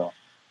 So,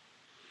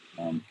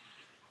 in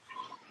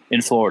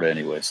Florida,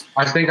 anyways.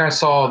 I think I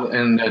saw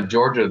in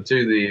Georgia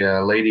too.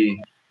 The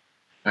lady,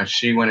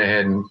 she went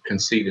ahead and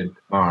conceded.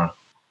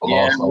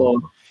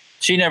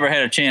 She never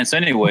had a chance,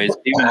 anyways.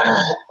 Even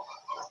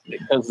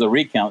because of the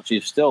recount,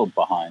 she's still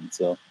behind.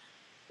 So,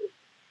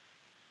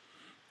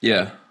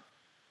 yeah.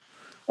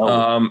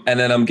 And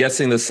then I'm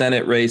guessing the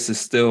Senate race is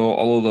still,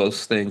 all of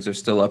those things are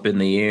still up in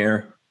the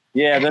air.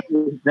 Yeah.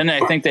 Then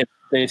I think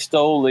they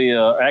stole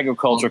the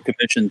Agriculture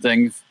Commission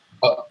thing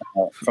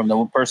from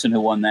the person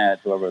who won that,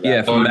 whoever that was.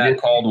 Yeah, from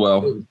Matt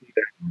Caldwell.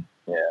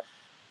 Yeah.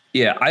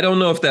 Yeah, I don't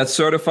know if that's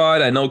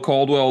certified. I know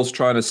Caldwell's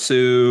trying to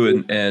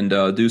sue and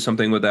do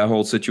something with that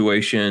whole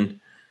situation.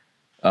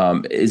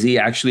 Is he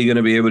actually going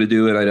to be able to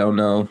do it? I don't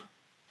know.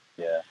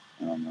 Yeah.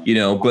 I don't know. You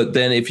know, but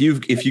then if you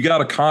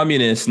got a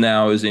communist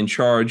now is in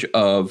charge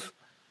of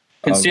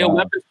concealed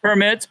weapons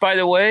permits, by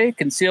the way,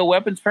 concealed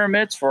weapons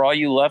permits for all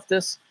you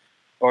leftists,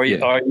 that's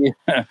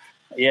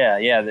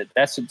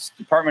the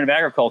Department of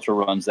Agriculture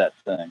runs that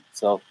thing.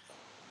 So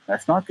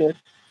that's not good.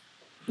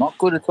 Not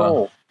good at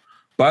all.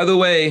 By the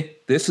way,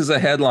 this is a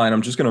headline.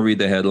 I'm just going to read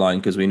the headline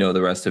because we know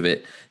the rest of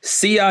it.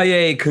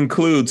 CIA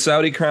concludes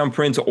Saudi Crown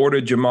Prince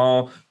ordered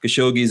Jamal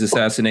Khashoggi's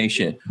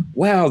assassination.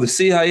 Wow, the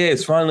CIA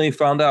has finally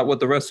found out what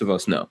the rest of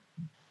us know.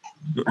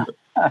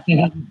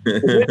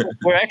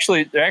 They're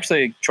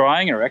actually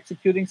trying or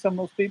executing some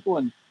of those people,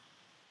 and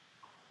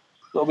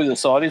probably the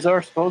Saudis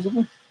are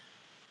supposedly.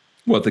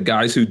 What, the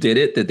guys who did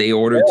it that they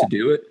ordered to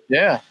do it?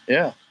 Yeah.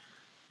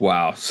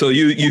 Wow. So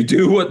you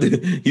do what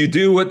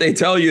they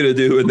tell you to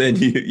do, and then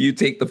you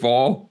take the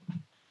fall.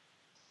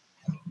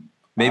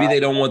 Maybe they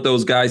don't want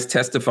those guys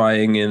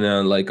testifying in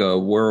like a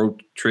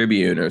World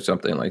Tribune or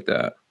something like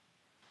that.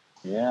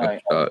 Yeah.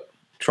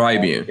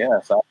 Tribune.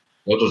 Yes.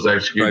 We'll just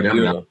execute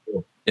them.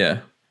 Yeah.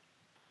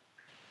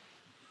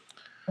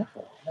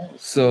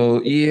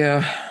 So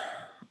yeah,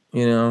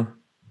 you know,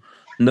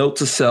 note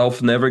to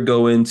self: never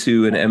go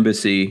into an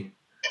embassy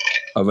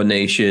of a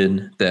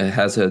nation that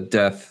has a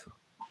death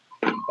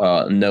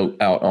note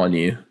out on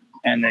you.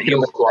 And that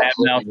you've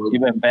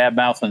been bad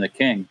mouthing the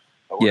king.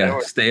 Yeah,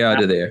 stay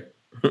out of there.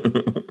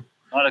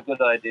 Not a good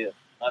idea.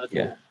 Not a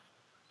good.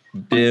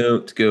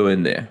 Don't go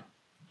in there.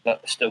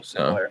 Stoke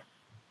somewhere.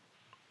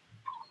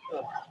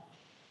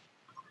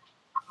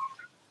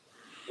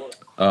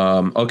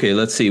 Okay,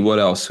 let's see what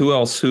else.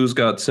 Who's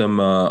got some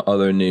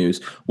other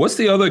news? What's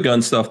the other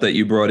gun stuff that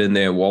you brought in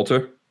there,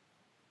 Walter?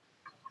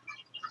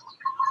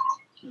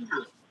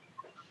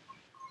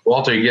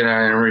 Walter, you get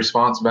a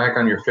response back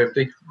on your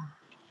 50?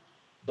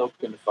 Stoke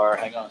in the fire.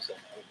 Hang on a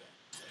second.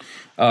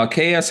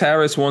 K.S.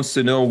 Harris wants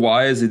to know,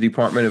 why is the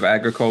Department of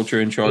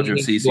Agriculture in charge of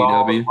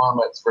CCW?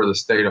 Comments for the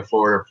state of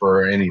Florida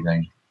for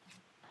anything.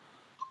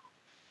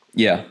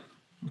 Yeah,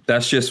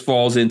 that just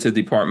falls into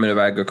Department of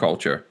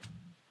Agriculture.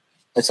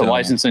 It's a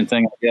licensing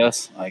thing, I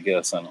guess. I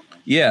don't know.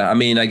 Yeah, I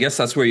mean, I guess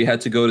that's where you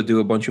had to go to do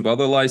a bunch of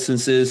other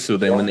licenses. So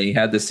then when they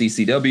had the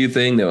CCW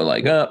thing, they were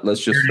like,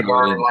 let's just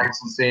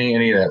licensing,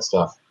 any of that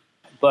stuff.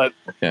 But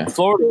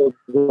Florida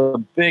is a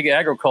big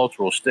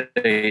agricultural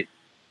state,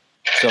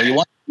 so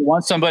you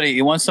want somebody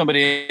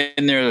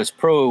in there that's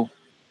pro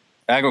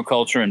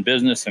agriculture and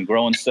business and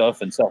growing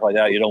stuff and stuff like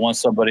that. You don't want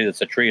somebody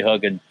that's a tree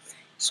hugging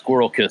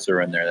squirrel kisser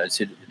in there.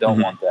 You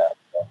don't want that.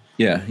 So.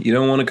 Yeah, you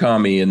don't want a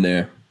commie in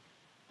there.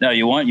 No,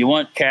 you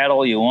want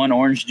cattle, you want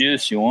orange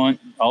juice, you want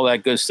all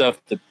that good stuff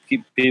to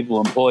keep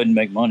people employed and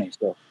make money.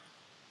 So,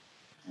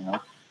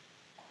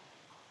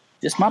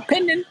 just my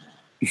opinion.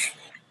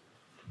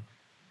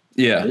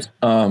 Yeah.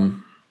 I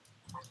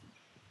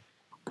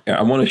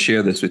want to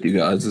share this with you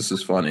guys. This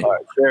is funny. All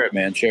right, share it,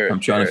 man. Share it. I'm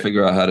trying to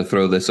figure out how to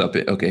throw this up.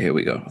 Okay, here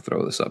we go. I'll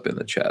throw this up in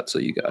the chat so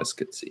you guys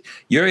can see.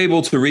 You're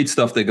able to read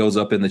stuff that goes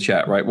up in the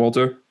chat, right,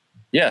 Walter?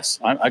 Yes,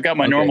 I got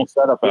my normal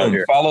setup out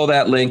here. Follow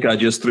that link I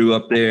just threw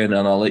up there, and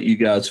then I'll let you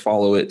guys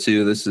follow it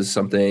too. This is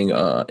something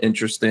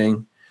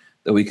interesting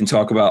that we can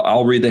talk about.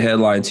 I'll read the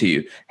headline to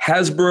you.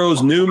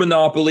 Hasbro's new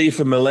Monopoly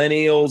for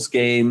Millennials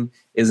game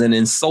is an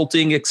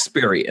insulting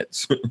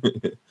experience.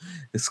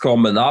 It's called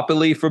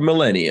Monopoly for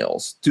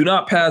Millennials. Do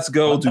not pass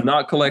go. Do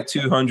not collect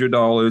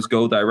 $200.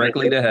 Go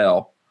directly to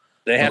hell.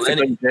 They have to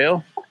go to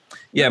jail?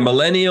 Yeah,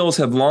 millennials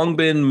have long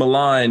been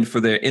maligned for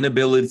their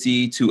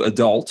inability to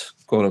adult,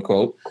 quote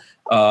unquote,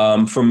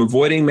 from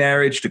avoiding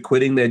marriage to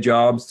quitting their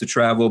jobs to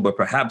travel. But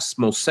perhaps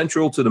most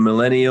central to the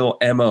millennial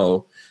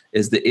MO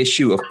is the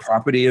issue of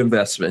property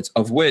investments,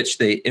 of which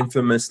they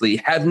infamously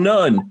have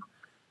none.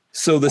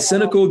 So the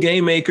cynical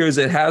game makers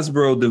at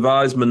Hasbro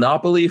devised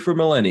Monopoly for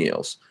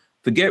millennials.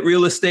 Forget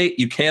real estate,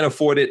 you can't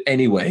afford it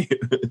anyway.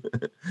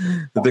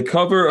 The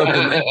cover of the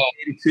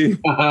 1982,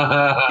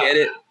 get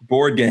it,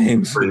 board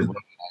games.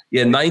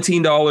 Yeah,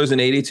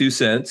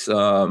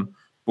 $19.82,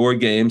 board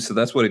games. So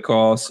that's what it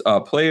costs.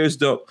 Players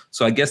don't.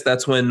 So I guess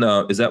that's when,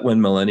 is that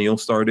when millennials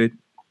started?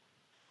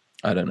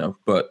 I don't know.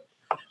 But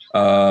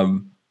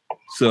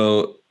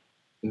so.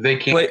 They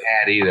can't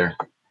add either.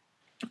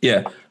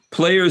 Yeah.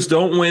 Players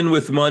don't win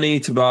with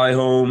money to buy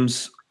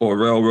homes or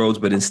railroads,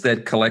 but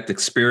instead collect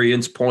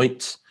experience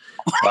points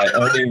by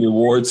earning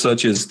rewards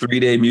such as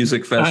 3-day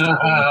music festival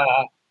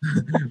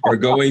or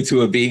going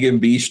to a vegan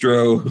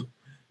bistro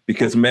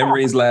because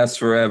memories last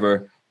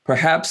forever.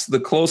 Perhaps the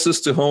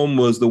closest to home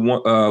was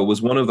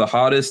one of the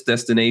hottest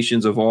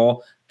destinations of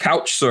all,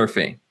 couch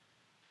surfing.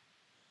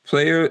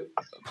 Player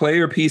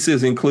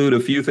pieces include a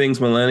few things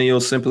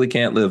millennials simply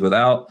can't live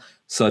without,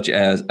 such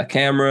as a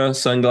camera,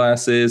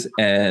 sunglasses,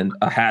 and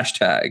a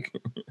hashtag.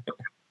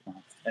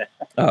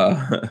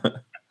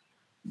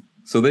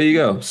 So there you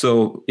go.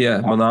 So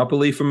yeah,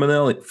 Monopoly for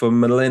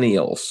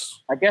millennials.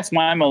 I guess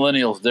my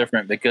millennial's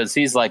different because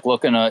he's like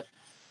looking at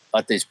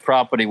these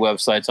property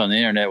websites on the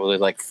internet where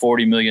there's like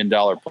 $40 million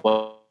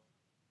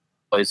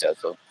places.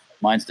 So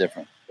mine's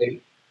different.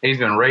 He's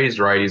been raised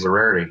right. He's a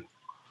rarity.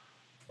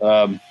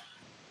 I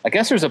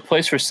guess there's a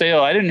place for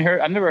sale. I've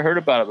never heard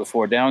about it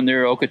before down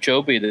near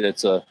Okeechobee.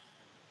 That's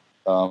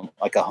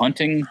like a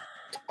hunting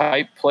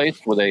type place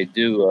where they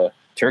do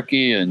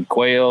turkey and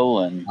quail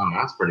and. Oh,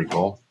 that's pretty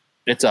cool.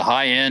 It's a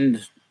high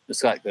end.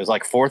 There's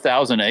like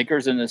 4,000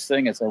 acres in this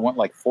thing. They want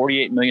like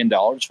 $48 million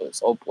for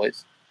this whole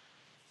place.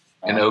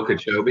 In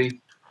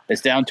Okeechobee? It's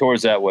down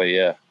towards that way,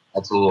 yeah.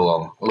 That's a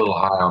little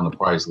high on the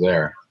price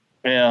there.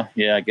 Yeah,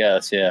 I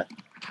guess, yeah.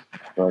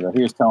 But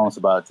he was telling us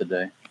about it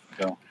today.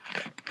 So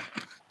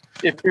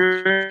if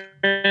you're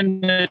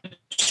in the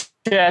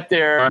chat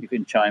there, you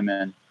can chime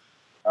in.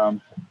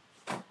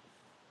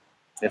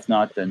 If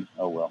not, then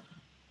oh well.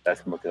 You guys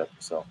can look it up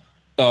yourself.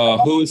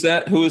 Who is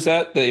that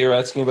you're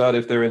asking about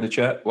if they're in the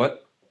chat?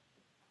 What?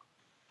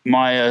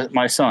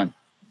 My son.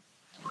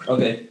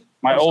 Okay.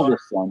 My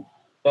oldest son.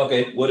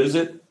 Okay. What is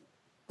it?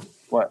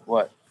 What?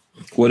 What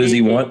does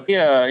he want?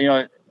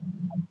 Yeah,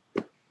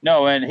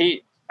 no, and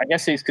I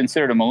guess he's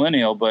considered a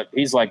millennial, but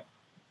he's like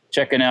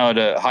checking out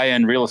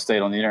high-end real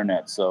estate on the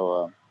internet.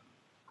 So,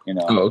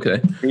 Oh,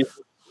 okay. He's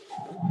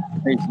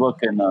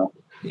looking.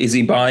 Is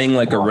he buying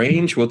like a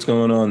range? What's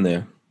going on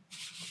there?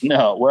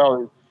 No,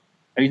 well,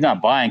 he's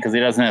not buying because he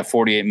doesn't have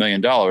 $48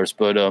 million.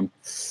 But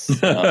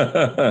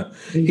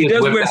he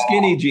does wear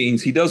skinny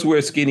jeans. He does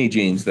wear skinny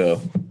jeans, though.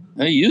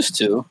 He used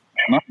to.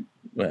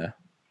 Yeah.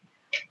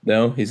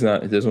 No, he's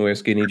not. He doesn't wear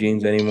skinny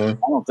jeans anymore.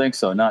 I don't think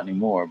so. Not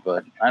anymore.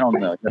 But I don't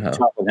know. You have to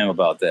talk with him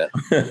about that.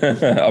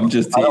 I'm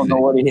just teasing. I don't know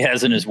what he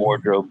has in his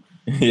wardrobe.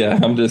 Yeah,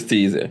 I'm just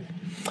teasing.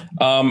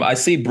 I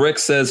see Brick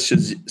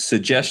says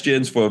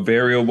suggestions for a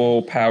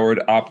variable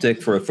powered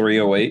optic for a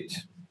 308.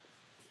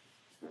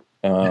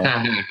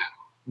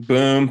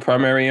 Boom,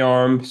 primary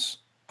arms.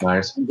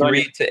 Nice.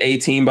 3 to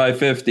 18 by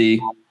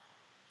 50.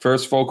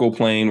 First focal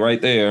plane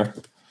right there.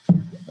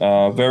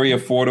 Very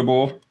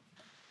affordable.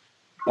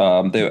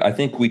 I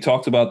think we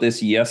talked about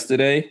this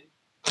yesterday.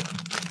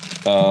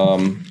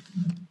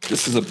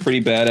 This is a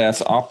pretty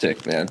badass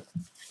optic, man.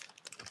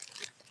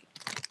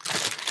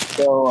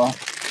 So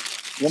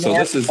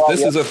this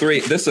is a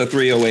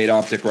 308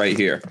 optic right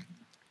here.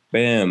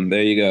 Bam,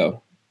 there you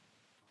go.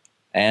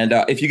 And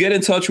if you get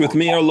in touch with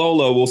me or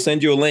Lola, we'll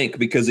send you a link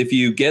because if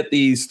you get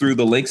these through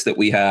the links that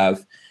we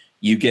have,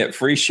 you get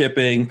free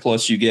shipping.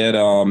 Plus, you get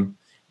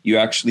you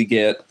actually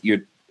get your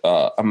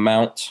a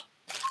mount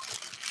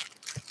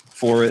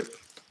for it.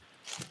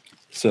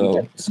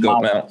 So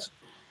scope mount.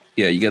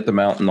 Yeah, you get the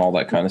mount and all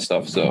that kind of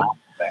stuff. So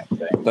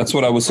that's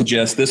what I would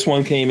suggest. This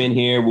one came in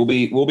here. We'll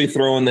be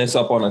throwing this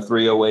up on a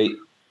 308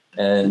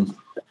 and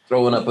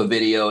throwing up a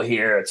video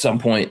here at some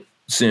point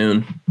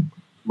soon.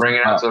 Bring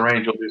it out to the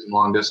range. We'll do some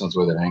long distance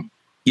with it, Hank.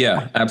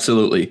 Yeah,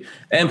 absolutely.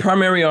 And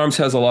Primary Arms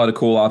has a lot of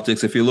cool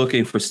optics. If you're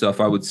looking for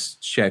stuff, I would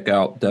check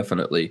out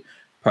definitely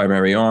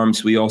Primary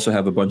Arms. We also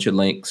have a bunch of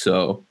links.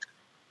 So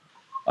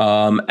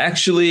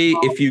actually,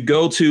 if you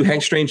go to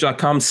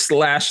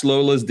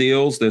hankstrange.com/Lola's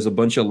deals, there's a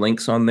bunch of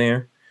links on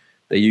there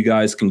that you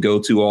guys can go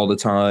to all the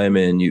time,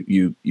 and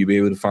you be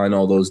able to find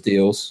all those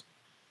deals.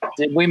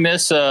 Did we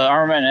miss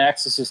Armament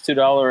Access's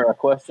 $2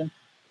 question?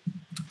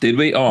 Did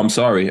we? Oh, I'm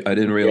sorry. I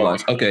didn't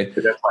realize. Yeah. Okay.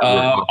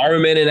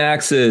 Armament and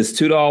Access,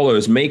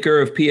 $2.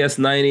 Maker of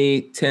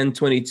PS90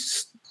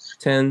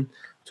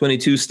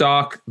 1022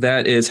 stock.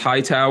 That is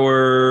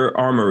Hightower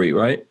Armory,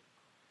 right?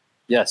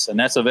 Yes, and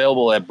that's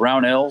available at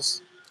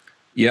Brownells.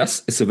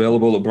 Yes, it's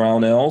available at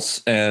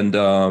Brownells, and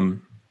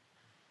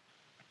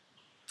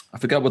I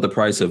forgot what the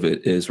price of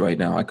it is right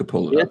now. I could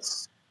pull it up.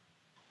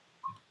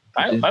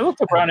 I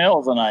looked at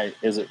Brownells and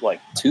is it like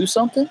 2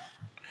 something?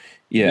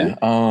 Yeah.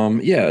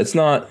 Yeah, it's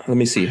not. Let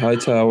me see.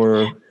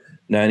 Hightower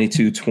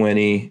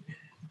 9220.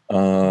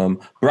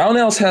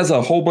 Brownells has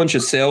a whole bunch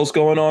of sales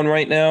going on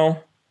right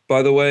now,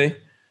 by the way.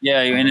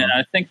 Yeah, and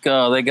I think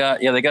they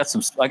got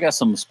some. I got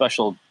some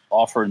special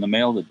offer in the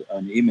mail,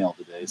 an email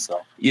today.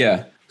 So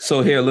yeah.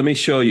 So here, let me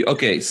show you.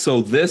 Okay,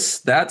 so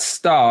that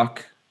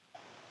stock.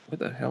 What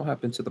the hell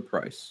happened to the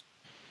price?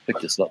 Pick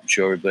this up and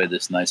show everybody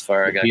this nice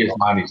fire I got.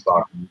 PS90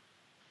 stock.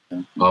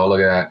 Oh,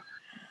 look at that.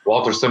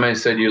 Walter, somebody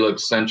said you look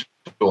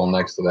sensual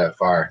next to that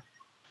fire.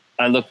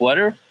 I look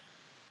wetter?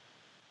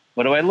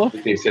 What do I look?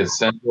 He said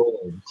sensual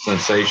or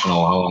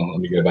sensational. Hold on, let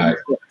me go back.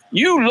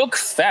 You look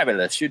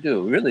fabulous. You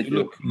do. Really do.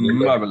 Look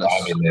marvelous.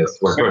 It's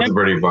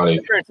pretty funny.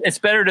 It's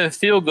better to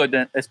feel good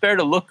than it's better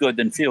to look good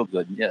than feel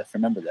good. Yes,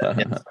 remember that.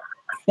 Yes.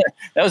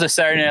 That was a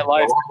Saturday Night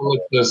Live.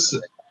 This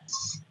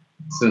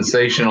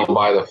sensational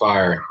by the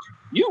fire.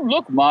 You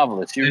look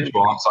marvelous.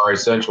 Sensual. I'm sorry,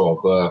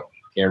 sensual.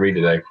 Can't read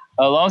today.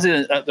 As long as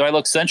do I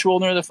look sensual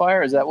near the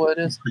fire? Is that what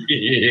it is?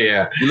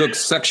 Yeah. You look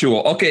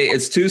sexual. Okay,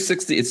 it's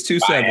 260. It's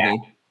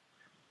 270.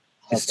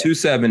 It's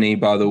 270,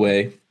 by the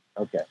way.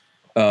 Okay.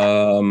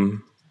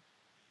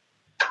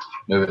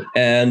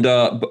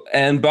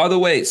 And by the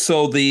way,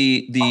 so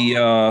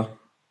the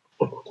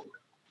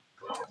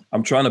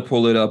I'm trying to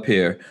pull it up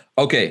here.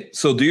 Okay,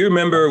 so do you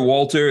remember,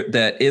 Walter,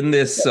 that in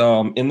this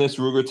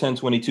Ruger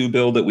 1022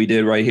 build that we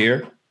did right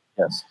here?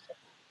 Yes.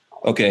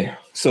 Okay,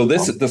 so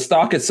the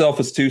stock itself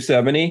is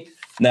 270.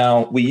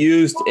 Now we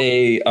used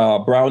a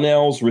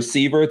Brownells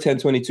receiver,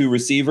 1022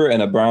 receiver,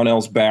 and a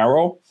Brownells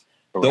barrel.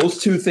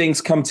 Those two things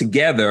come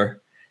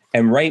together,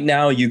 and right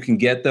now you can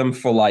get them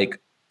for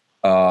like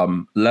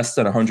less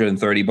than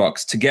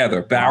 $130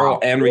 together, barrel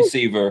and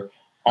receiver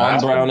on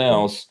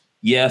Brownells.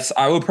 Yes,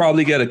 I would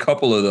probably get a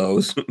couple of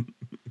those.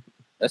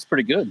 That's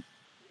pretty good.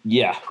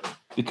 Yeah,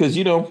 because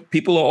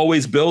people are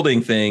always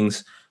building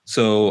things.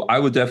 So I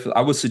would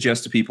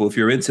suggest to people, if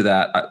you're into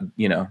that,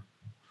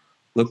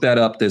 look that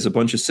up. There's a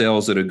bunch of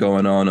sales that are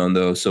going on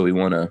those. So we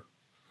want to,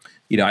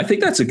 I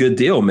think that's a good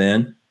deal,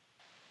 man.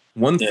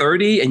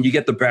 130 and you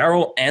get the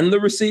barrel and the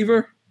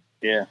receiver.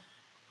 Yeah.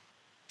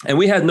 And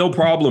we had no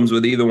problems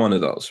with either one of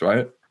those,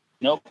 right?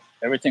 Nope.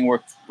 Everything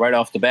worked right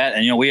off the bat.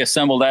 And, we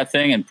assembled that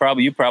thing and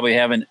you probably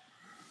haven't,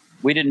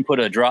 we didn't put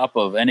a drop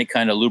of any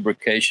kind of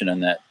lubrication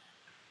in that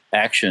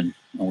action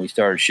when we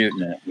started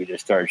shooting it. We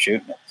just started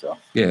shooting it. So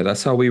yeah,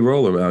 that's how we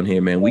roll around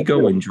here, man. We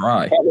go in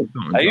dry.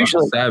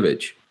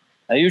 Savage.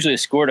 I usually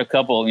squirt a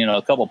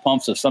couple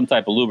pumps of some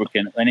type of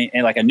lubricant,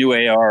 like a new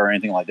AR or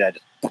anything like that.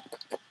 Just a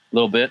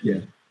little bit. Yeah.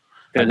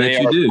 I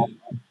bet you do.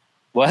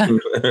 What?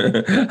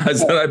 I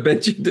said, I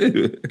bet you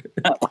do.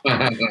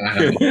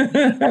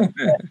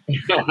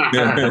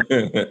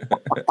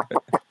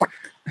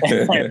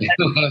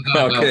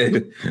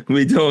 Okay,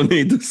 we don't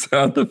need the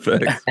sound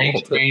effects.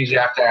 Change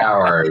after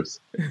hours.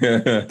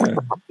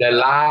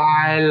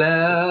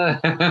 Delilah.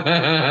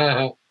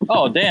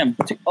 Oh, damn.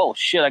 Oh,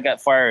 shit, I got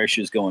fire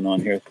issues going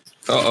on here.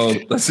 Uh-oh,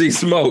 let's see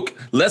smoke.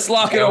 Let's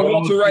lock it on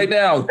Walter right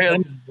now.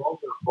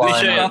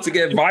 We're about to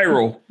get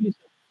viral.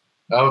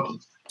 Oh.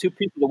 2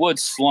 pieces of wood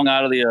slung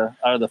out of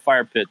the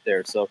fire pit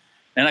there. So,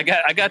 and I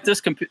got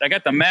this I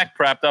got the Mac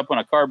propped up on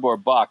a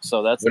cardboard box.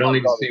 So that's. We don't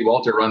need to see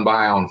Walter run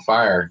by on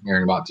fire here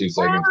in about 2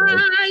 seconds.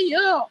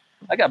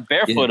 I got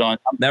barefoot on.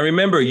 Now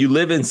remember, you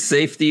live in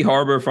Safety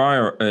Harbor,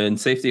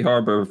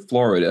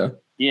 Florida.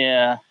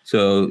 Yeah.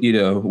 So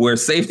where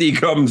safety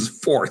comes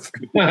forth.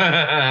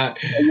 Yeah.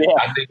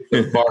 I think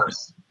it's a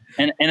farce.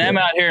 And I'm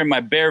out here in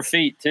my bare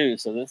feet too,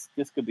 so this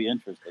could be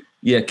interesting.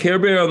 Yeah, Care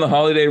Bear on the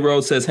Holiday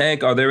Road says,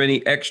 Hank, are there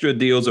any extra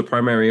deals or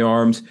primary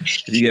arms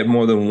if you get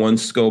more than one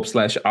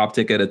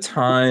scope/optic at a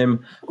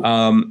time?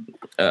 When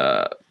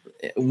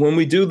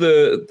we do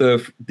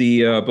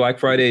the Black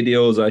Friday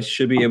deals, I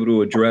should be able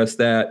to address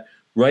that.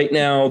 Right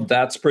now,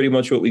 that's pretty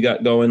much what we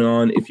got going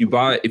on. If you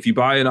buy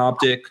an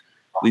optic,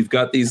 we've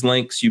got these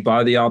links. You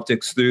buy the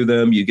optics through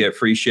them, you get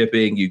free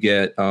shipping. You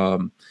get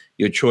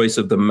your choice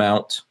of the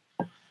mount.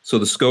 So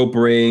the scope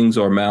rings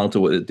or mount,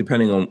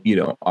 depending on,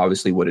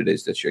 obviously what it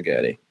is that you're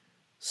getting.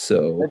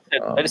 So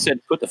I just said,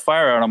 put the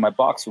fire out on my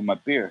box with my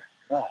beer.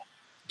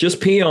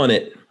 Just pee on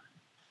it.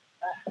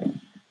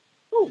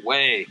 No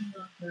way.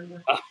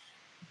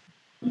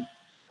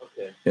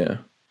 Okay. Yeah.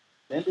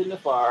 Tending the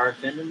fire.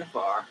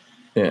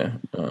 Yeah.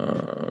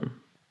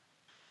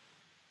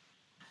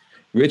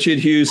 Richard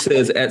Hughes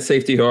says, at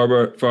Safety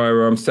Harbor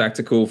Firearms,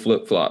 tactical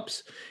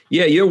flip-flops.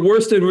 Yeah, you're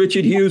worse than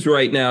Richard Hughes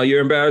right now.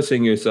 You're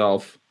embarrassing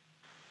yourself.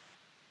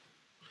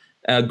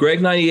 Greg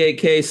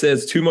 98K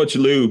says too much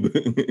lube.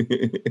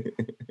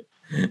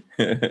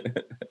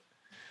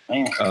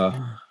 Man.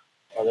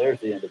 There's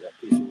the end of that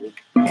piece of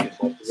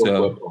wood.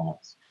 So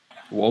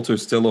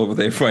Walter's still over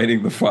there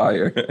fighting the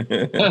fire.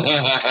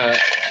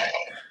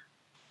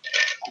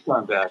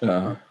 I'm back. I'm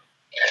back.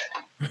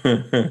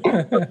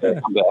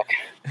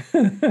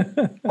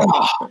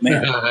 Oh,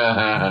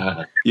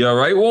 man. You all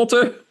right,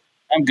 Walter?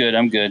 I'm good.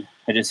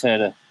 I just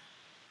had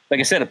like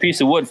I said, a piece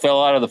of wood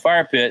fell out of the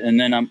fire pit, and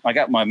then I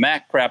got my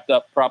Mac propped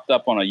up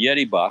on a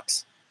Yeti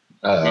box,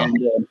 and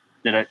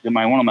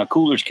one of my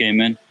coolers came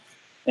in,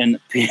 and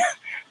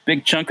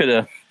big chunk of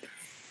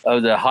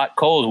the hot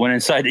coals went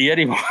inside the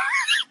Yeti box.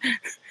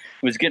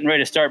 Was getting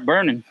ready to start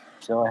burning,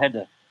 so I had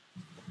to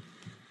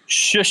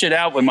shush it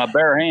out with my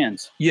bare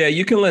hands. Yeah,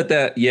 you can let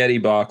that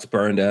Yeti box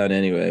burn down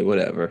anyway.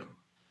 Whatever.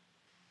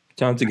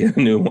 Time to get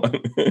a new one.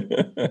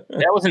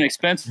 That was an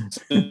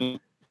expensive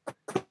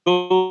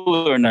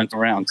cooler and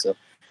around. So.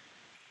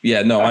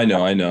 Yeah, no, I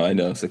know.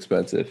 It's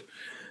expensive.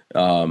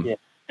 Yeah.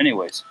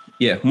 Anyways.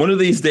 Yeah, one of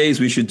these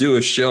days we should do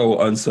a show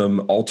on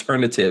some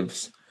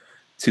alternatives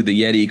to the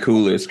Yeti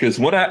coolers. Because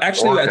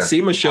at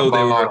SEMA show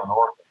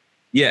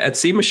at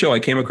SEMA show I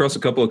came across a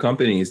couple of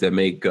companies that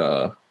make.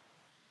 There's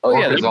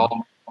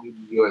all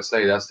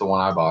USA. That's the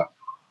one I bought.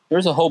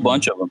 There's a whole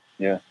bunch of them.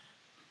 Yeah.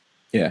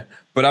 Yeah,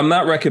 but I'm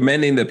not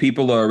recommending that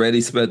people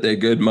already spent their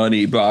good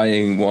money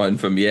buying one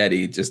from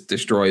Yeti. Just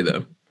destroy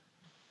them.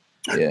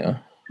 Yeah.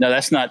 No,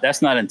 that's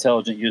not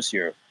intelligent use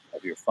of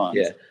your funds.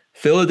 Yeah.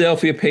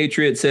 Philadelphia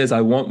Patriot says,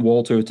 "I want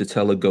Walter to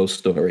tell a ghost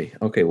story."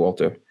 Okay,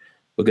 Walter,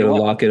 we're gonna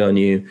lock it on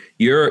you.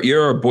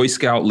 You're a Boy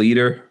Scout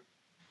leader.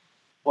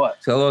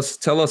 What? Tell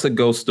us a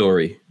ghost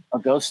story. A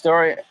ghost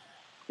story.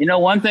 You know,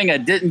 one thing I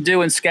didn't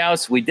do in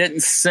Scouts, we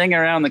didn't sing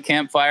around the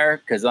campfire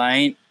because I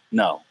ain't.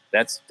 No,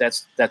 that's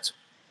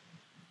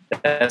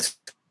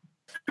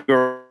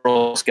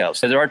Girl Scouts.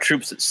 So there are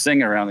troops that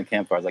sing around the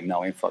campfire. I was like,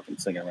 no, I ain't fucking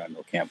singing around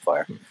no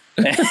campfire.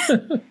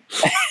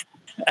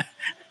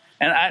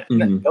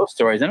 And ghost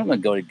stories, I don't want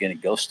to go to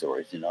get ghost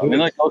stories, you know. I mean,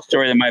 the ghost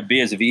story that might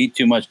be is if you eat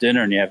too much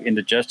dinner and you have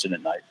indigestion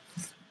at night.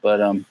 But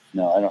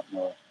no, I don't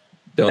know.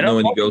 Don't know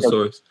any ghost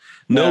stories.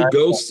 No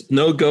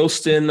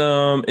ghost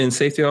in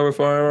Safety Harbor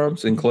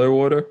Firearms in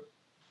Clearwater.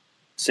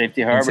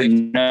 Safety Harbor,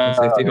 no.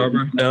 Safety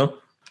Harbor, no.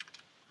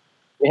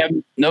 We have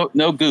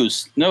no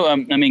goose. No, I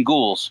mean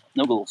ghouls.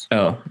 No ghouls.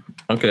 Oh,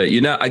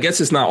 okay. I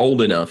guess it's not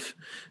old enough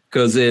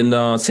because in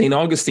St.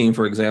 Augustine,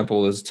 for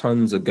example, there's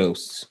tons of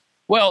ghosts.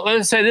 Well,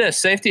 let's say this: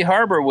 Safety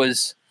Harbor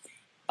was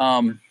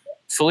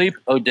Philippe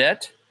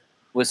Odette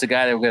was the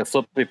guy that got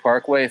Flippy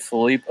Parkway.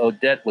 Philippe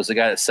Odette was the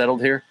guy that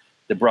settled here,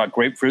 that brought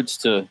grapefruits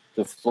to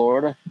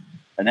Florida,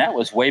 and that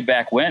was way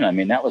back when. I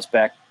mean, that was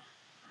back.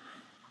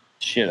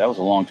 Shit, that was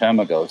a long time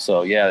ago.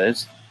 So yeah,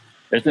 there's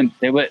been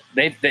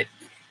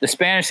the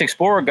Spanish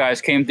explorer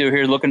guys came through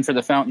here looking for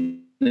the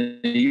fountain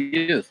of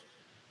youth.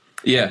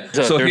 Yeah.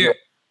 So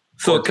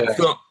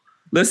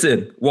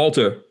listen,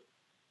 Walter,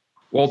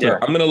 Yeah.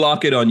 I'm going to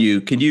lock it on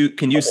you. Can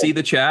you see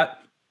the chat?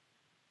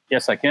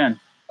 Yes, I can.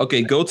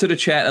 Okay, go to the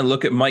chat and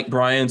look at Mike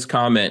Bryan's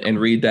comment and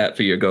read that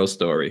for your ghost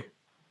story.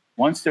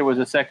 Once there was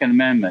a Second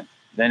Amendment,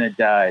 then it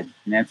died.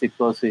 Nancy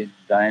Pelosi,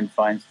 Dianne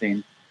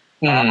Feinstein.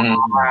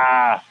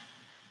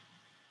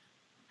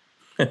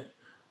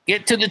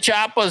 Get to the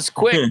choppers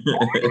quick.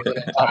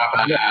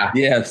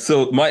 Yeah.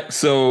 So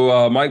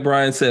Mike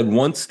Bryan said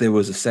once there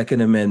was a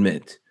Second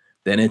Amendment,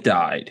 then it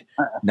died.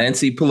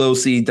 Nancy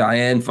Pelosi,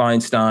 Dianne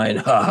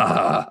Feinstein.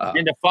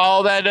 And to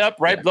follow that up,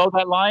 right below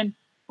that line,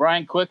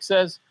 Brian Quick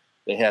says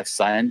they have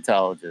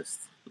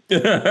Scientologists.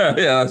 Yeah,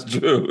 that's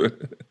true.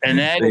 And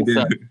that is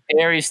some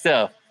scary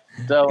stuff.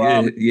 So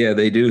yeah,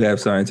 they do have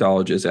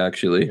Scientologists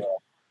actually.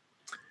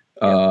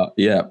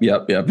 Yep.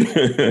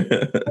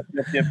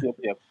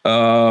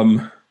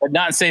 But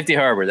not in Safety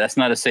Harbor. That's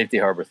not a Safety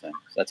Harbor thing.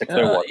 That's a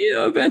Clearwater.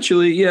 Yeah,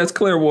 eventually. Yeah, it's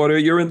Clearwater.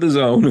 You're in the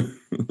zone.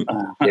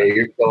 Yeah,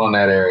 you're still in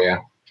that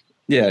area.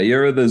 Yeah,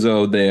 you're in the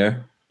zone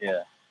there.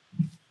 Yeah.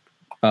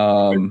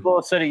 By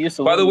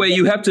the way,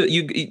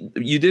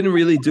 you didn't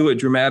really do it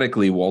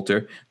dramatically,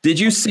 Walter. Did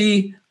you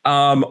see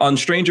on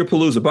Stranger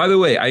Palooza? By the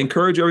way, I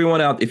encourage everyone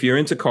out, if you're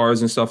into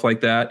cars and stuff like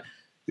that,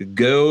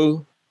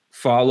 go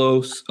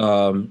follow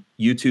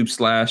YouTube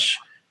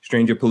 /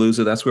 Stranger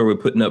Palooza. That's where we're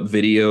putting up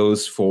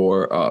videos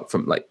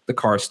from like the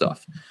car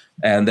stuff.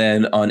 And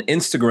then on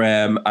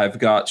Instagram, I've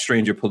got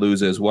Stranger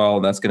Palooza as well.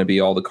 And that's going to be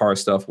all the car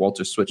stuff.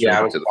 Walter switched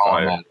over to the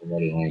fire.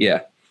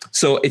 Yeah.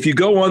 So if you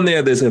go on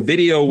there's a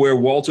video where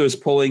Walter's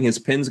pulling his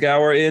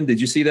Pinsgauer in. Did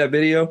you see that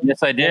video?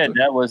 Yes, I did.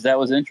 Walter? That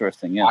was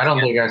interesting. Yeah. I don't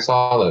think I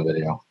saw that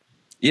video.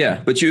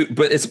 Yeah, but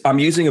I'm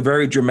using a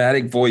very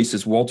dramatic voice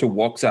as Walter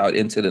walks out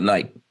into the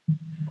night.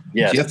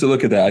 Yes. You have to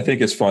look at that. I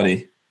think it's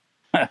funny.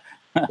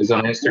 It's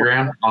on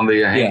Instagram on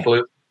the Hank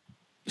Palooza?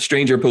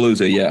 Stranger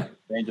Palooza, yeah.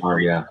 Oh,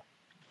 yeah.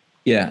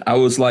 Yeah, I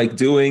was like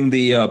doing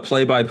the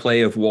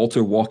play-by-play of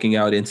Walter walking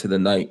out into the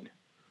night.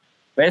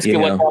 Basically,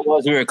 what that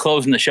was, we were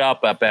closing the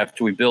shop up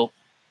after we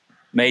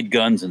made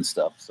guns and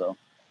stuff. So,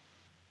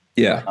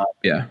 yeah.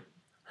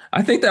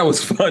 I think that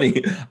was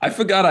funny. I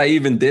forgot I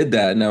even did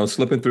that, and I was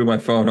flipping through my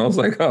phone. I was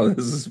like, "Oh,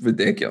 this is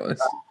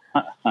ridiculous."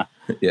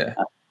 Yeah.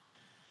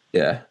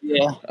 Well,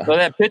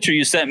 that picture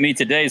you sent me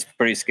today is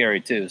pretty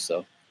scary too.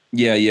 So.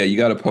 Yeah. You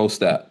got to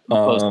post that.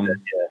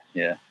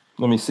 Yeah.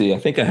 Let me see. I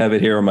think I have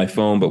it here on my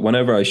phone, but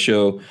whenever I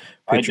show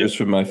pictures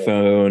from my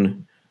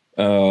phone,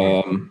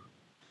 I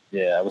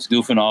was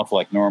goofing off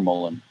like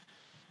normal, and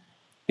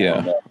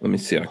let me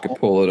see. I could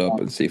pull it up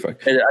and see if I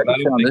can.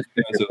 I found this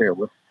picture here.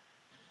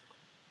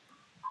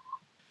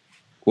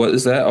 What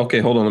is that? Okay,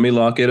 hold on. Let me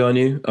lock it on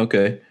you.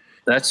 Okay.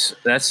 That's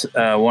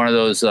one of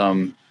those.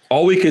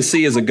 All we can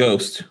see is a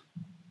ghost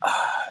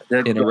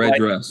in a red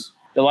dress.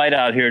 The light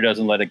out here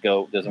doesn't let it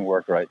go. Doesn't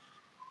work right.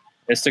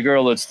 It's the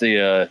girl that's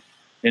in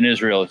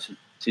Israel.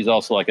 She's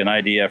also like an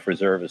IDF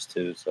reservist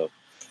too. So.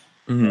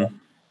 Mm-hmm.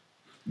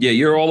 Yeah,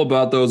 you're all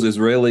about those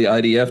Israeli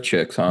IDF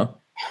chicks, huh?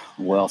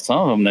 Well, some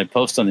of them they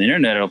post on the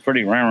internet are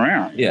pretty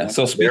round. Yeah.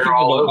 So speaking of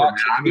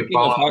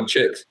hot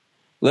chicks,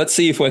 let's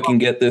see if I can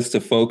get this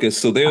to focus.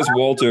 So there's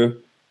Walter.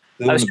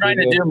 I was trying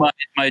to do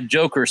my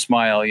Joker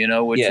smile,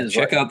 which is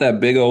check out that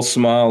big old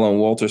smile on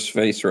Walter's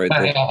face right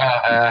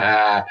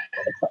there.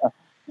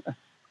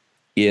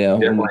 Yeah,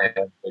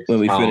 when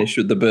we finish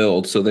with the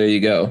build. So there you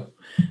go.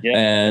 Yeah.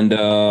 And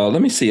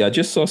let me see. I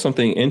just saw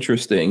something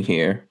interesting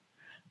here.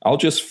 I'll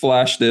just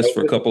flash this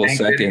for a couple of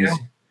seconds.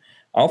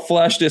 I'll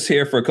flash this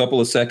here for a couple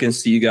of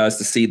seconds to you guys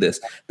to see this.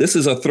 This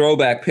is a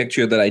throwback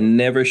picture that I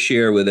never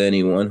share with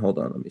anyone. Hold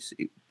on, let me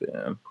see.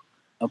 Bam.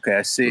 Okay,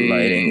 I see.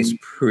 Lighting is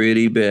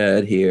pretty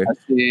bad here.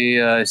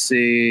 I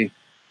see.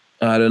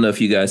 I don't know if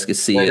you guys can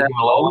see it.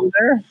 Lola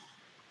there?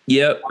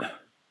 Yep.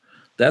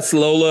 That's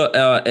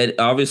Lola. And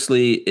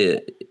obviously,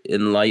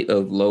 in light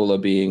of Lola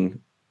being,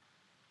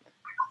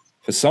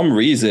 for some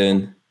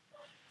reason,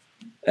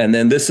 and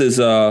then this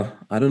is, I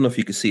don't know if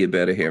you can see it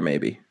better here,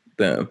 maybe.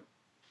 Boom.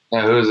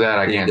 Yeah, who's that?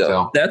 I can't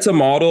tell. That's a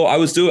model.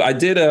 I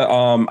did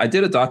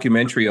a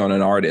documentary on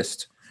an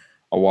artist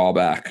a while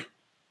back.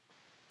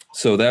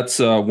 So that's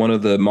one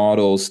of the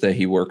models that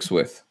he works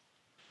with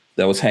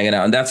that was hanging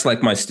out. And that's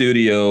like my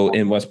studio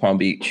in West Palm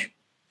Beach.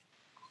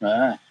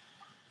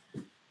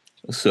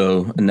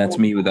 So, and that's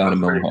me without a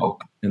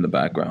mohawk in the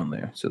background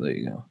there. So there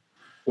you go.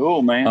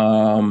 Cool,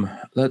 man.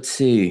 Let's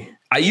see.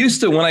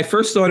 When I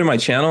first started my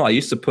channel, I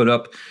used to put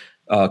up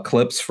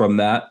clips from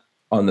that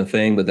on the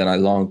thing, but then a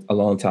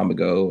long time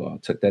ago,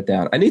 took that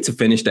down. I need to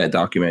finish that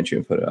documentary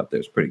and put it up there.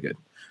 It's pretty good.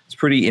 It's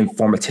pretty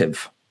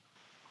informative.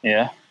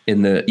 Yeah.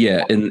 In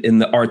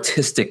the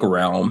artistic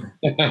realm,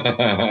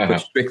 for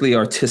strictly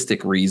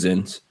artistic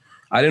reasons.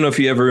 I don't know if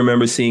you ever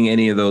remember seeing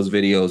any of those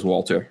videos,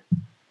 Walter.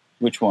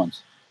 Which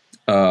ones?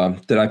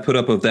 That I put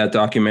up of that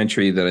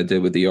documentary that I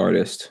did with the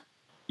artist.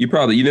 You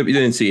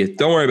didn't see it.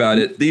 Don't worry about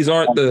it. These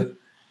aren't the.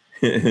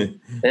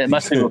 It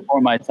must be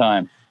before my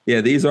time. Yeah,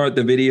 these aren't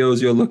the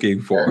videos you're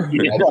looking for.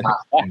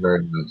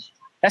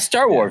 That's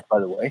Star Wars,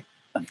 by the way.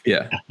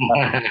 Yeah.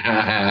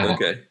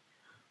 Okay.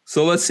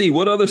 So let's see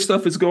what other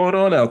stuff is going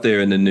on out there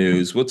in the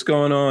news. What's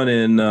going on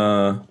in?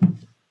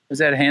 Is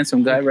that a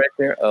handsome guy right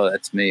there? Oh,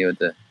 that's me with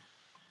the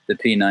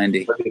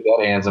P90. Look at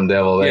that handsome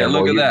devil there. Yeah,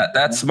 look at that.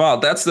 That smile.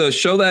 That's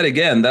show that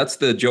again. That's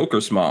the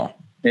Joker smile.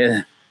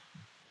 Yeah.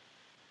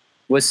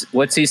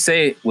 What's he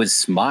say? Was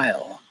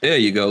smile. There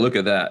you go. Look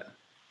at that.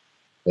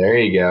 There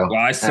you go.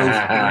 Why so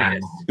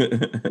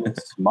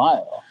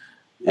smile?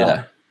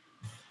 Yeah.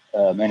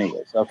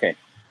 Anyways, okay.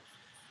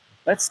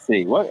 Let's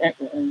see.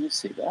 Let's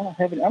see. I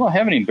don't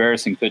have any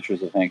embarrassing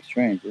pictures of Hank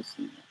Strange. Let's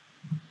see.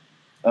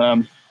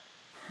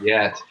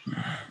 Yet.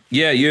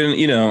 Yeah,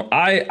 you know,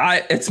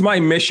 I it's my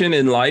mission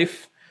in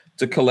life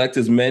to collect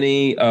as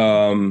many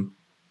embarrassing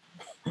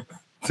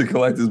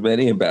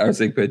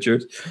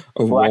pictures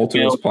of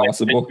Walter as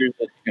possible. That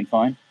you can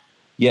find.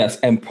 Yes,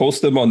 and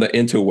post them on the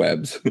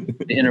interwebs.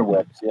 The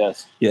interwebs,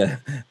 yes. Yeah,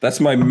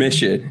 that's my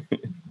mission.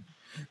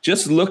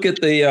 Just look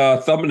at the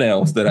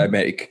thumbnails that I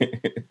make.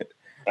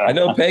 I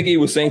know Peggy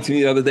was saying to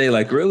me the other day,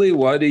 like, really,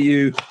 why do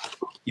you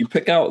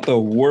pick out the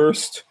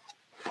worst?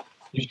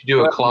 You should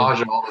do a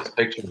collage of all those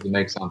pictures to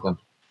make something.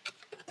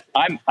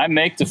 I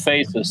make the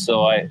faces,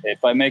 so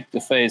if I make the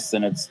face,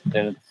 then it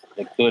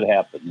could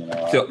happen, you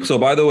know. So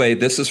by the way,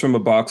 this is from a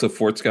box of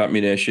Fort Scott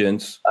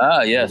munitions.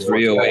 Ah, yes,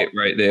 308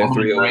 right there.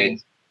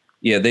 308.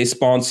 Yeah, they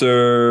sponsor.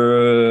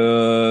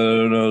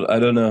 I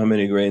don't know how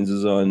many grains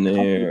is on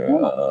there.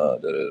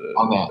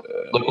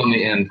 Look on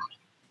the end.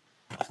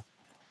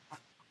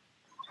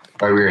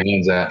 Where were your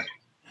hands at?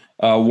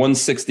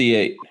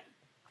 168.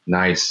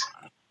 Nice.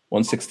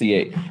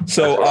 168.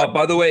 So,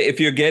 by the way, if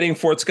you're getting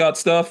Fort Scott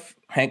stuff,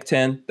 Hank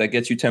 10, that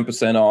gets you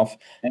 10% off.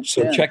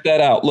 So check that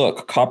out.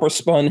 Look, copper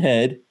spun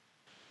head.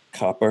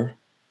 Copper.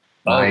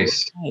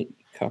 Nice.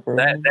 Copper.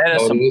 That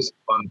is some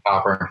spun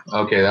copper.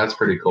 Okay, that's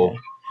pretty cool.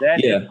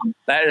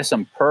 That is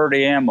some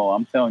purdy ammo.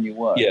 I'm telling you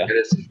what. Yeah. It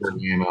is some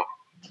purdy ammo.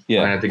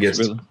 Yeah. I have to get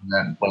that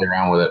and play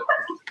around with it.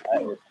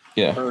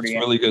 Yeah, it's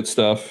really good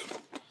stuff.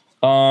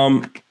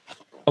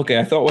 Okay,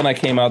 I thought when I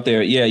came out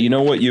there, you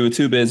know what? You were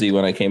too busy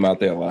when I came out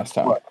there last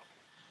time. What?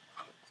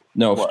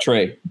 No,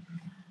 Trey.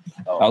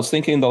 Oh. I was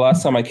thinking the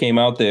last time I came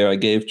out there, I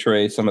gave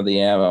Trey some of the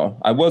ammo.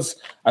 I was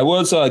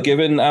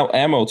giving out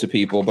ammo to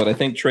people, but I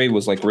think Trey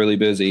was like really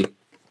busy,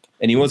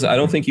 and he was. I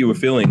don't think you were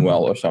feeling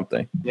well or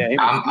something. Yeah,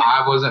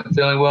 I wasn't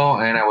feeling well,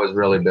 and I was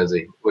really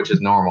busy, which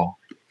is normal.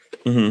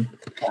 Mm-hmm.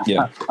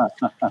 Yeah,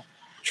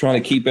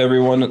 trying to keep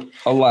everyone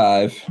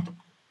alive.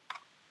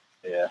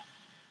 Yeah.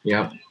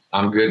 Yep.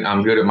 I'm good.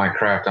 I'm good at my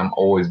craft. I'm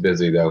always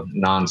busy though,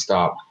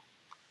 nonstop.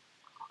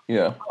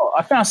 Yeah. Oh,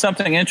 I found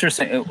something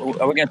interesting. Are we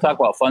going to talk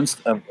about fun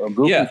stuff?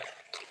 Yeah.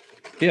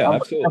 Yeah, On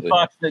absolutely.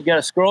 Fox, you got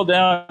to scroll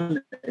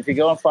down. If you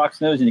go on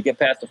Fox News and you get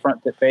past the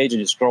front page and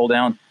you scroll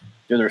down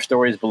to their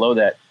stories below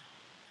that,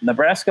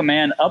 Nebraska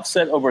man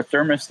upset over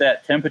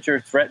thermostat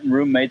temperature, threatened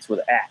roommates with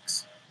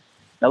axe.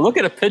 Now look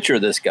at a picture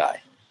of this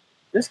guy.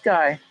 This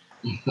guy.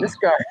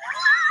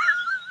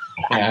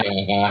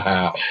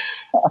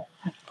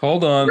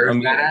 Hold on.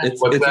 Where's that?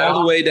 It's What's that all the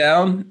on? way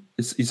down.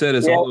 You said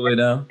it's all the way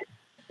down.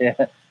 Yeah,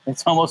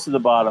 it's almost to the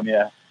bottom.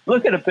 Yeah,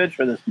 look at a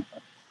picture of this.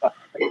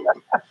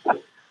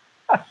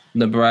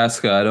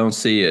 Nebraska. I don't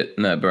see it.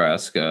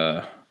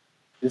 Nebraska.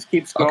 Just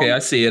keep scrolling. Okay, I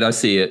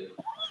see it.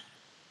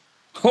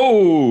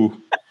 Oh.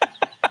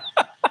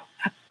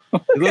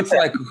 It looks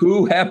like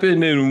who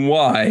happened and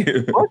why.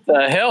 What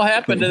the hell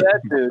happened to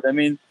that dude? I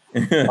mean, I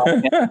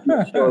can't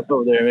show it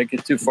over there, make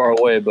it too far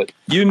away. But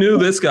You knew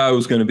this guy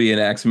was going to be an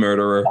axe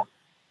murderer.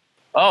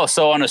 oh,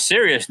 so on a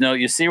serious note,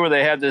 you see where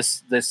they have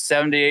this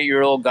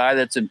 78-year-old guy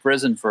that's in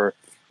prison for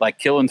like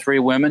killing 3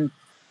 women,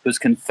 who's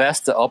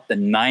confessed to up to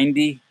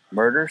 90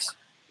 murders.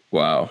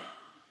 Wow.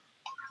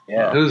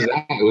 Yeah, Who's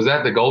that? Was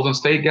that the Golden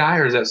State guy,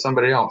 or is that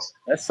somebody else?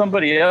 that's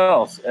somebody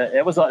else.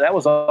 That was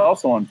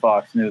also on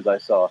Fox News. I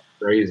saw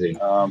Crazy.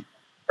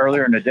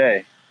 earlier in the day.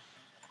 I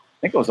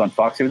think it was on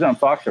Fox. It was on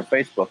Fox or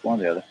Facebook, one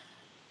or the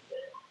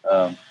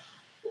other.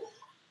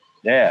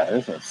 Yeah,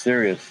 this is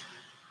serious.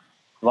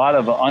 A lot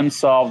of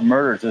unsolved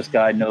murders this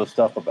guy knows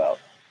stuff about.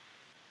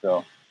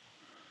 So,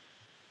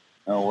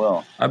 oh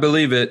well. I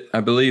believe it. I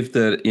believe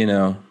that,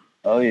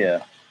 Oh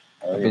yeah.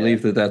 I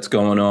believe that that's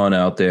going on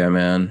out there,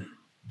 man.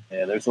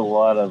 Yeah, there's a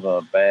lot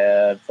of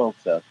bad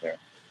folks out there.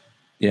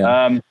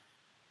 Yeah.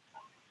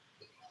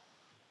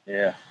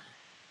 Yeah.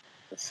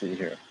 Let's see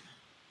here.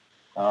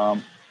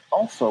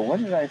 Also, what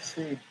did I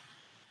see?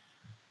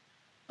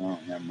 Oh,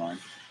 never mind.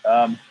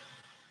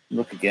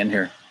 Look again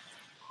here.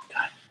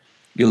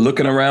 You're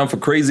looking around for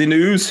crazy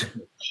news?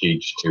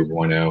 Cheech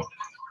 2.0.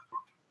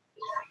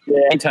 Yeah,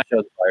 anytime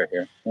shows fire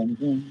here.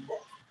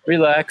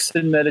 Relax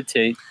and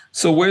meditate.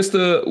 So where's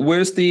the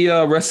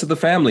rest of the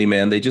family,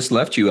 man? They just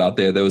left you out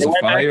there. There was a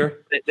fire.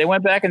 They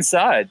went back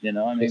inside, you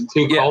know. I mean, It's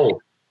too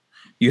cold.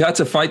 You had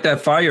to fight that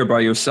fire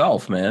by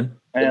yourself, man.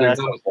 and There's that's-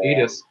 no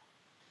mosquitoes.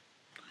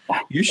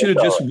 You should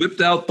have just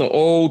whipped out the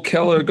old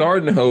Keller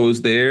garden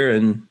hose there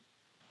and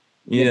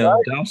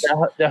douse.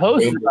 the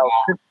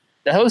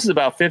hose is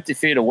about 50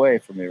 feet away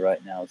from me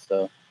right now.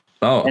 So,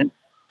 Oh, and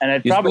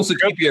I'd you're probably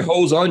supposed to keep your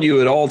hose on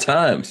you at all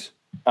times.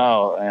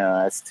 Oh,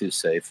 yeah, that's too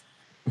safe.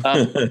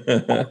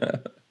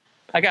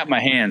 I got my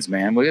hands,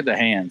 man. Look at the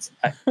hands.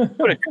 I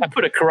put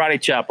a karate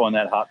chop on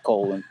that hot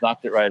coal and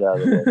knocked it right out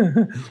of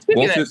there.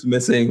 Walter's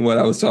missing what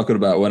I was talking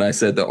about when I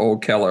said the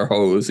old Keller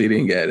hose. He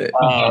didn't get it.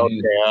 Oh,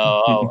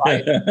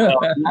 okay.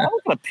 I'm not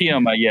gonna pee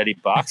on my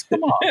Yeti box.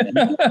 Come on,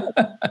 man.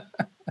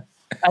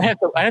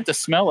 I have to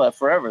smell that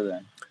forever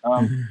then.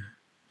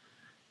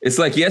 It's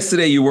like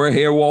yesterday you were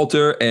here,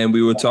 Walter, and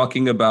we were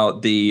talking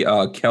about the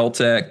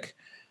Keltec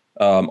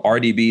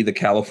RDB, the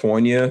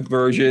California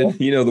version.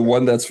 You know, the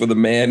one that's for the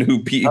man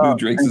who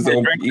drinks his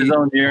own pee.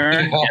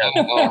 urine.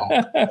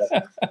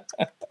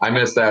 I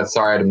missed that.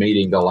 Sorry, I had a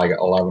meeting till like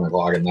 11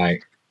 o'clock at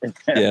night.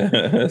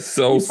 Yeah,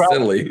 so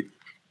silly.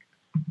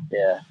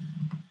 Yeah.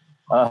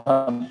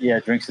 Yeah,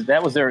 drinks.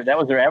 That was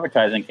their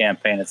advertising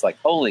campaign. It's like,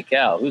 holy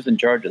cow, who's in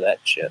charge of that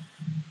shit?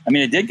 I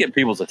mean, it did get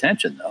people's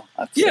attention, though.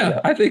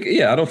 Yeah, I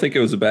don't think it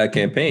was a bad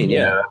campaign.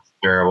 Yeah, that's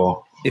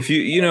terrible. If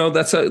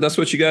that's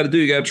what you got to do.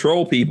 You got to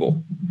troll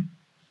people.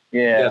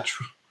 Yeah,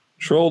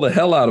 troll the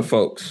hell out of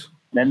folks.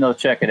 Then they'll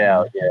check it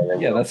out.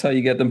 Yeah, that's how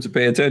you get them to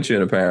pay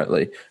attention.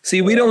 Apparently,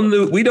 see, we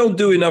don't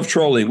do enough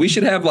trolling. We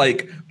should have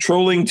like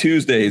trolling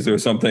Tuesdays or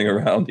something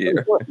around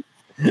here.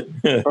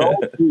 Troll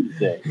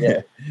Tuesday.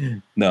 Yeah.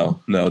 No.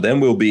 Then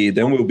we'll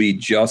be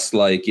just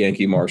like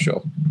Yankee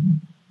Marshall.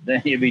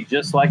 Then you'd be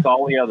just like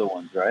all the other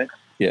ones, right?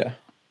 Yeah.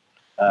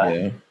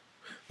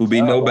 We'll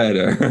be no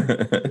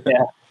better.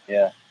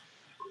 Yeah.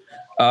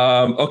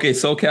 Okay,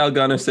 SoCal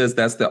Gunner says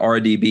that's the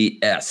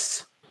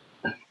RDBS.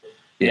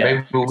 Yeah.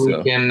 Maybe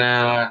we can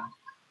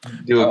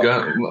do a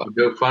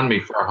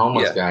GoFundMe for a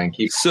homeless guy and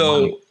keep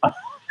money.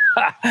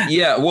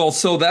 Yeah, well,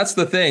 so that's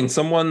the thing.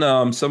 Someone,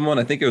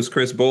 I think it was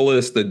Chris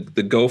Bullis, the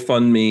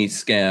GoFundMe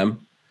scam,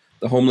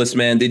 the homeless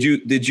man. Did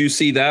you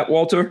see that,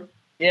 Walter?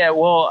 Yeah,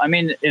 well, I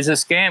mean, is a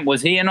scam?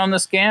 Was he in on the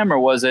scam, or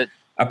was it?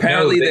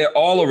 Apparently, they're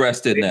all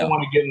arrested now. They don't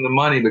want to give him the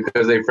money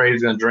because they're afraid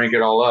he's going to drink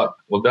it all up.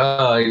 Well,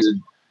 duh. He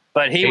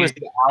was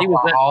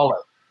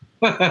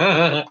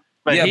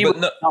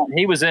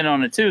he was in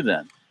on it too.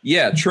 Then.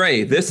 Yeah,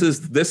 Trey. This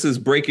is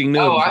breaking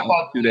news. Oh, I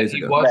thought 2 days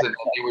he ago. wasn't.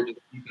 They were just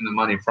keeping the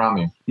money from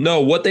him.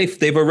 No, what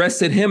they've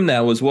arrested him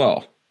now as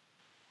well.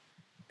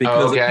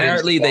 Because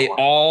apparently they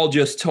all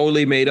just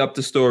totally made up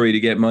the story to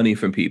get money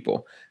from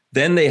people.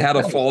 Then they had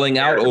a falling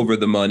out over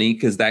the money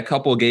because that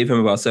couple gave him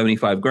about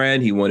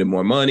 $75,000. He wanted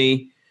more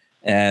money.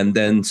 And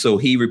then so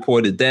he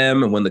reported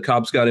them. And when the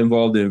cops got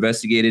involved and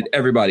investigated,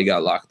 everybody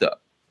got locked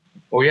up.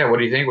 Oh, yeah. What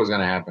do you think was going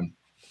to happen?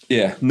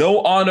 Yeah. No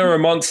honor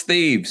amongst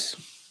thieves.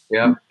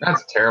 Yeah.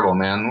 That's terrible,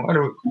 man.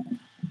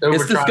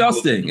 It's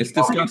disgusting. It's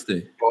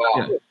disgusting.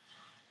 Wow.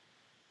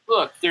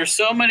 look, there's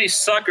so many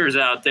suckers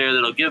out there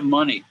that'll give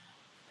money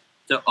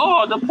to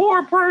the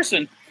poor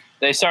person.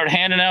 They start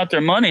handing out their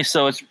money,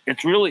 so it's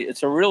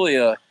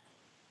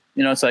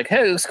like,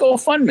 hey, let's go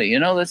fund me.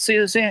 Let's see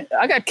this.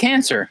 I got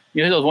cancer.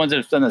 You know those ones that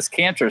have done this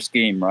cancer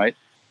scheme, right?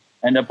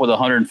 End up with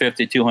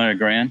 150, 200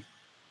 grand,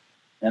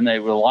 and they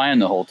were lying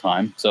the whole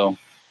time. So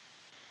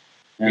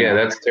yeah,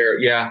 that's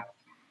terrible. Yeah,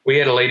 we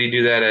had a lady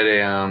do that at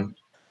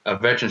a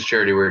veterans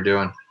charity we were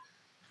doing.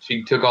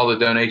 She took all the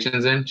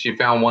donations in. She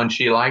found one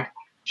she liked.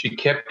 She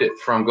kept it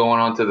from going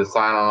on to the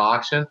silent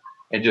auction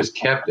and just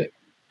kept it.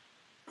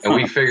 And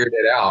we figured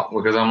it out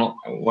because I'm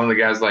one of the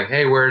guys like,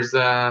 hey, where's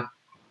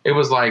it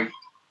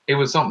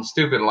was something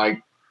stupid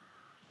like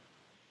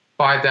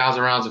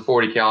 5,000 rounds of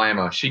 40 cal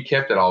ammo. She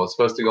kept it all. It was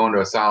supposed to go into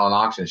a silent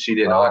auction. She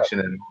didn't auction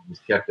it and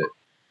just kept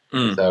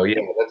it. So yeah,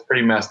 that's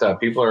pretty messed up.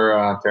 People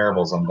are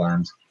terrible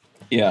sometimes.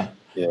 Yeah.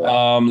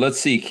 Let's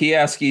see.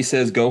 Kioski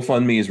says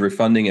GoFundMe is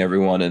refunding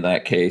everyone in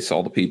that case,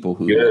 all the people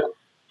who. Good.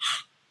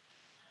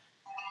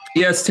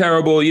 Yeah, it's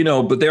terrible,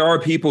 but there are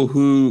people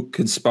who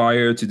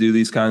conspire to do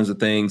these kinds of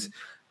things.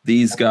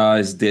 These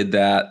guys did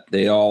that.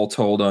 They all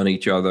told on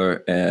each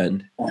other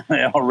and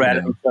they all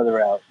ratted each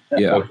other out.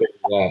 Yeah.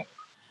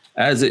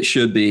 As it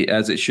should be.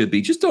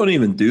 Just don't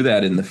even do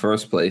that in the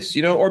first place,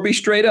 or be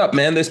straight up,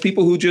 man. There's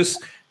people who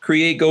just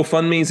create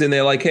GoFundMes and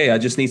they're like, hey, I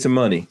just need some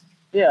money.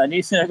 Yeah, I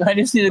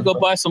just need to go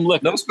buy some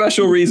liquor. No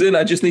special reason.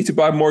 I just need to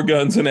buy more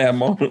guns and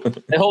ammo.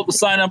 They hold the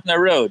sign up on the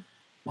road.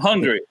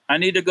 Hungry. I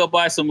need to go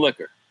buy some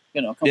liquor.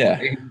 Come on.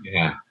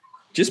 Yeah.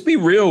 Just be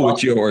real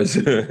with yours.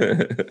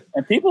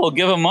 And people will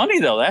give them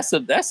money though. That's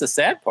the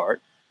sad part.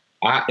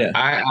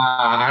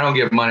 I don't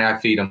give money. I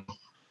feed them.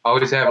 I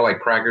always have like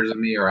crackers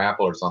in me or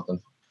apple or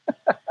something.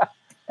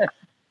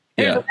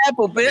 Here's an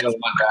apple, bitch. I don't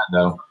want that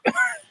though.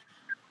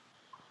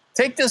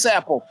 Take this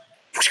apple.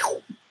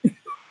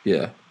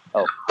 Yeah.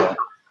 Oh.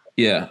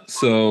 Yeah.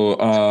 So,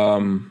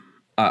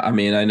 I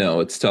mean, I know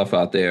it's tough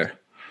out there.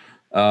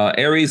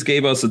 Aries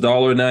gave us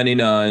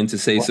 $1.99 to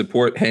say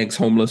support Hank's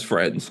homeless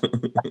friends.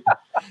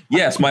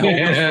 Yes, my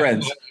homeless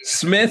friends,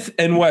 Smith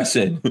and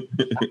Wesson.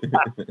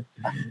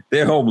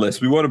 They're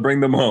homeless. We want to bring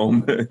them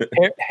home.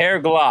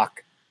 Hair Glock.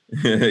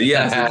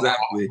 Yes,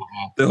 exactly.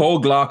 The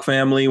whole Glock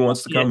family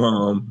wants to come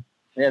home.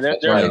 Yeah, they're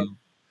right.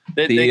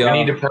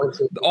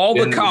 All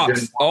the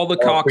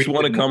cocks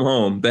want to come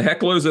home. The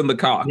hecklers and the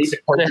cocks. Need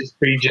to purchase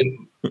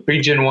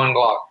pre-gen 1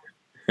 Glock.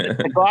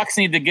 The Glocks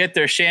need to get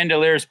their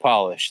chandeliers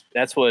polished.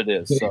 That's what it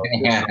is. So.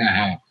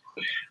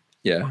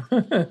 Yeah.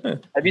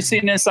 Have you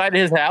seen inside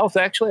his house?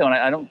 Actually,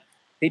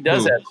 he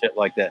does have shit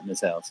like that in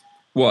his house.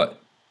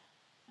 What?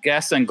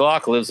 Gaston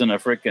Glock lives in a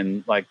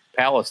freaking like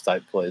palace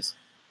type place.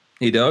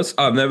 He does?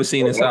 I've never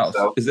seen his house.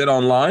 So. Is it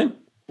online?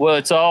 Well,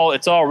 it's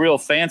all real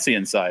fancy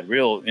inside.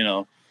 Real,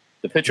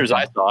 the pictures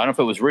I saw. I don't know if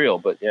it was real,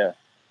 but yeah.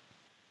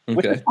 Okay.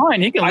 Which is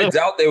fine. He can live. I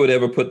doubt they would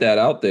ever put that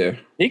out there.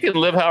 He can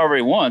live however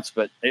he wants,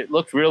 but it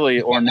looked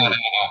really ornate.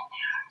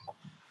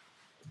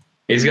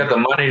 He's got the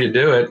money to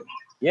do it.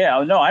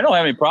 Yeah, no, I don't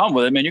have any problem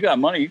with it. I mean, you got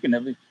money, you can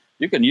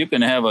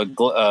have a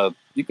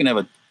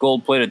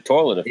gold-plated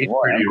toilet if He's you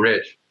want. Pretty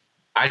rich.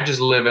 I just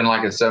live in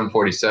like a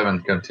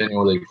 747,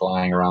 continually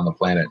flying around the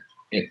planet.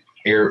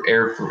 Air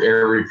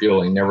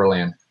refueling, never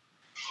land.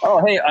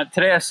 Oh, hey,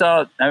 today I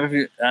saw. I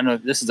don't know.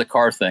 This is a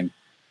car thing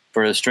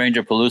for the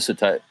Stranger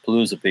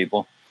Palooza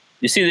people.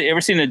 You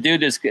ever seen the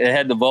dude that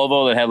had the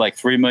Volvo that had like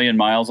 3 million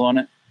miles on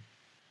it?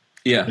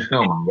 Yeah.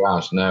 Oh my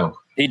gosh, no.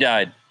 He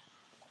died.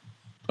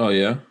 Oh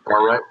yeah.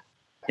 All right.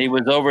 He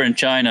was over in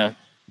China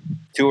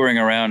touring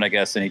around, I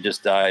guess, and he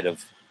just died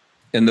of.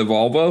 In the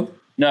Volvo?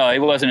 No, he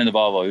wasn't in the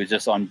Volvo. He was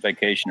just on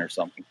vacation or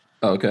something.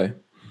 Okay.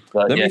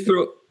 But,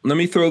 Let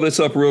me throw this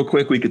up real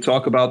quick. We could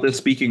talk about this.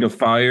 Speaking of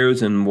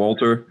fires and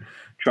Walter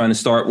trying to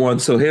start one.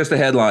 So here's the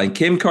headline.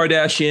 Kim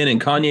Kardashian and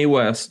Kanye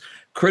West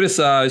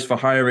criticized for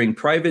hiring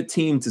private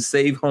team to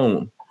save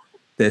home.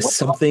 There's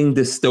something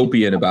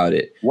dystopian about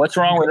it. What's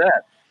wrong with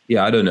that?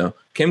 Yeah, I don't know.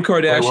 Kim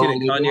Kardashian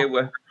and Kanye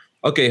West.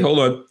 Okay, hold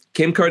on.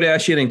 Kim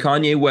Kardashian and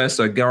Kanye West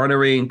are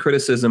garnering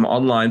criticism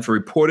online for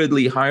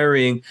reportedly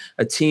hiring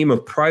a team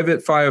of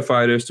private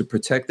firefighters to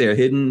protect their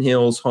Hidden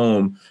Hills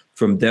home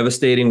from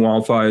devastating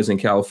wildfires in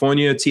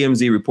California.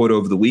 TMZ reported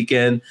over the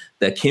weekend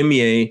that Kim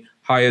Ye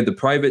hired the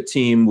private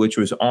team, which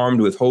was armed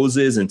with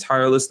hoses and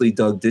tirelessly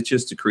dug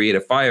ditches to create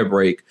a fire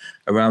break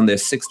around their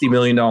 $60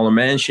 million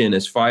mansion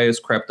as fires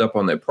crept up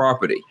on their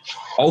property.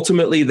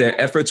 Ultimately, their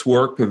efforts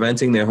worked,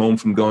 preventing their home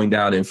from going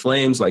down in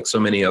flames like so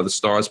many other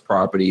Stars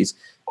properties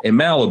in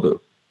Malibu.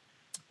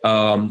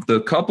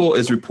 The couple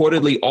is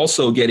reportedly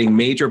also getting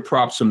major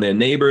props from their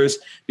neighbors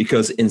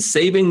because in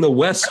saving the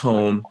West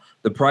home,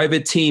 the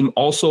private team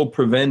also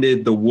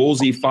prevented the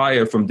Woolsey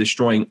fire from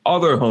destroying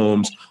other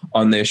homes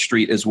on their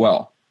street as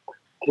well.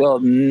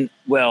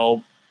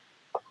 Well,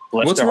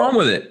 what's wrong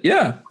with it?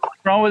 Yeah.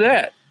 What's wrong with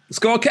that? It's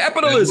called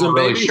capitalism, I'm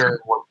not really baby. sure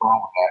what's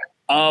wrong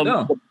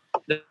with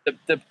that.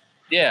 No.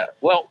 Yeah.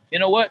 Well, you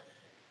know what?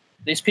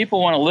 These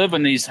people want to live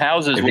in these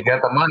houses. If you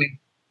got the money.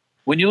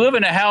 When you live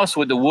in a house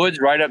with the woods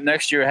right up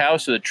next to your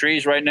house or the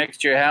trees right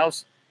next to your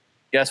house,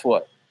 guess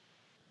what?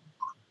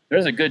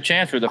 There's a good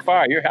chance for the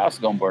fire. Your house is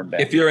going to burn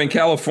down. If you're in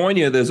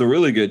California, there's a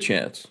really good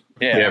chance.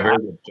 Yeah, very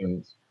good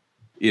chance.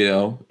 You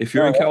know, if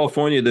you're in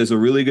California, there's a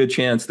really good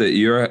chance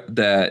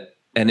that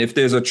and if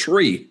there's a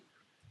tree,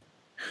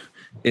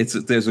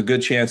 there's a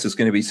good chance it's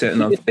going to be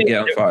setting on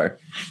fire.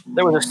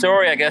 There was a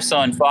story, I guess,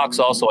 on Fox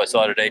also I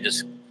saw today,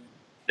 just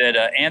that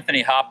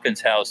Anthony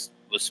Hopkins' house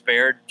was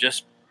spared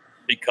just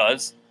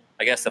because.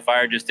 I guess the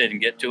fire just didn't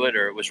get to it,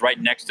 or it was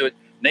right next to it.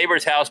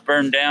 Neighbor's house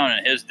burned down,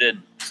 and his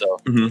didn't. So,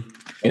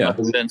 yeah,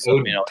 there's been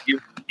some,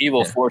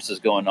 evil forces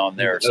going on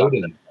there or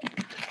something.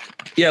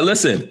 Yeah,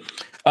 listen,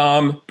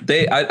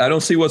 I don't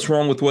see what's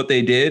wrong with what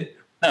they did.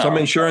 No. Some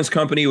insurance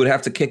company would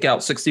have to kick out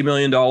 $60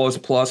 million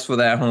plus for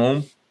that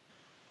home.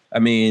 I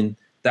mean,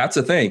 that's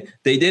the thing.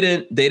 They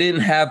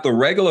didn't have the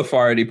regular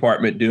fire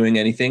department doing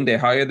anything. They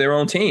hired their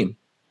own team.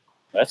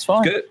 That's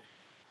fine. It's good.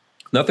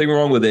 Nothing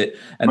wrong with it.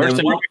 And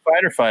mercenary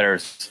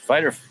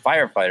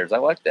firefighters. I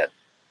like that.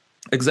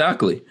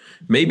 Exactly.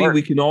 Maybe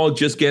we can all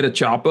just get a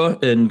chopper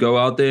and go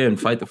out there and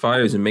fight the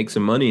fires and make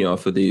some money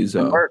off of these.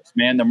 The Merc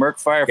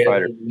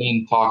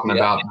firefighters. Talking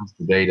about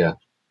the data.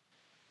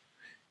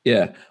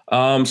 Yeah.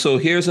 So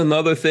here's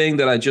another thing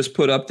that I just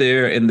put up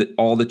there in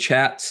all the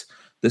chats.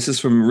 This is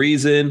from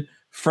Reason.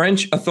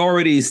 French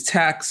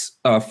tax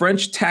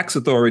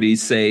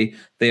authorities say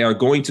they are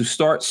going to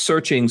start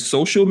searching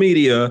social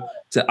media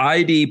to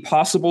ID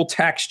possible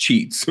tax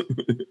cheats.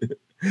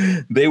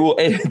 They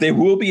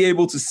will be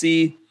able to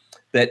see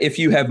that if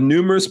you have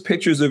numerous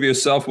pictures of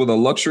yourself with a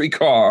luxury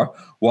car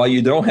while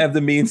you don't have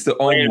the means to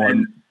own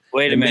one.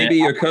 Wait a minute. Maybe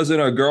your cousin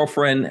or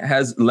girlfriend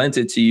has lent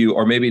it to you,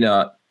 or maybe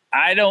not.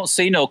 I don't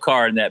see no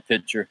car in that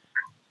picture.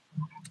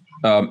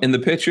 In the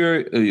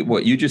picture,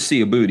 what you just see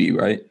a booty,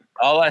 right?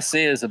 All I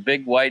see is a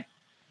big white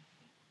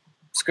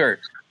skirt.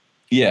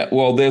 Yeah,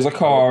 well, there's a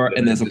car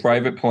and there's a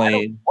private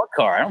plane. What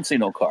car? I don't see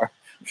no car.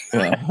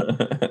 Yeah.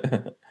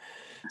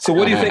 So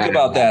what do you think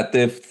about that?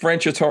 The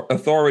French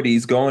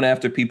authorities going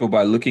after people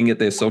by looking at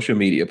their social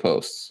media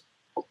posts?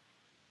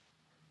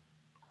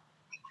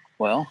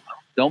 Well,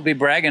 don't be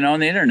bragging on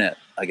the internet,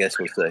 I guess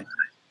we'll say.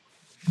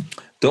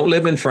 Don't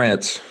live in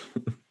France.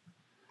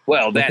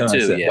 Well, that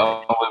too, yeah.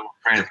 Don't live in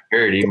France,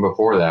 period, even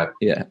before that.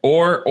 Yeah.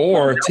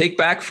 Or take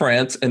back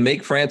France and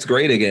make France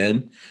great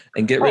again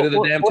and get rid of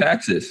the damn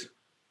taxes.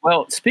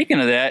 Well, speaking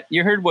of that,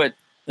 you heard what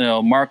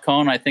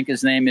Macron, I think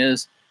his name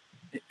is,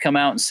 come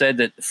out and said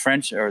that the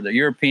French or the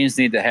Europeans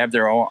need to have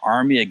their own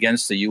army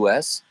against the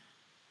U.S.?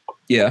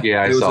 Yeah.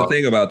 There was a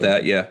thing about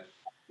that, yeah.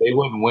 They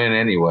wouldn't win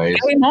anyways.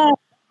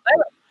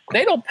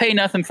 They don't pay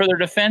nothing for their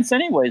defense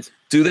anyways.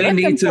 Do they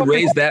need to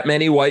raise that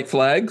many white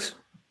flags?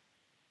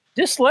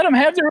 Just let them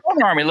have their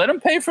own army. Let them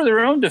pay for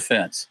their own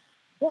defense.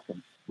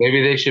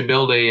 Maybe they should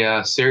build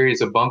a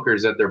series of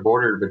bunkers at their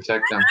border to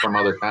protect them from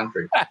other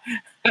countries.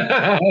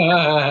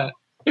 The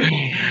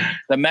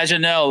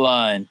Maginot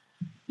Line.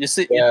 You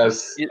see?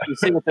 Yes. You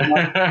see what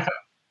they're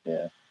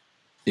Yeah.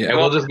 And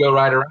we'll just go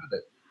right around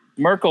it.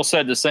 Merkel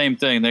said the same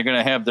thing. They're going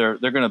to have they're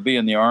going to be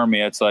in the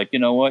army. It's like, you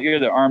know what? You're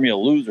the army of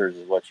losers,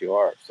 is what you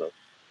are. So,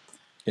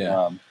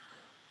 yeah.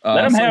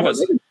 Let them have it.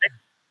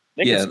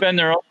 They can spend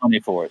their own money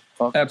for it.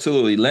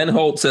 Absolutely. Len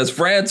Holt says,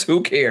 France,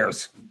 who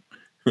cares?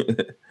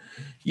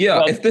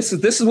 If this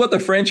is what the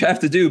French have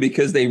to do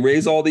because they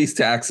raise all these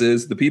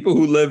taxes, the people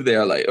who live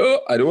there are like, oh,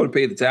 I don't want to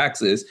pay the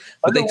taxes,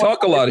 but they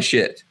talk a lot of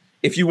shit.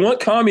 If you want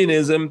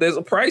communism, there's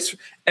a price.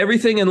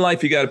 Everything in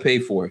life you got to pay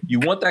for. You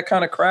want that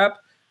kind of crap?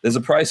 There's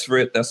a price for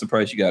it. That's the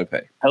price you got to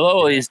pay.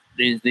 Hello,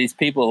 these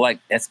people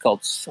that's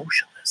called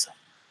socialism.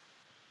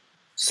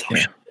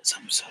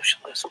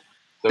 Socialism.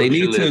 They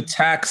need to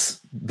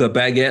tax the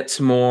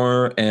baguettes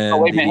more and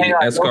the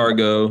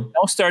escargot.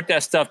 Don't start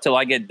that stuff till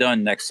I get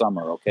done next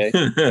summer, okay?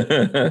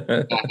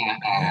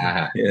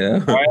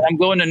 Yeah. All right, I'm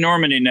going to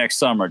Normandy next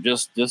summer.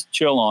 Just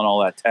chill on all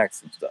that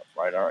tax and stuff,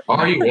 right? All right.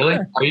 Are you really?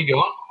 Are you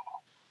going?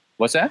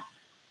 What's that?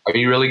 Are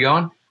you really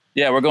going?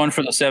 Yeah, we're going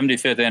for the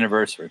 75th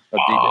anniversary of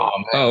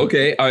D-Day. Oh,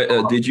 okay.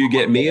 Did you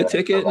get me a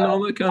ticket and all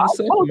that kind of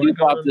stuff? I told you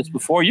about this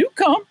before. You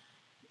come.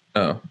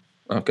 Oh,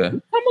 okay.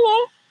 Come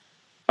along.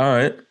 All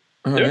right.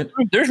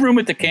 There's room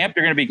at the camp.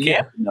 You're going to be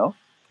camping, no?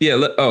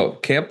 Yeah.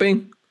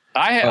 Camping?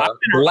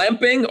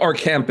 Glamping or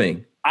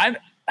camping?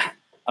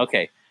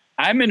 Okay.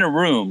 I'm in a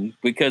room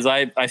because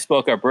I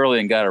spoke up early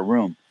and got a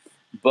room,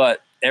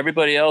 but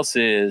everybody else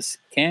is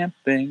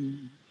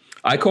camping.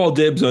 I call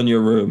dibs on your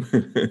room.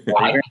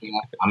 I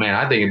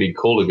think it'd be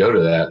cool to go to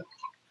that.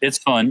 It's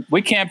fun.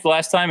 We camped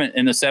last time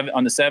on the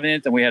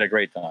 70th, and we had a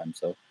great time.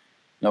 So,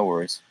 no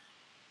worries.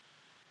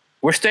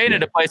 We're staying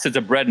at a place that's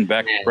a bread and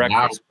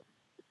breakfast.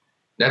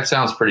 That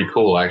sounds pretty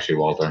cool, actually,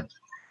 Walter.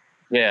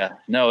 Yeah.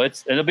 No,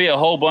 it'll be a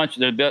whole bunch.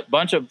 There'll be a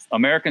bunch of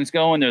Americans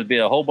going. There'll be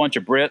a whole bunch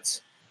of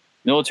Brits,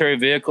 military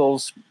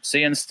vehicles,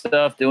 seeing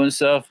stuff, doing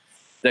stuff.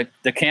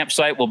 The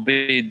campsite will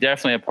be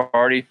definitely a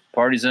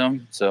party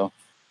zone. So.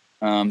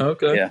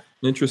 Okay. Yeah.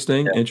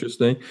 Interesting.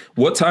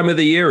 What time of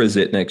the year is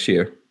it next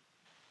year?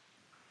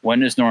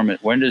 When does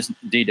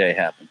D-Day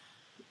happen?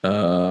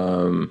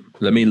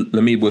 Let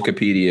me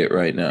Wikipedia it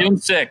right now. June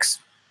 6th.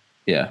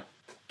 Yeah.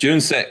 June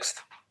 6th.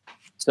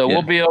 So Yeah.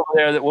 we'll be over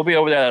there. We'll be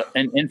over there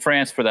in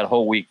France for that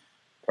whole week,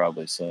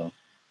 probably. So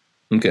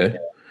Okay.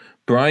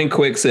 Brian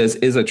Quick says,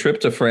 "Is a trip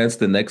to France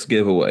the next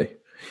giveaway?"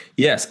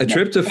 Yes, a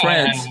trip to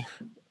France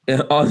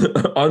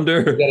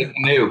under Got a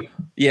canoe.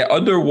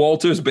 under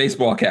Walter's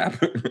baseball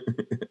cap.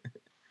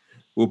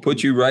 We'll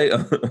put you right.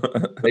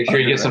 Make sure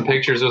you get some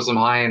pictures of some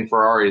high-end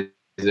Ferraris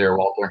there,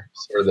 Walter,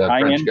 for the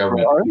French high-end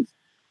government. Ferraris?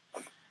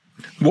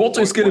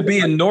 Walter's going to be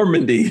in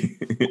Normandy.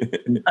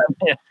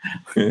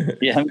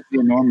 Yeah, I'm gonna be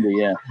in Normandy.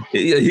 Yeah.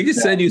 Yeah, he can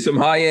send you some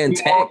high-end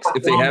tanks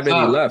if they have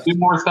any left. 2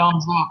 more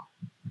thumbs up.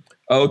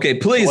 Okay,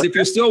 please, if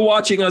you're still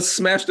watching us,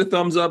 smash the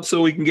thumbs up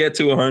so we can get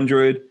to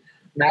 100.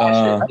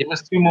 Smash it. Give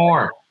us 2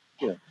 more.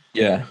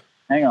 Yeah.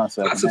 Hang on a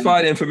second.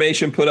 Classified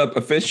information put up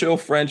official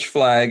French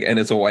flag, and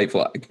it's a white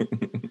flag.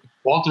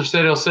 Walter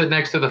said he'll sit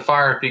next to the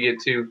fire if you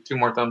get two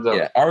more thumbs up.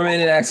 Yeah.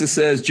 R-Rated Access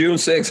says June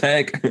 6th,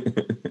 Hank.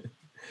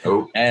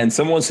 Oh. And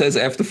someone says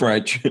F the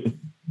French.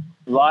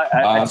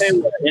 I tell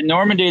you what, in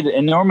Normandy,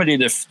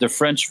 the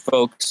French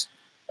folks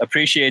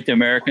appreciate the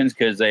Americans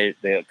because they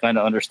kind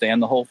of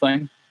understand the whole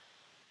thing,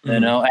 you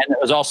know. And it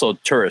was also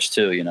tourists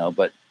too, you know.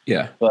 But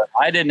Yeah. But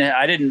I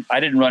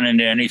didn't run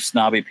into any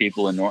snobby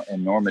people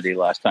in Normandy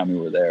last time we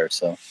were there.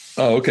 So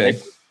Oh, okay.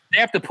 they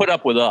have to put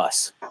up with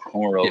us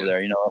when we're over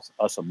there. You know,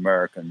 us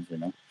Americans. You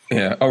know.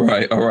 Yeah. All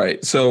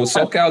right. So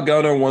SoCal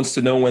Gunner wants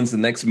to know when's the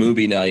next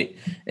movie night,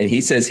 and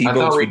he says he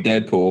votes for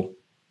Deadpool.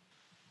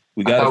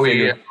 We got to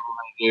figure.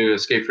 Do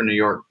Escape from New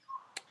York.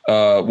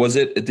 Was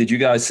it? Did you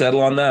guys settle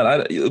on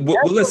that?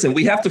 Listen,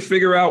 we have to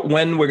figure out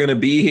when we're going to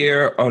be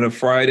here on a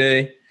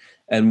Friday,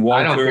 and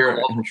Walter. I don't care.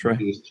 and Trey.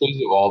 Choose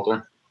it,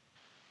 Walter.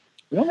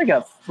 We only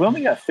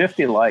got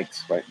 50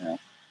 likes right now,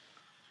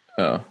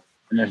 Oh.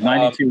 and there's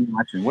 92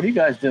 watching. What are you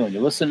guys doing?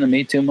 You listening to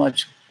me too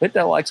much? Hit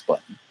that likes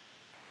button.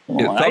 Come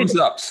on. Thumbs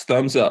ups.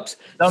 Thumbs So, up.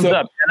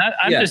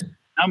 And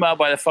I'm out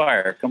by the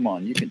fire. Come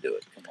on, you can do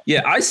it. Come on.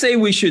 Yeah, I say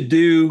we should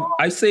do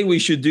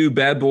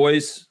Bad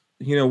Boys.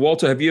 You know,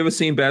 Walter, have you ever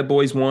seen Bad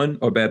Boys 1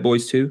 or Bad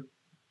Boys 2?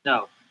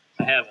 No,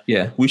 I haven't.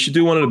 Yeah, we should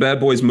do one of the Bad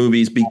Boys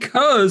movies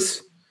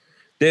because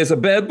there's a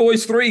Bad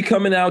Boys 3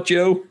 coming out,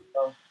 Joe.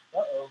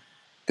 Uh-oh.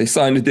 They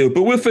signed a deal,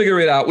 but we'll figure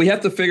it out. We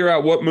have to figure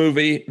out what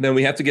movie. Then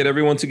we have to get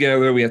everyone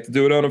together. We have to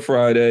do it on a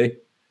Friday.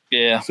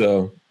 Yeah.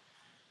 So,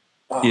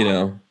 you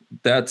know,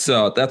 that's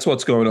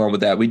what's going on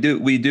with that. We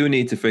do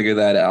need to figure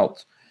that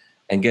out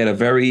and get a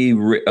very,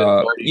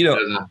 you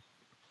know,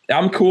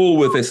 I'm cool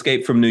with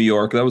Escape from New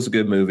York. That was a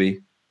good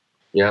movie.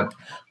 Yeah.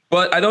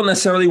 But I don't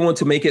necessarily want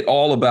to make it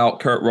all about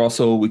Kurt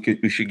Russell.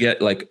 We should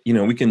get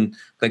we can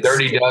like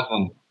Dirty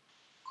Dozen.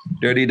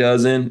 Dirty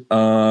Dozen.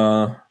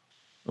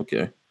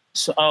 Okay.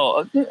 So,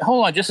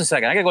 hold on just a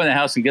second. I gotta go in the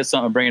house and get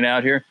something and bring it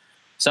out here.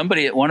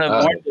 Somebody, one of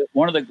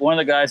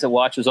the guys that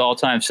watches all the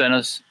time sent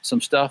us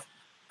some stuff,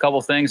 a couple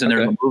things, and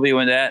there's a movie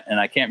with that, and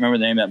I can't remember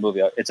the name of that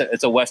movie.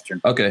 It's a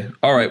Western. Okay.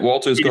 All right.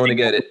 Walter's going to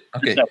get it.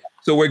 Okay.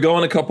 So we're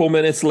going a couple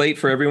minutes late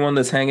for everyone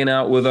that's hanging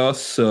out with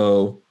us.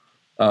 So,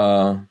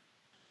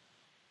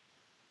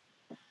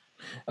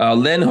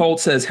 Len Holt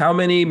says, "How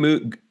many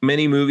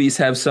movies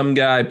have some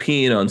guy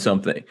peeing on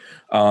something?"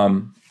 I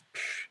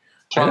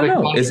don't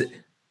know.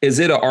 Is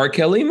it a R.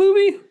 Kelly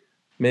movie?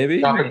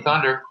 Maybe. Tropic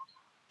Thunder.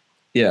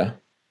 Yeah.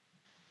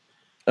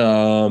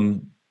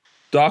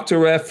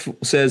 Dr. F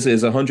says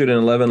there's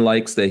 111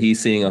 likes that he's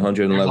seeing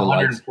 111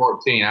 likes.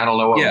 114. I don't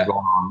know what was going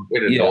on. We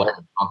didn't know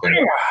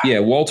something. Yeah,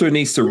 Walter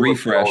needs to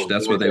refresh.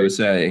 That's what they were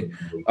saying.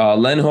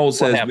 Len Holt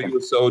says We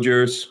Were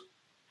Soldiers.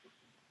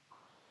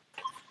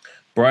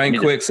 Brian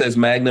Quick says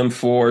Magnum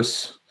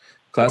Force.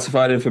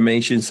 Classified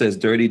Information says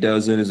Dirty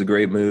Dozen is a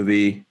great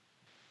movie.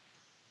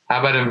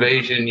 How about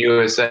Invasion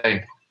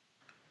USA?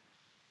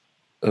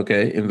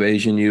 Okay,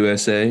 Invasion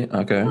USA.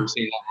 Okay. Ever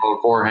seen that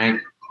before,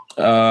 Hank?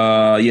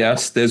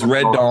 Yes, there's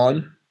Red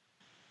Dawn.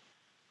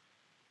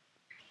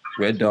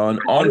 Red Dawn.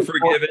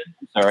 Unforgiven.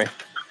 Sorry.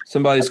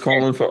 Somebody's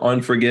calling for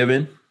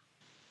Unforgiven.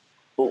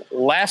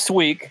 Last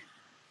week,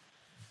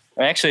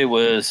 actually it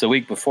was the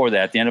week before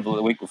that, the end of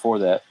the week before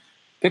that,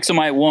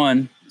 Pixelmite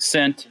One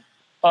sent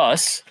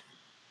us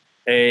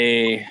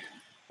and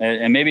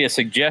maybe a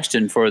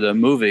suggestion for the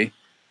movie.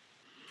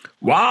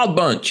 Wild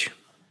Bunch.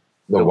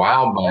 The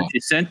Wild Bunch. He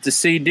sent the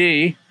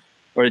CD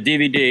or the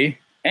DVD,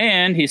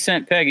 and he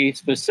sent Peggy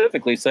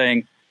specifically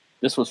saying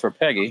this was for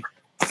Peggy,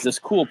 this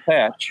cool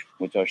patch,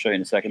 which I'll show you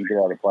in a second. Get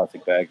out of the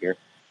plastic bag here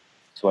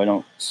so I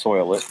don't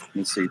soil it.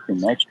 You see too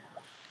much.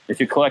 If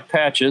you collect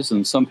patches,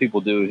 and some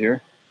people do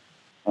here,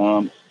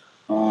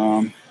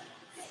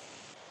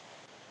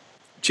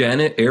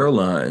 Janet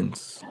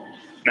Airlines.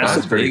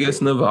 That's Vegas,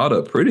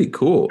 Nevada. Pretty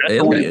cool.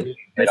 Alien. Is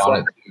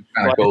that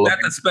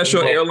the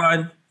special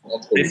airline?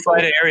 They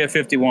fly to Area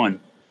 51.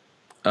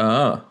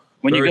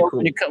 When you go,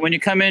 cool. when you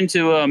come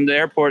into the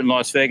airport in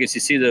Las Vegas,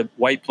 you see the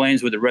white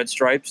planes with the red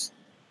stripes.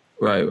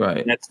 Right.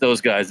 And that's those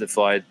guys that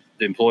fly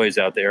the employees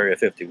out to Area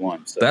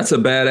 51. So. That's a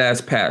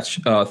badass patch.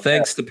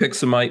 Thanks to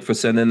Pixelmite for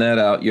sending that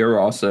out. You're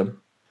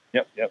awesome.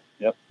 Yep.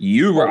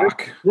 You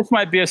rock. This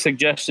might be a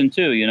suggestion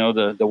too. You know,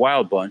 the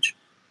Wild Bunch.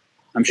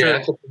 I'm sure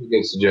that's a pretty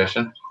good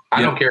suggestion.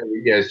 I don't care if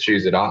you guys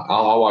choose it.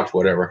 I'll watch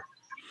whatever.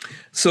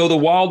 So the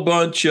Wild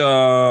Bunch,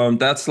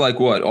 that's like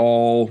what,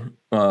 all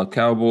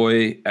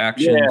cowboy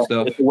action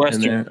stuff it's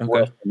Western, in there? Okay.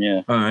 Western,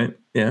 yeah. All right.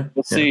 Yeah.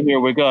 Let's see here.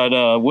 We got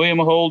William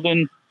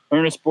Holden,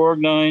 Ernest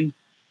Borgnine,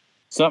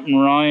 something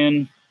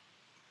Ryan,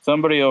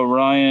 somebody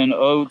O'Ryan,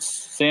 Oates,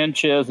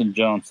 Sanchez, and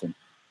Johnson.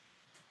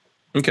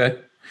 Okay.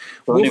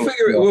 So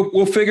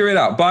We'll figure it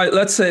out.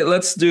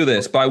 Let's do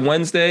this by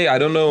Wednesday. I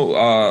don't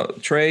know,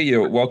 Trey,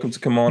 you're welcome to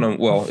come on.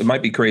 Well, it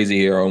might be crazy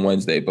here on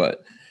Wednesday,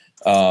 but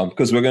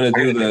because we're going to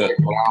do I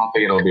don't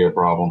think it'll be a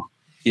problem.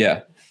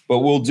 Yeah, but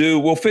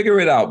we'll figure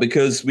it out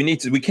because we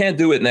can't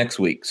do it next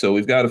week. So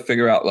we've got to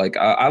figure out, like,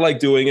 I like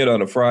doing it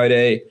on a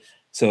Friday.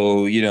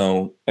 So,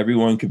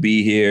 everyone could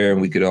be here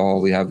and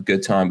we have a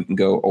good time. We can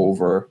go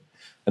over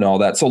and all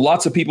that. So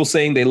lots of people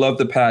saying they love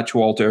the patch,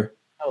 Walter.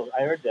 Oh,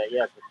 I heard that.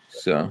 Yeah.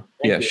 So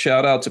Thank you.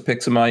 shout out to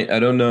Pixamite. I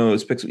don't know.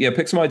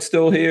 Pixamite's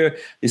still here.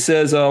 He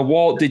says,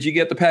 Walt, did you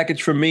get the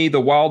package from me, the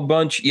Wild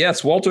Bunch?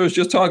 Yes, Walter is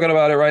just talking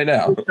about it right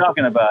now. Just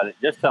talking about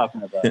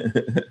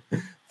it.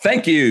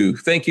 Thank you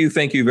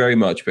very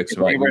much,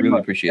 Pixamite. We really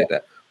appreciate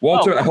that.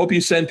 Walter, I hope you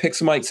send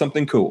Pixamite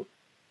something cool.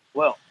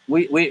 Well,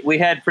 we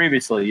had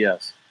previously,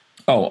 yes.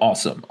 Oh,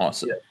 awesome.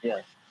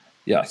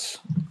 Yes.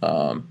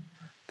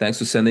 Thanks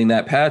for sending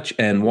that patch.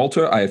 And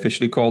Walter, I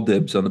officially call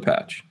dibs on the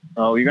patch.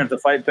 Oh, you're going to have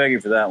to fight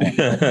Peggy for that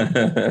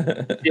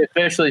one. She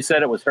officially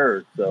said it was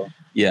hers. So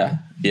yeah.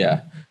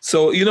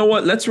 So you know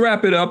what? Let's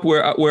wrap it up.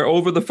 We're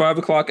over the 5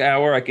 o'clock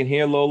hour. I can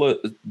hear Lola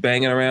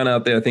banging around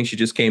out there. I think she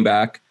just came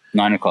back.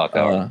 9 o'clock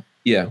hour.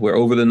 Yeah, we're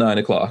over the 9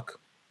 o'clock.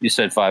 You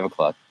said 5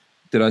 o'clock.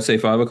 Did I say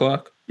 5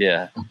 o'clock?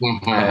 Yeah.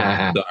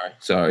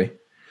 Sorry.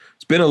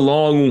 It's been a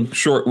long,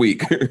 short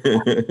week.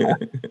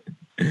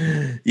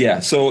 Yeah.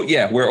 So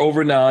we're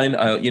over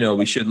 9.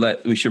 We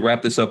should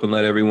wrap this up and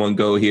let everyone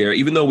go here.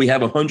 Even though we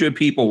have 100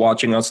 people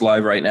watching us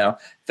live right now.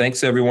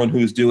 Thanks to everyone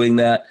who's doing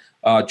that.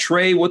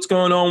 Trey, what's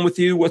going on with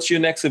you? What's your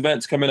next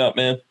events coming up,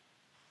 man?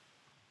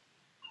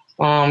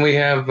 We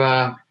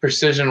have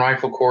precision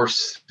rifle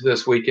course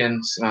this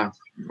weekend.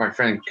 My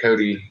friend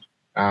Cody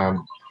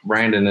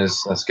Brandon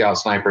is a scout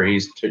sniper.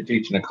 He's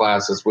teaching a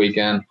class this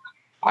weekend.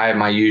 I have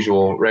my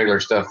usual regular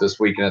stuff this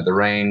weekend at the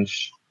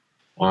range.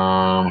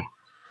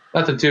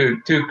 Nothing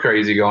too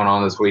crazy going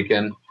on this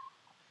weekend.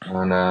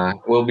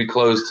 And we'll be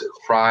closed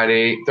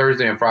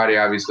Thursday and Friday,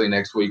 obviously,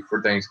 next week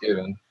for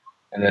Thanksgiving.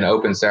 And then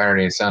open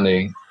Saturday and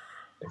Sunday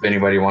if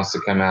anybody wants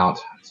to come out.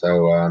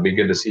 So it'd be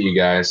good to see you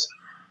guys.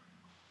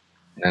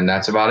 And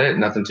that's about it.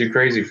 Nothing too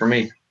crazy for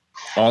me.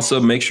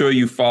 Awesome. Make sure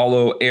you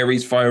follow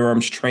Aries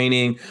Firearms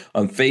Training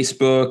on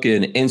Facebook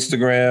and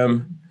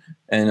Instagram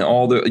and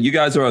you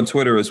guys are on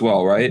Twitter as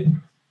well, right?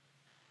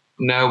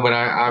 No, but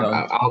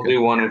I'll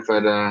do one if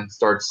it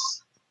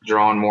starts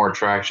drawing more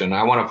traction.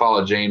 I want to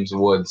follow James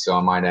Wood, so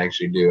I might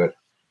actually do it.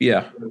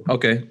 Yeah.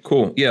 Okay,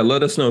 cool. Yeah,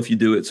 let us know if you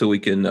do it so we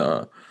can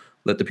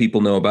let the people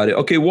know about it.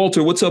 Okay,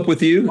 Walter, what's up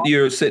with you?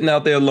 You're sitting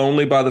out there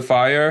lonely by the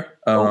fire.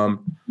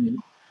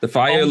 The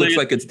fire looks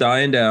like it's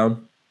dying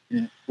down.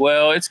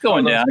 Well, it's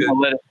going down. Good. I'll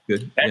let it.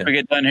 Good. After we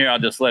get done here, I'll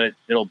just let it.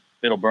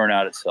 It'll burn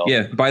out itself.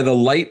 Yeah, by the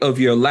light of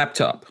your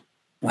laptop.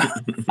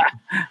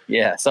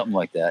 Yeah, something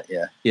like that.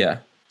 Yeah. Yeah.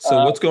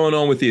 So what's going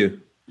on with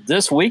you?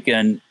 This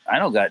weekend,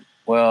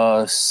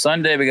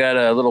 Sunday we got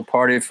a little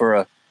party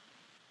for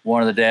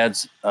one of the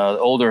dads,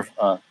 older,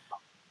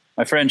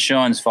 my friend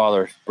Sean's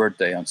father's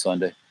birthday on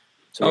Sunday.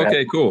 So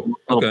Okay, cool.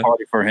 A little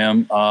party for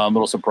him,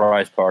 little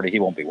surprise party. He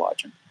won't be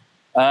watching.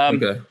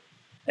 Okay.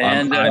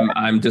 And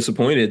I'm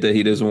disappointed that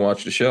he doesn't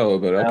watch the show,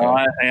 but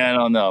okay. I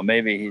don't know.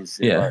 Maybe he's.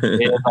 Yeah.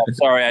 I'm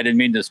sorry, I didn't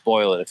mean to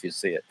spoil it if you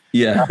see it.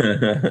 Yeah.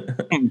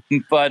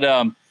 But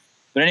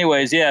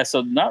anyways, yeah.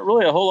 So not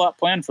really a whole lot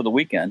planned for the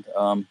weekend.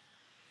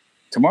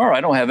 Tomorrow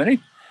I don't have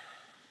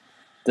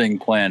anything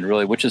planned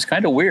really, which is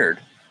kind of weird.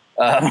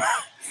 But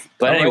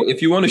anyway,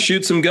 if you want to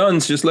shoot some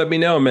guns, just let me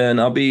know, man.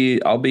 I'll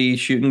be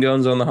shooting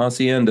guns on the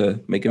Hacienda,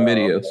 making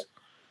videos.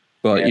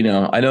 But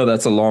I know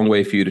that's a long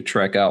way for you to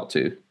trek out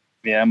to.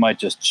 Yeah, I might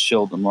just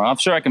chill them more. I'm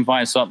sure I can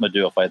find something to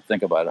do if I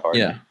think about it hard.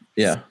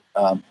 Yeah.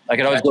 I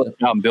could always go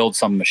out and build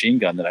some machine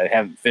gun that I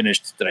haven't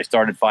finished that I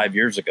started 5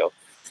 years ago.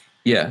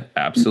 Yeah,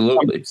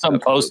 absolutely. Some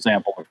post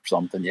sample or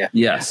something. Yeah.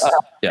 Yes.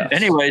 Yes.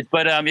 Anyways,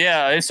 but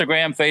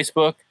Instagram,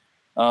 Facebook,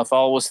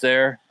 follow us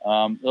there.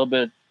 A little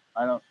bit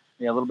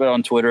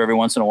on Twitter every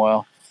once in a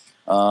while.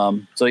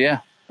 So yeah,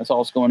 that's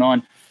all that's going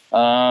on.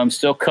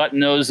 Still cutting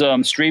those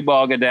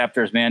Streebog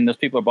adapters, man. Those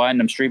people are buying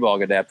them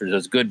Streebog adapters.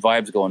 There's good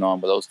vibes going on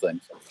with those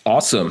things.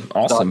 Awesome.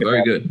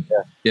 Very good.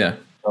 Yeah.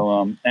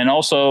 So, and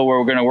also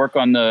we're going to work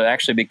on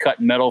actually be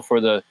cutting metal for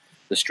the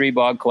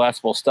Streebog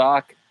collapsible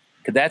stock.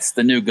 Cause that's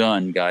the new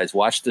gun, guys.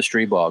 Watch the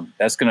Streebog.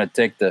 That's going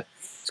to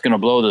it's going to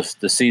blow the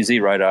CZ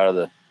right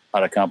out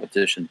of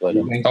competition. But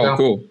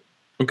cool.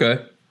 Okay.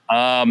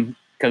 Cause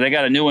they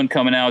got a new one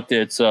coming out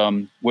that's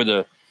where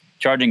the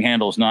charging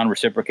handle is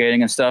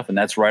non-reciprocating and stuff, and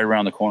that's right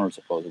around the corner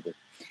supposedly.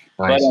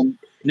 Nice. But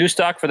new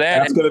stock for that.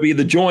 That's going to be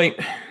the joint.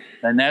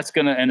 And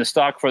the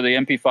stock for the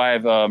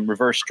MP5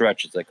 reverse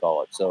stretch, as they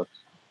call it. So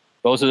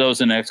both of those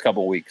in the next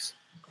couple of weeks.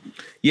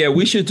 Yeah,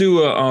 we should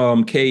do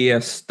a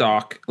KES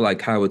stock,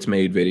 like how it's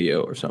made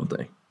video or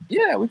something.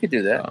 Yeah, we could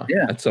do that.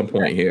 Yeah, at some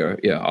point here.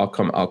 Yeah, I'll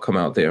come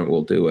out there and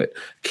we'll do it.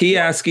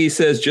 Kiaski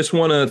says, just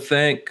want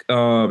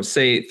to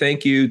say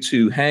thank you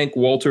to Hank,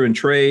 Walter, and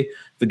Trey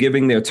for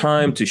giving their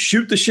time to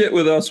shoot the shit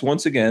with us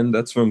once again.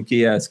 That's from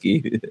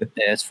Kiaski.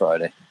 Yeah, it's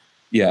Friday.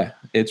 Yeah,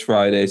 it's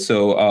Friday.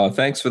 So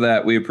thanks for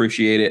that. We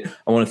appreciate it.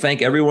 I want to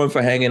thank everyone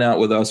for hanging out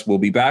with us. We'll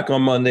be back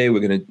on Monday.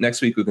 Next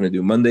week, we're going to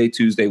do Monday,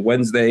 Tuesday,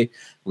 Wednesday.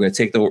 We're going to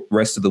take the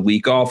rest of the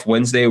week off.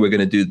 Wednesday, we're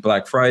going to do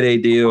Black Friday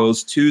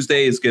deals.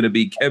 Tuesday is going to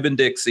be Kevin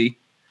Dixie.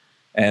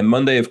 And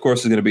Monday, of course,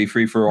 is going to be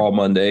Free for All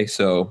Monday.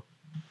 So,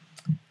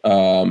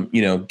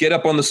 get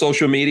up on the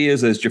social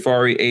medias. As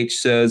Jafari H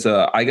says,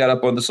 I got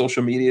up on the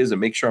social medias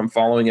and make sure I'm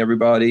following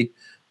everybody.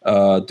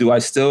 Do I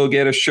still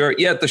get a shirt?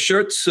 Yeah, the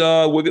shirts,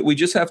 we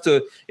just have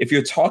to, if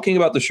you're talking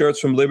about the shirts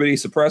from Liberty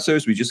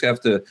Suppressors, we just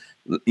have to,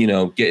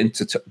 get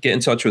in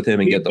touch with him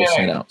and get those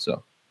sent out.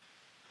 So,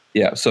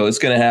 yeah, so it's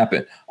going to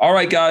happen. All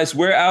right, guys,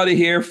 we're out of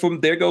here.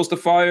 There goes the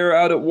fire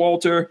out at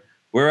Walter.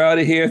 We're out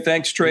of here.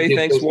 Thanks, Trey.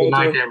 Thanks, Walter.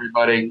 Good night,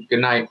 everybody. Good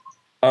night.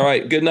 All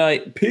right, good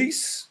night.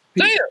 Peace.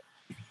 See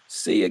ya.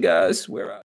 See you guys. We're out.